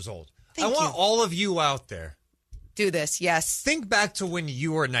 19 years old. I want all of you out there. Do this, yes. Think back to when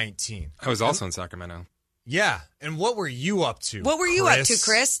you were 19. I was also in Sacramento. Yeah, and what were you up to? What were you up to,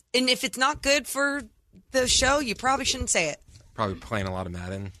 Chris? And if it's not good for the show, you probably shouldn't say it. Probably playing a lot of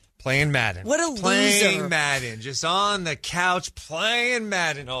Madden. Playing Madden. What a loser. Playing Madden. Just on the couch playing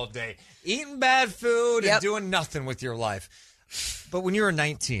Madden all day. Eating bad food and doing nothing with your life. But when you were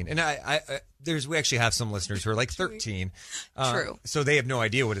 19, and we actually have some listeners who are like 13. True. So they have no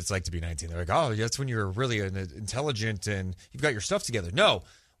idea what it's like to be 19. They're like, oh, that's when you're really intelligent and you've got your stuff together. No.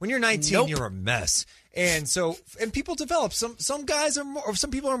 When you're 19, you're a mess. And people develop. Some guys are more, or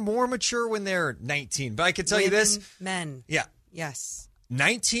some people are more mature when they're 19. But I can tell you this. Men. Yeah. Yes.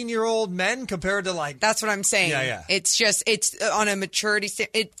 19-year-old men compared to like. That's what I'm saying. Yeah. It's on a maturity,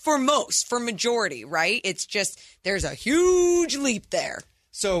 for majority, right? It's just, there's a huge leap there.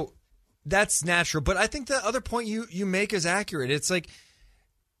 So that's natural. But I think the other point you make is accurate. It's like,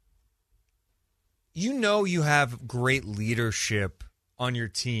 you have great leadership on your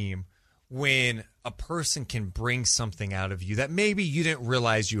team when a person can bring something out of you that maybe you didn't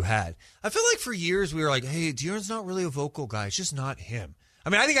realize you had. I feel like for years we were like, hey, De'Aaron's not really a vocal guy. It's just not him.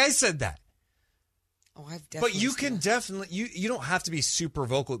 I mean, I think I said that. Oh, I've definitely. But you can definitely, you don't have to be super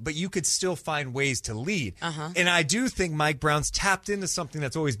vocal, but you could still find ways to lead. And I do think Mike Brown's tapped into something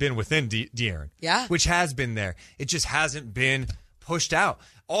that's always been within De'Aaron. Yeah. Which has been there. It just hasn't been pushed out.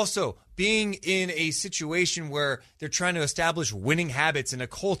 Also, being in a situation where they're trying to establish winning habits in a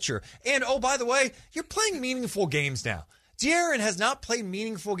culture. And, oh, by the way, you're playing meaningful games now. De'Aaron has not played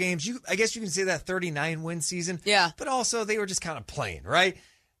meaningful games. I guess you can say that 39-win season. Yeah. But also, they were just kind of playing, right?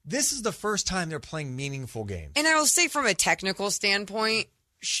 This is the first time they're playing meaningful games. And I will say from a technical standpoint,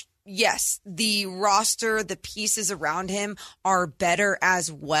 yes, the roster, the pieces around him are better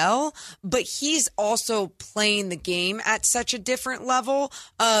as well. But he's also playing the game at such a different level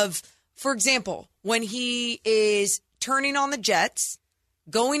of, for example, when he is turning on the jets,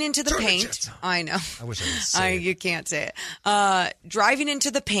 going into the paint. I know. I wish I could say it. You can't say it. Driving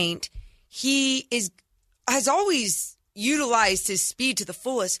into the paint, he has always utilized his speed to the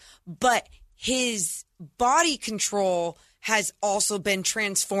fullest, but his body control has also been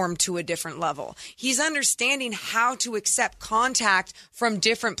transformed to a different level. He's understanding how to accept contact from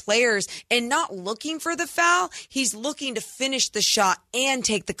different players and not looking for the foul. He's looking to finish the shot and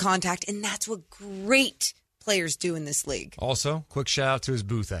take the contact, and that's what great players do in this league. Also, quick shout out to his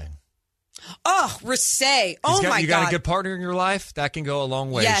boo thing. Oh, Rasay. Oh, my God. You got a good partner in your life? That can go a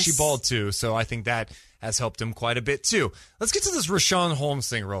long way. Yes. She balled, too, so I think that has helped him quite a bit, too. Let's get to this Rashawn Holmes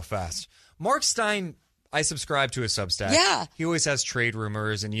thing real fast. Mark Stein, I subscribe to his Substack. Yeah. He always has trade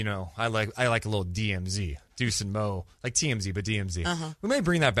rumors, and, I like a little DMZ. Deuce and Mo. Like TMZ, but DMZ. We may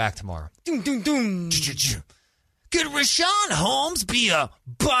bring that back tomorrow. Doom, doom, doom. Could Rashawn Holmes be a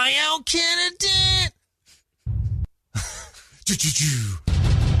buyout candidate?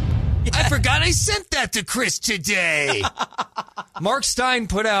 I forgot I sent that to Chris today. Mark Stein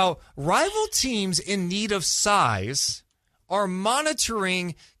put out rival teams in need of size are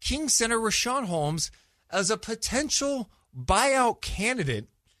monitoring Kings center Rashawn Holmes as a potential buyout candidate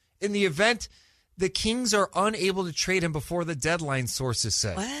in the event the Kings are unable to trade him before the deadline, sources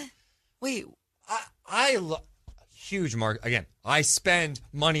say. What? Wait. Huge mark. Again, I spend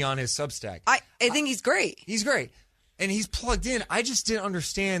money on his Substack. I think he's great. He's great. And he's plugged in. I just didn't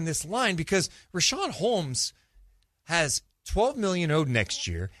understand this line because Rashawn Holmes has $12 million owed next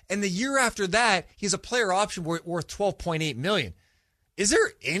year, and the year after that, he has a player option worth $12.8 million. Is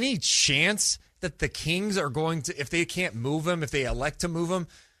there any chance that the Kings are going to, if they can't move him, if they elect to move him,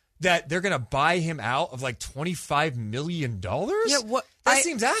 that they're going to buy him out of like $25 million? Yeah, that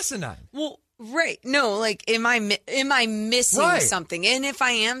seems asinine. Well, right. No, like, am I missing something? And if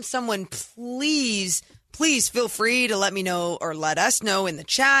I am, someone please feel free to let me know or let us know in the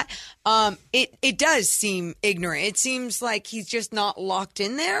chat. It does seem ignorant. It seems like he's just not locked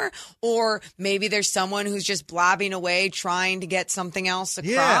in there, or maybe there's someone who's just blabbing away trying to get something else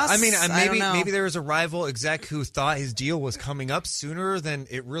across. Yeah, I mean, maybe there was a rival exec who thought his deal was coming up sooner than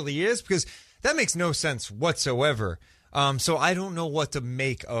it really is, because that makes no sense whatsoever. So I don't know what to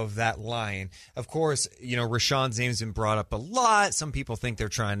make of that line. Of course, Rashawn's name's been brought up a lot. Some people think they're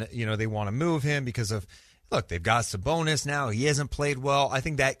trying to, they want to move him because of, look, they've got Sabonis now. He hasn't played well. I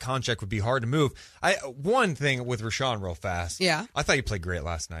think that contract would be hard to move. One thing with Rashawn real fast. Yeah. I thought he played great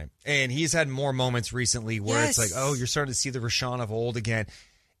last night. And he's had more moments recently where it's like, oh, you're starting to see the Rashawn of old again.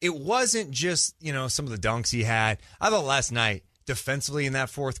 It wasn't just, some of the dunks he had. I thought last night, defensively in that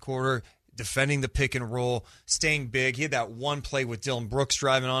fourth quarter, defending the pick and roll, staying big. He had that one play with Dylan Brooks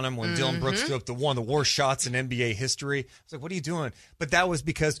driving on him when Dylan Brooks took one of the worst shots in NBA history. I was like, what are you doing? But that was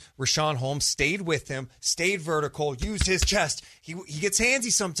because Rashawn Holmes stayed with him, stayed vertical, used his chest. He gets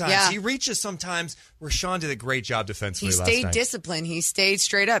handsy sometimes. Yeah. He reaches sometimes. Rashawn did a great job defensively last night. He stayed disciplined. He stayed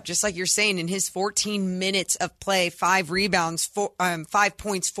straight up, just like you're saying. In his 14 minutes of play, 5 rebounds, 5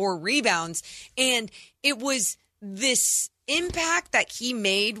 points, 4 rebounds. And it was this impact that he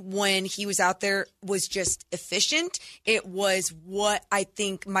made when he was out there was just efficient. It was what I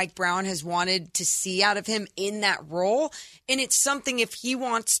think Mike Brown has wanted to see out of him in that role. And it's something, if he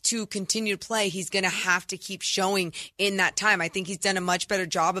wants to continue to play, he's going to have to keep showing in that time. I think he's done a much better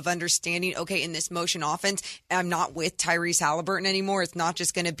job of understanding, okay, in this motion offense, I'm not with Tyrese Halliburton anymore. It's not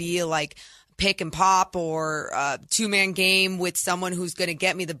just going to be like pick and pop or a 2-man game with someone who's going to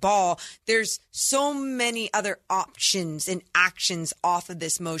get me the ball. There's so many other options and actions off of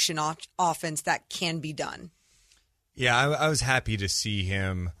this motion offense that can be done. Yeah, I was happy to see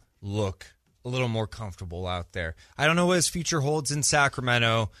him look a little more comfortable out there. I don't know what his future holds in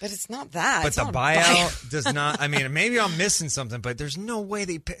Sacramento. But it's not that. But it's the buyout does not, I mean, maybe I'm missing something, but there's no way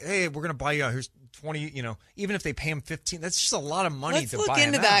hey, we're going to buy you out. Here's 20, even if they pay him 15, that's just a lot of money to buy him out. Let's look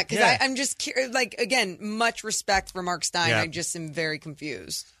into that, because I'm just curious. Like, again, much respect for Mark Stein. Yeah. I just am very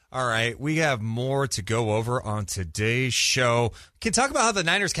confused. All right, we have more to go over on today's show. We can talk about how the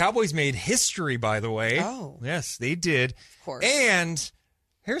Niners-Cowboys made history, by the way. Oh. Yes, they did. Of course. And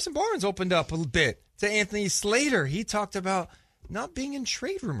Harrison Barnes opened up a bit to Anthony Slater. He talked about not being in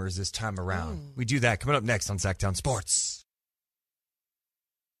trade rumors this time around. We do that coming up next on Sacktown Sports.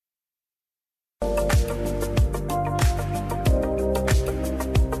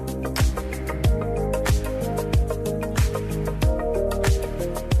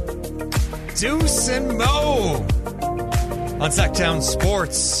 Deuce and Mo on Sacktown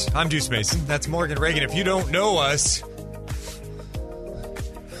Sports. I'm Deuce Mason. That's Morgan Reagan. If you don't know us,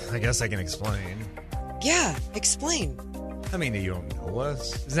 I guess I can explain. Yeah, explain. I mean, you don't know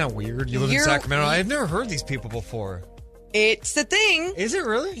us. Isn't that weird? You live in Sacramento. I've never heard these people before. It's the thing. Is it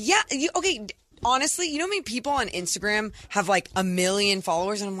really? Yeah. Okay. Honestly, you know how many people on Instagram have like 1 million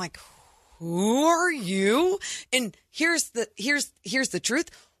followers, and I'm like, who are you? And here's the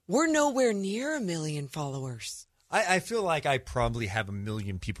truth. We're nowhere near 1 million followers. I feel like I probably have 1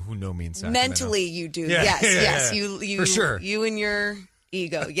 million people who know me in Sacramento. Mentally, you do. Yeah. Yes. Yeah. You for sure. You and your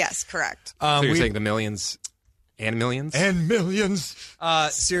ego. Yes, correct. So you're saying the millions and millions? And millions.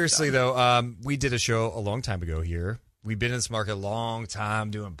 Seriously, though, we did a show a long time ago here. We've been in this market a long time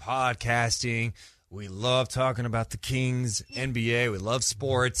doing podcasting. We love talking about the Kings, NBA. We love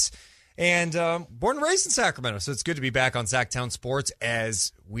sports. And born and raised in Sacramento, so it's good to be back on Sacktown Sports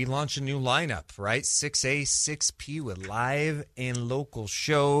as we launch a new lineup, right? 6A, 6P with live and local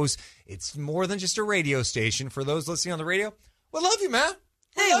shows. It's more than just a radio station. For those listening on the radio, we love you, man.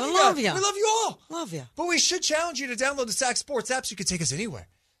 Hey, we love you. We love you all. Love you. But we should challenge you to download the Sack Sports app so you can take us anywhere.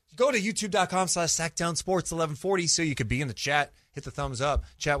 Go to youtube.com/SacktownSports1140 so you could be in the chat, hit the thumbs up,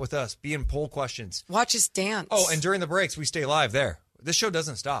 chat with us, be in poll questions. Watch us dance. Oh, and during the breaks, we stay live there. this show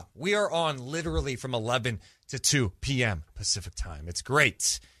doesn't stop. We are on literally from 11 to 2 p.m. Pacific time. It's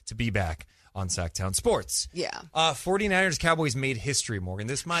great to be back on Sacktown Sports. Yeah. 49ers Cowboys made history, Morgan.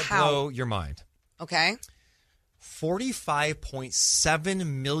 This might blow your mind. Okay. 45.7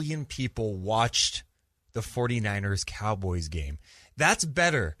 million people watched the 49ers Cowboys game. That's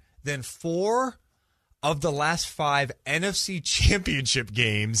better than 4 of the last 5 NFC Championship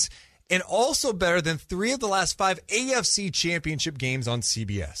games, and also better than 3 of the last 5 AFC Championship games on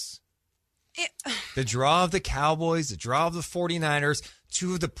CBS. The draw of the Cowboys, the draw of the 49ers,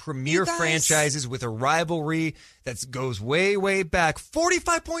 2 of the premier franchises with a rivalry that goes way, way back.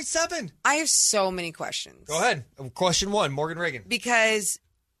 45.7. I have so many questions. Go ahead. Question 1, Morgan Reagan. Because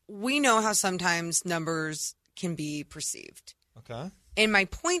we know how sometimes numbers can be perceived. Okay. And my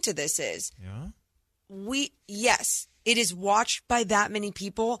point to this is, yes, it is watched by that many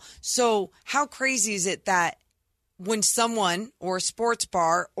people. So how crazy is it that when someone or a sports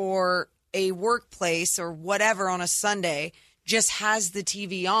bar or a workplace or whatever on a Sunday just has the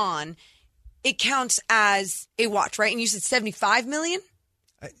TV on, it counts as a watch, right? And you said 75 million?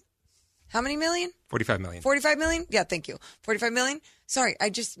 How many million? 45 million. 45 million? Yeah, thank you. 45 million? Sorry,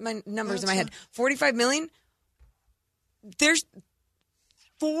 my numbers in my head. 45 million? There's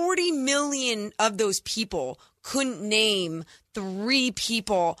 40 million of those people couldn't name 3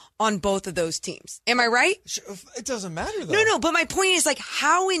 people on both of those teams. Am I right? It doesn't matter, though. No, but my point is, like,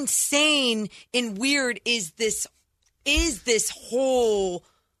 how insane and weird is this whole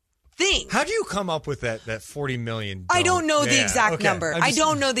thing? How do you come up with that 40 million? I don't know the exact number. I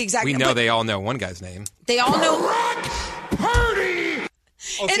don't know the exact number. We know they all know one guy's name. They all know. Purdy!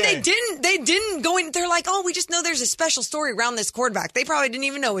 Okay. And they didn't go in. They're like, oh, we just know there's a special story around this quarterback. They probably didn't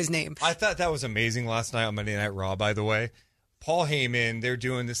even know his name. I thought that was amazing last night on Monday Night Raw, by the way. Paul Heyman, they're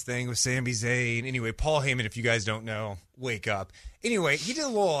doing this thing with Sami Zayn. Anyway, Paul Heyman, if you guys don't know, wake up. Anyway, he did a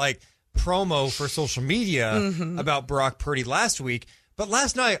little promo for social media about Brock Purdy last week. But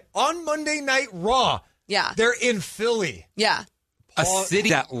last night on Monday Night Raw, they're in Philly. Yeah. A city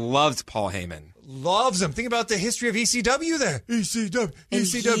that loves Paul Heyman. Loves him. Think about the history of ECW there.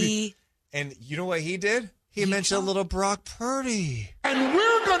 ECW. And you know what he did? He mentioned a little Brock Purdy. And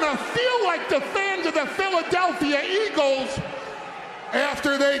we're going to feel like the fans of the Philadelphia Eagles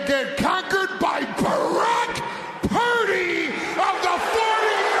after they get conquered by Brock Purdy of the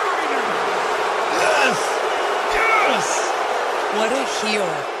 49ers. Yes! What a heel.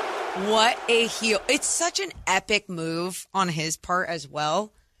 What a heel. It's such an epic move on his part as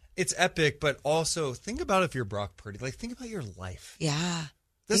well. It's epic, but also think about if you're Brock Purdy. Think about your life. Yeah.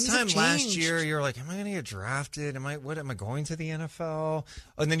 This time last year, you're like, am I going to get drafted? Am I going to the NFL?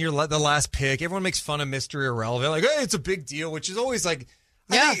 And then you're the last pick. Everyone makes fun of Mr. Irrelevant. Like, hey, it's a big deal, which is always I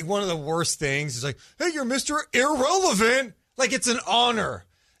think one of the worst things is like, hey, you're Mr. Irrelevant. Like, it's an honor.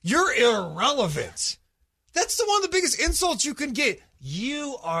 You're irrelevant. That's one of the biggest insults you can get.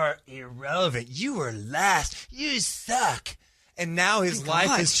 You are irrelevant. You were last. You suck. And now his life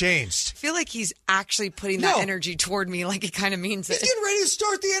has changed. I feel like he's actually putting that energy toward me like he kind of means it. He's getting ready to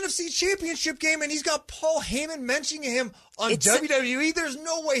start the NFC Championship game, and he's got Paul Heyman mentioning him on WWE. There's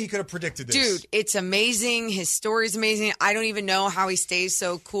no way he could have predicted this. Dude, it's amazing. His story's amazing. I don't even know how he stays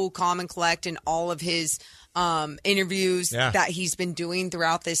so cool, calm, and collect in all of his interviews that he's been doing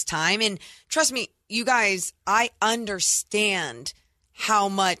throughout this time. And trust me, you guys, I understand how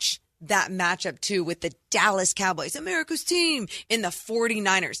much that matchup too with the Dallas Cowboys, America's team, and the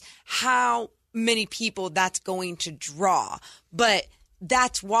 49ers, how many people that's going to draw. But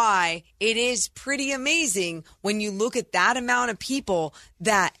that's why it is pretty amazing when you look at that amount of people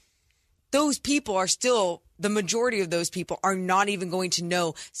that those people are still, the majority of those people are not even going to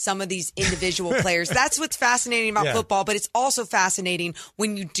know some of these individual players. That's what's fascinating about football, but it's also fascinating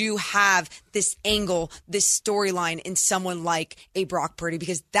when you do have this angle, this storyline in someone like a Brock Purdy,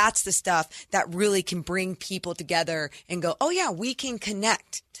 because that's the stuff that really can bring people together and go, oh yeah, we can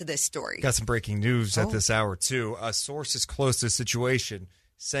connect to this story. Got some breaking news at this hour too. A source is close to the situation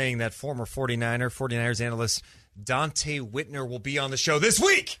saying that former 49ers analyst Dante Whitner will be on the show this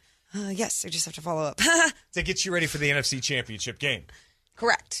week. Yes, I just have to follow up. To get you ready for the NFC Championship game.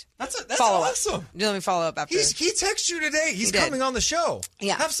 Correct. That's follow awesome. Up. Let me follow up after. He texted you today. He's coming on the show.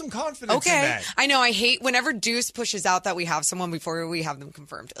 Yeah. Have some confidence in that. I know. I hate whenever Deuce pushes out that we have someone before we have them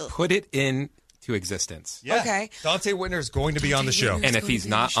confirmed. Ugh. Put it into existence. Yeah. Okay. Dante Whitner is going to be on the show. And if he's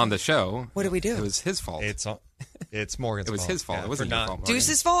not on the show, what do we do? It was his fault. It's Morgan's fault. It was his fault. It wasn't your fault, Morgan.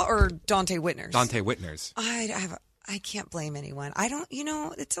 Deuce's fault or Dante Whitner's? Dante Whitner's. I have I can't blame anyone.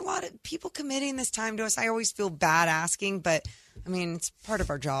 It's a lot of people committing this time to us. I always feel bad asking, but I mean, it's part of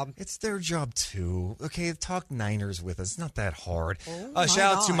our job. It's their job too. Okay, talk Niners with us. It's not that hard. Shout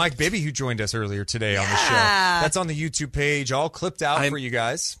out to Mike Bibby who joined us earlier today on the show. That's on the YouTube page, all clipped out for you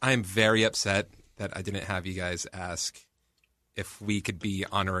guys. I'm very upset that I didn't have you guys ask if we could be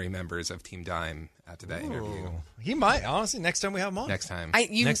honorary members of Team Dime after that interview. He might, honestly, next time we have him on. Next time. I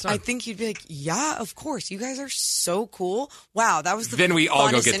think you'd be like, yeah, of course. You guys are so cool. Wow, that was the Then we all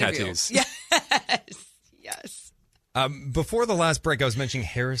go get interview. tattoos. Yes. Before the last break, I was mentioning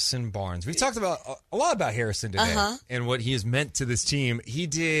Harrison Barnes. We've talked about a lot about Harrison today and what he has meant to this team. He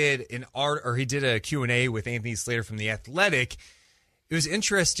did a Q&A with Anthony Slater from The Athletic. It was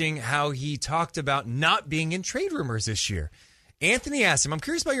interesting how he talked about not being in trade rumors this year. Anthony asked him, I'm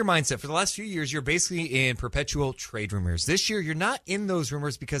curious about your mindset. For the last few years, you're basically in perpetual trade rumors. This year, you're not in those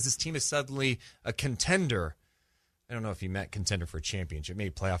rumors because this team is suddenly a contender. I don't know if he meant contender for a championship, maybe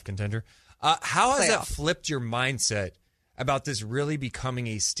playoff contender. How has that flipped your mindset about this really becoming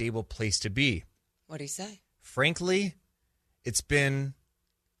a stable place to be? What do you say? Frankly, it's been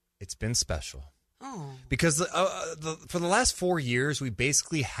special. Oh. Because for the last 4 years, we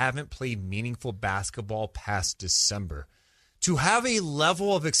basically haven't played meaningful basketball past December. To have a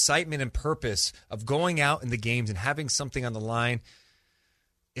level of excitement and purpose of going out in the games and having something on the line,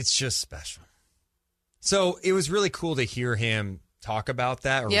 it's just special. So it was really cool to hear him talk about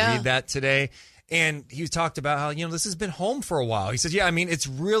that or read that today. And he talked about how, this has been home for a while. He said, it's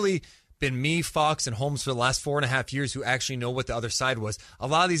really been me, Fox, and Holmes for the last 4.5 years who actually know what the other side was. A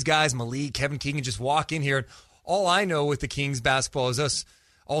lot of these guys, Malik, Kevin Keegan, just walk in here. And all I know with the Kings basketball is us.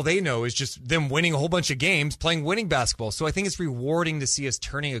 All they know is just them winning a whole bunch of games, playing winning basketball. So I think it's rewarding to see us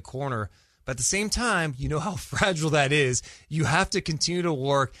turning a corner. But at the same time, you know how fragile that is. You have to continue to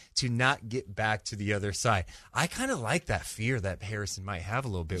work to not get back to the other side. I kind of like that fear that Harrison might have a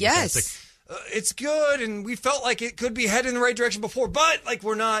little bit. Yes. It's like, it's good, and we felt like it could be headed in the right direction before, but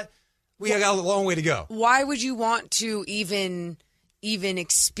we're not. We got a long way to go. Why would you want to even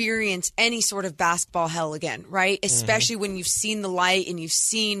experience any sort of basketball hell again, right? Especially when you've seen the light and you've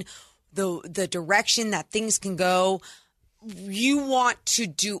seen the direction that things can go. You want to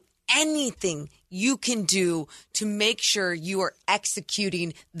do anything you can do to make sure you are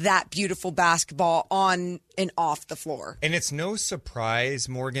executing that beautiful basketball on and off the floor. And it's no surprise,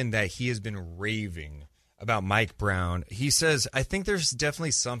 Morgan, that he has been raving about Mike Brown. He says, I think there's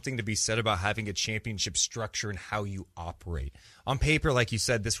definitely something to be said about having a championship structure and how you operate. On paper, like you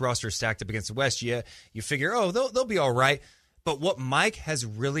said, this roster is stacked up against the West. Yeah, you figure, they'll be all right. But what Mike has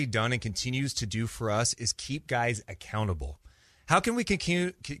really done and continues to do for us is keep guys accountable. How can we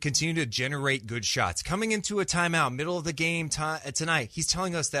continue to generate good shots? Coming into a timeout, middle of the game tonight, he's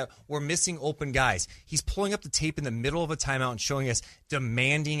telling us that we're missing open guys. He's pulling up the tape in the middle of a timeout and showing us,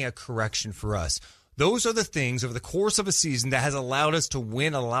 demanding a correction for us. Those are the things over the course of a season that has allowed us to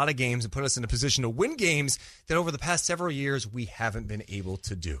win a lot of games and put us in a position to win games that over the past several years we haven't been able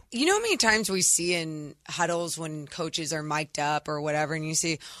to do. You know how many times we see in huddles when coaches are mic'd up or whatever, and you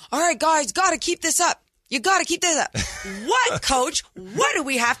see, all right, guys, got to keep this up. You got to keep this up. What, coach? What do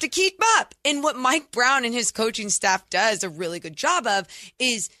we have to keep up? And what Mike Brown and his coaching staff does a really good job of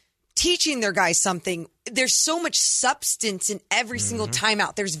is teaching their guys something. There's so much substance in every single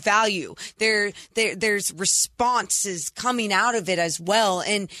timeout. There's value. There's responses coming out of it as well.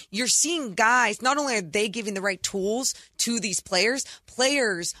 And you're seeing guys, not only are they giving the right tools to these players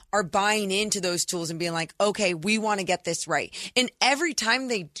are buying into those tools and being like, okay, we want to get this right. And every time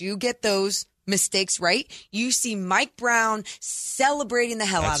they do get those mistakes right, you see Mike Brown celebrating the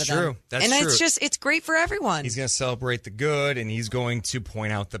hell out of them. That's true. And it's great for everyone. He's going to celebrate the good, and he's going to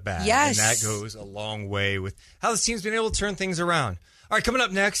point out the bad. Yes. And that goes a long way with how this team's been able to turn things around. All right, coming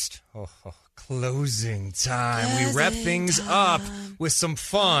up next, closing time. We wrap things up with some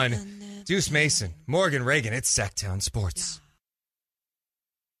fun. Deuce Mason, Morgan Reagan, it's Sacktown Sports.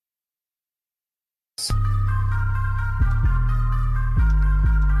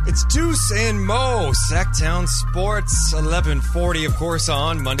 It's Deuce and Mo, Sacktown Sports, 1140, of course,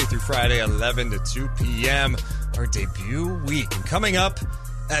 on Monday through Friday, 11 to 2 p.m., our debut week. And coming up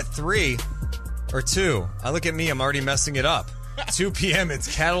at 3 or 2, look at me, I'm already messing it up. 2 p.m.,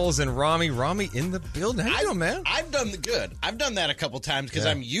 it's Cattles and Rami. Rami in the building. How you doing, man? I've done good. I've done that a couple times because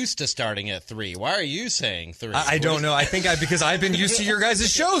I'm used to starting at 3. Why are you saying 3? I don't know. I think because I've been used to your guys'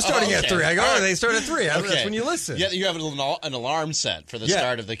 show starting at 3. I go, they start at 3. That's when you listen. Yeah, you have an alarm set for the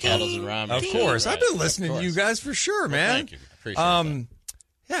start of the Cattles and Rami. Of course. Right. I've been listening to you guys for sure, man. Well, thank you. Appreciate that.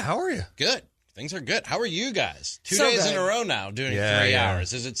 Yeah, how are you? Good. Things are good. How are you guys? 2 So days in good. a row now doing 3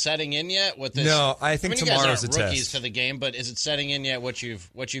 hours. Is it setting in yet? With this? No, I think you guys tomorrow's aren't a rookies test. to the game, but is it setting in yet what you've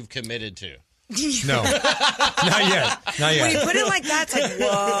committed to? No, not yet. Not yet. When you put it like that, it's like,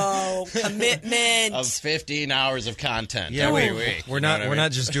 whoa, commitment. Of 15 hours of content Yeah, every wait, week. we're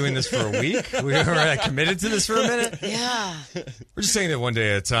not just doing this for a week. We're committed to this for a minute. Yeah. We're just saying that one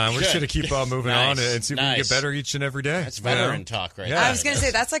day at a time. We're just going to keep on moving on and see if we can get better each and every day. That's veteran talk right there. I was going to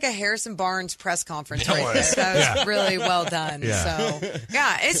say, that's like a Harrison Barnes press conference That right was. there. That was Yeah. really well done. Yeah. So,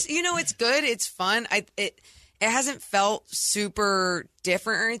 yeah, it's good. It's fun. It hasn't felt super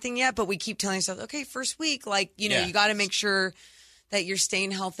different or anything yet, but we keep telling ourselves, okay, first week, you got to make sure that you're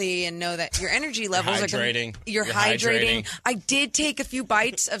staying healthy and know that your energy levels are hydrating. You're hydrating. I did take a few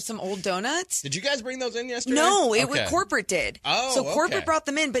bites of some old donuts. Did you guys bring those in yesterday? No, Okay. corporate did. Oh, so corporate okay. brought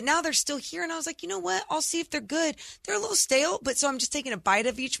them in, but now they're still here, and I was like, you know what? I'll see if they're good. They're a little stale, but so I'm just taking a bite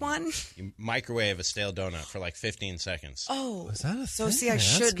of each one. You microwave a stale donut for like 15 seconds. Oh, is that a so thing? see, I That's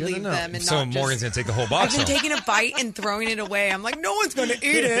should good to leave know. them and So not Morgan's just. going to take the whole I've box been home. taking a bite and throwing it away. I'm like, no one's going to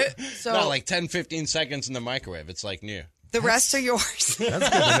eat it. So No, like 10, 15 seconds in the microwave. It's like new. the rest are yours. That's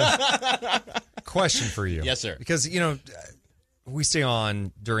good enough. Question for you. Yes, sir. Because, we stay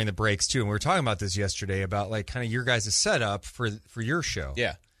on during the breaks, too, and we were talking about this yesterday about, kind of your guys' setup for your show.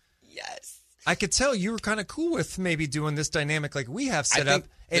 Yeah. Yes. I could tell you were kind of cool with maybe doing this dynamic like we have set I up,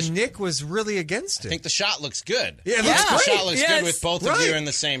 think and Nick was really against it. I think the shot looks good. Yeah, it looks The great. shot looks Yes. good with both of Right. you in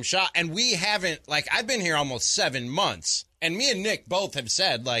the same shot. And we haven't, I've been here almost 7 months, and me and Nick both have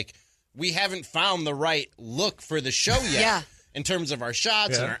said, we haven't found the right look for the show yet. Yeah. In terms of our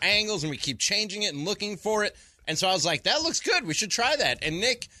shots and Yeah. our angles, and we keep changing it and looking for it. And so I was like, that looks good. We should try that. And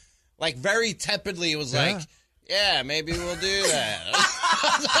Nick, very tepidly, was like, yeah, maybe we'll do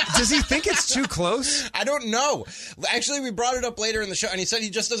that. Does he think it's too close? I don't know. Actually, we brought it up later in the show, and he said he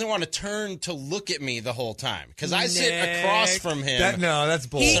just doesn't want to turn to look at me the whole time because I sit across from him. That's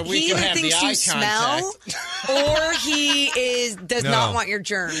bullshit. So we He can either have the thinks you eye smell, or he does No. not want your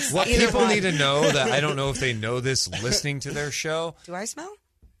germs. What Either people one. need to know that I don't know if they know this listening to their show. Do I smell?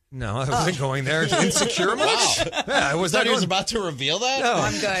 No, I wasn't going there. Insecure much? Wow. Yeah, I was I thought not he was going. about to reveal that. No.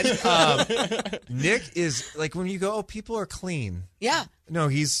 I'm good. Nick is when you go, people are clean. Yeah. No,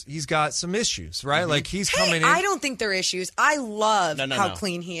 he's got some issues, right? Like he's Hey, coming in. I don't think they're issues. I love No, how no.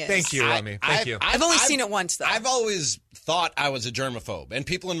 clean he is. Thank you, Remy. Thank you. I've only seen it once, though. I've always thought I was a germaphobe, and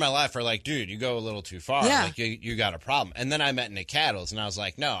people in my life are like, "Dude, you go a little too far. Yeah. Like you got a problem." And then I met Nick Cattles, and I was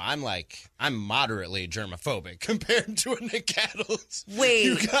like, "No, I'm moderately germophobic compared to a Nick Cattles." Wait.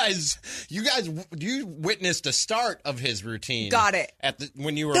 you guys, you witnessed a start of his routine. Got it.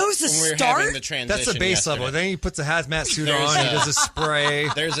 When you were That was the when we were start? having the transition. That's the base yesterday. level. Then he puts a hazmat suit There's on. He a- does a spray.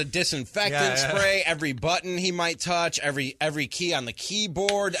 There's a disinfectant spray. Every button he might touch, every key on the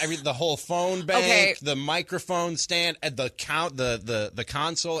keyboard, the whole phone bank, Okay. the microphone stand, the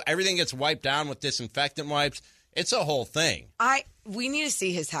console. Everything gets wiped down with disinfectant wipes. It's a whole thing. We need to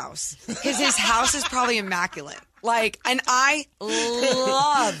see his house. His house is probably immaculate. And I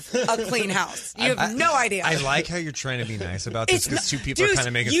love a clean house. You have no idea. I like how you're trying to be nice about this because two people are Deuce, kind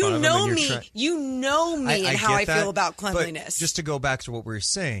of making you fun of him. know and me. you're You know me and how I get that, feel about but cleanliness. just to go back to what we were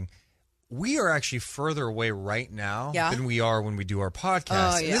saying, we are actually further away right now than we are when we do our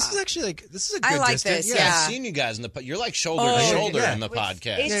podcast. Oh, And yeah. this is actually this is a good I like distance. this, yeah. I've seen you guys in the. You're like shoulder to shoulder in the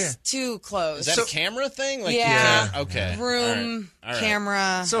podcast. It's too close. Is that a camera thing? Like Yeah. Okay. Room, All right.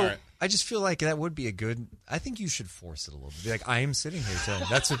 camera. So All right. I just feel like that would be a good. I think you should force it a little bit. Be like, I am sitting here telling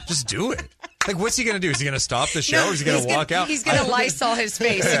you. Just do it. Like, what's he going to do? Is he going to stop the show? Or is he going to walk out? He's going to Lysol his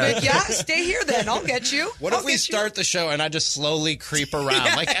face. He'll be like, yeah, stay here then. I'll get you. What if we start the show and I just slowly creep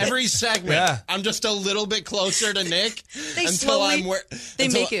around? Like every segment, I'm just a little bit closer to Nick They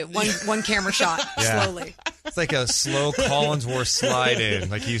make it one camera shot slowly. It's like a slow Collinsworth slide in,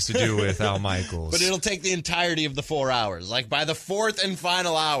 like he used to do with Al Michaels. But it'll take the entirety of the 4 hours. Like by the fourth and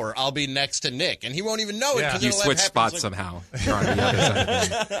final hour, I'll be next to Nick, and he won't even know it. Yeah. 'cause You it'll have switch happened spots like- somehow. You're on the other side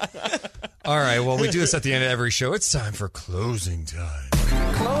of the All right, well, we do this at the end of every show. It's time for closing time.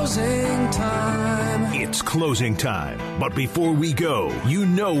 Closing time. It's closing time. But before we go,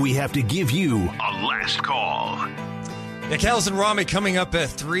 we have to give you a last call. Nick Hells and Rami coming up at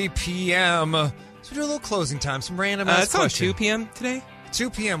 3 p.m. So we do a little closing time, some random It's on question. 2 p.m. today? 2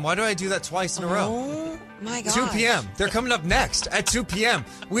 p.m. Why do I do that twice in a row? Oh, my God. 2 p.m. They're coming up next at 2 p.m.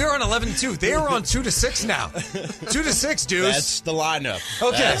 We are on 11 to 2. They are on 2 to 6 now. 2 to 6, dudes. That's the lineup.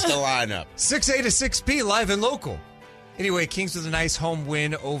 Okay. That's the lineup. 6A to 6P, live and local. Anyway, Kings with a nice home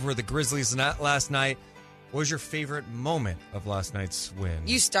win over the Grizzlies last night. What was your favorite moment of last night's win?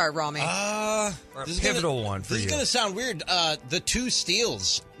 You start, Rami. Or a pivotal one for This you. is going to sound weird. The 2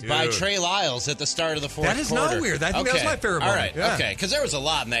 steals by Trey Lyles at the start of the fourth quarter. That is not weird. I think that was my favorite moment. All right, Yeah. okay, because there was a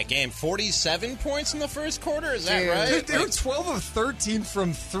lot in that game. 47 points in the first quarter, is that right? Dude, they were 12 of 13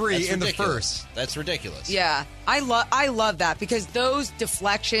 from three in the first. That's ridiculous. Yeah, I love that because those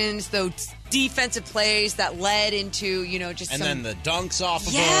deflections, those defensive plays that led into just and some... then the dunks off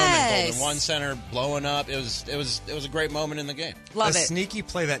of him and Golden One Center blowing up. It was a great moment in the game. Love a it. Sneaky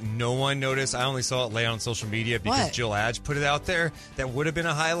play that no one noticed. I only saw it lay on social media because What? Jill Adge put it out there. That would have been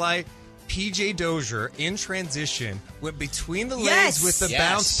a highlight. PJ Dozier in transition went between the legs with the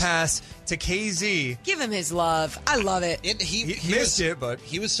bounce pass to KZ. Give him his love. I love it. He missed it, but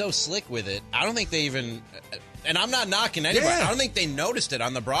he was so slick with it. I don't think they even. And I'm not knocking anybody. Yeah. I don't think they noticed it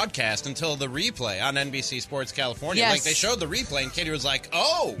on the broadcast until the replay on NBC Sports California. Yes. Like, they showed the replay, and Katie was like,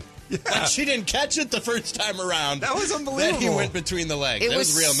 oh! Yeah. Like, she didn't catch it the first time around. That was unbelievable. Then he went between the legs. It That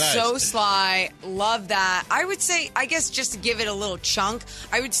was real nice. so sly. Love that. I would say, I guess just to give it a little chunk,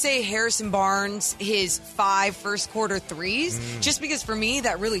 I would say Harrison Barnes, his 5 first quarter threes, just because for me,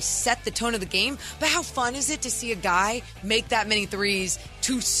 that really set the tone of the game. But how fun is it to see a guy make that many threes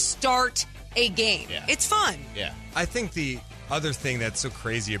to start a game? Yeah. It's fun. Yeah. I think the other thing that's so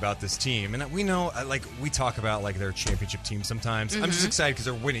crazy about this team, and we know, like, we talk about, like, their championship team sometimes. I'm just excited because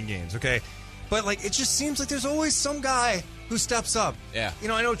they're winning games, okay? But, like, it just seems like there's always some guy who steps up. Yeah.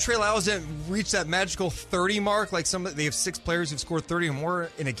 I know Trey Lyles didn't reach that magical 30 mark. Like, they have 6 players who've scored 30 or more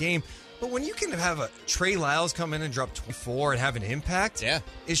in a game. But when you can have a Trey Lyles come in and drop 24 and have an impact,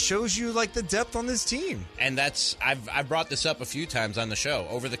 it shows you, like, the depth on this team. And I've brought this up a few times on the show.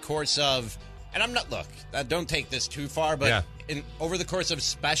 Over the course of, and I'm not, look, don't take this too far, but over the course of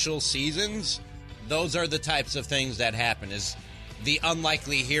special seasons, those are the types of things that happen, is the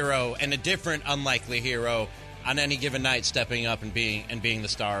unlikely hero and a different unlikely hero on any given night stepping up and being the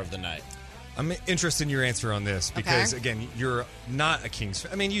star of the night. I'm interested in your answer on this because, again, you're not a Kings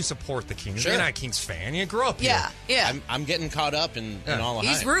fan. I mean, you support the Kings. Sure. You're not a Kings fan. You grew up here. Yeah. I'm getting caught up in all the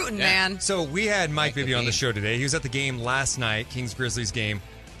He's hype. rooting, man. So we had Mike Bibby on the Bean. show today. He was at the game last night, Kings-Grizzlies game.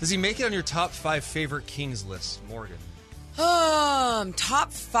 Does he make it on your top 5 favorite Kings list, Morgan?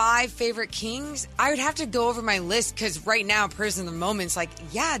 Top 5 favorite Kings? I would have to go over my list because right now, prison of the moment's like,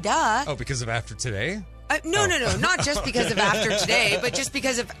 yeah, duh. Oh, because of after today? No, not just because of after today, but just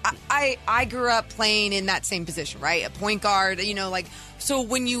because of I grew up playing in that same position, right? A point guard, so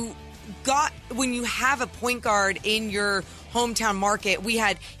when you have a point guard in your hometown market, we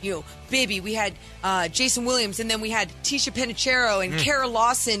had, Bibby, we had Jason Williams, and then we had Tisha Penichero and Kara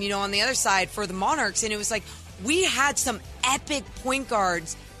Lawson, on the other side for the Monarchs, and it was like we had some epic point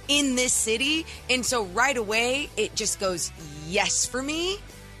guards in this city, and so right away it just goes yes for me.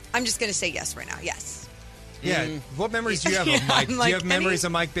 I'm just going to say yes right now. Yes. Yeah. What memories do you have of Mike? Do you have memories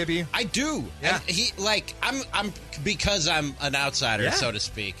of Mike Bibby? I do. Yeah. And I'm because I'm an outsider, so to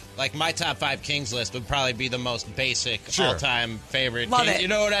speak. Like, my top 5 Kings list would probably be the most basic all-time favorite. Love King. it. You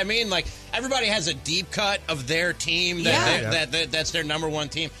know what I mean? Like, everybody has a deep cut of their team that's their number one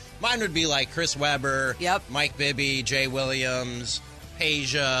team. Mine would be like Chris Webber, Mike Bibby, Jay Williams,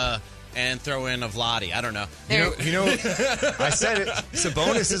 Peja, and throw in a Vlade. I don't know. I said it.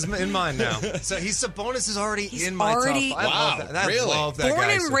 Sabonis is in mine now. So Sabonis is already in my top 5. I love that. I love that Born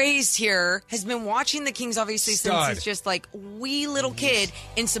guy. and raised here, has been watching the Kings obviously since he's just like wee little kid,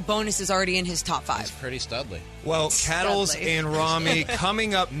 and Sabonis is already in his top 5. He's pretty studly. Well, Cattles and Rami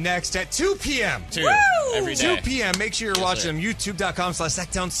coming up next at 2 p.m. Every day. 2 p.m. Make sure you're watching them.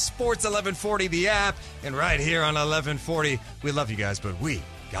 YouTube.com/SackdownSports 1140, the app, and right here on 1140. We love you guys, but we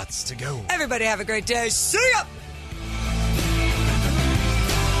gots to go. Everybody have a great day. See ya!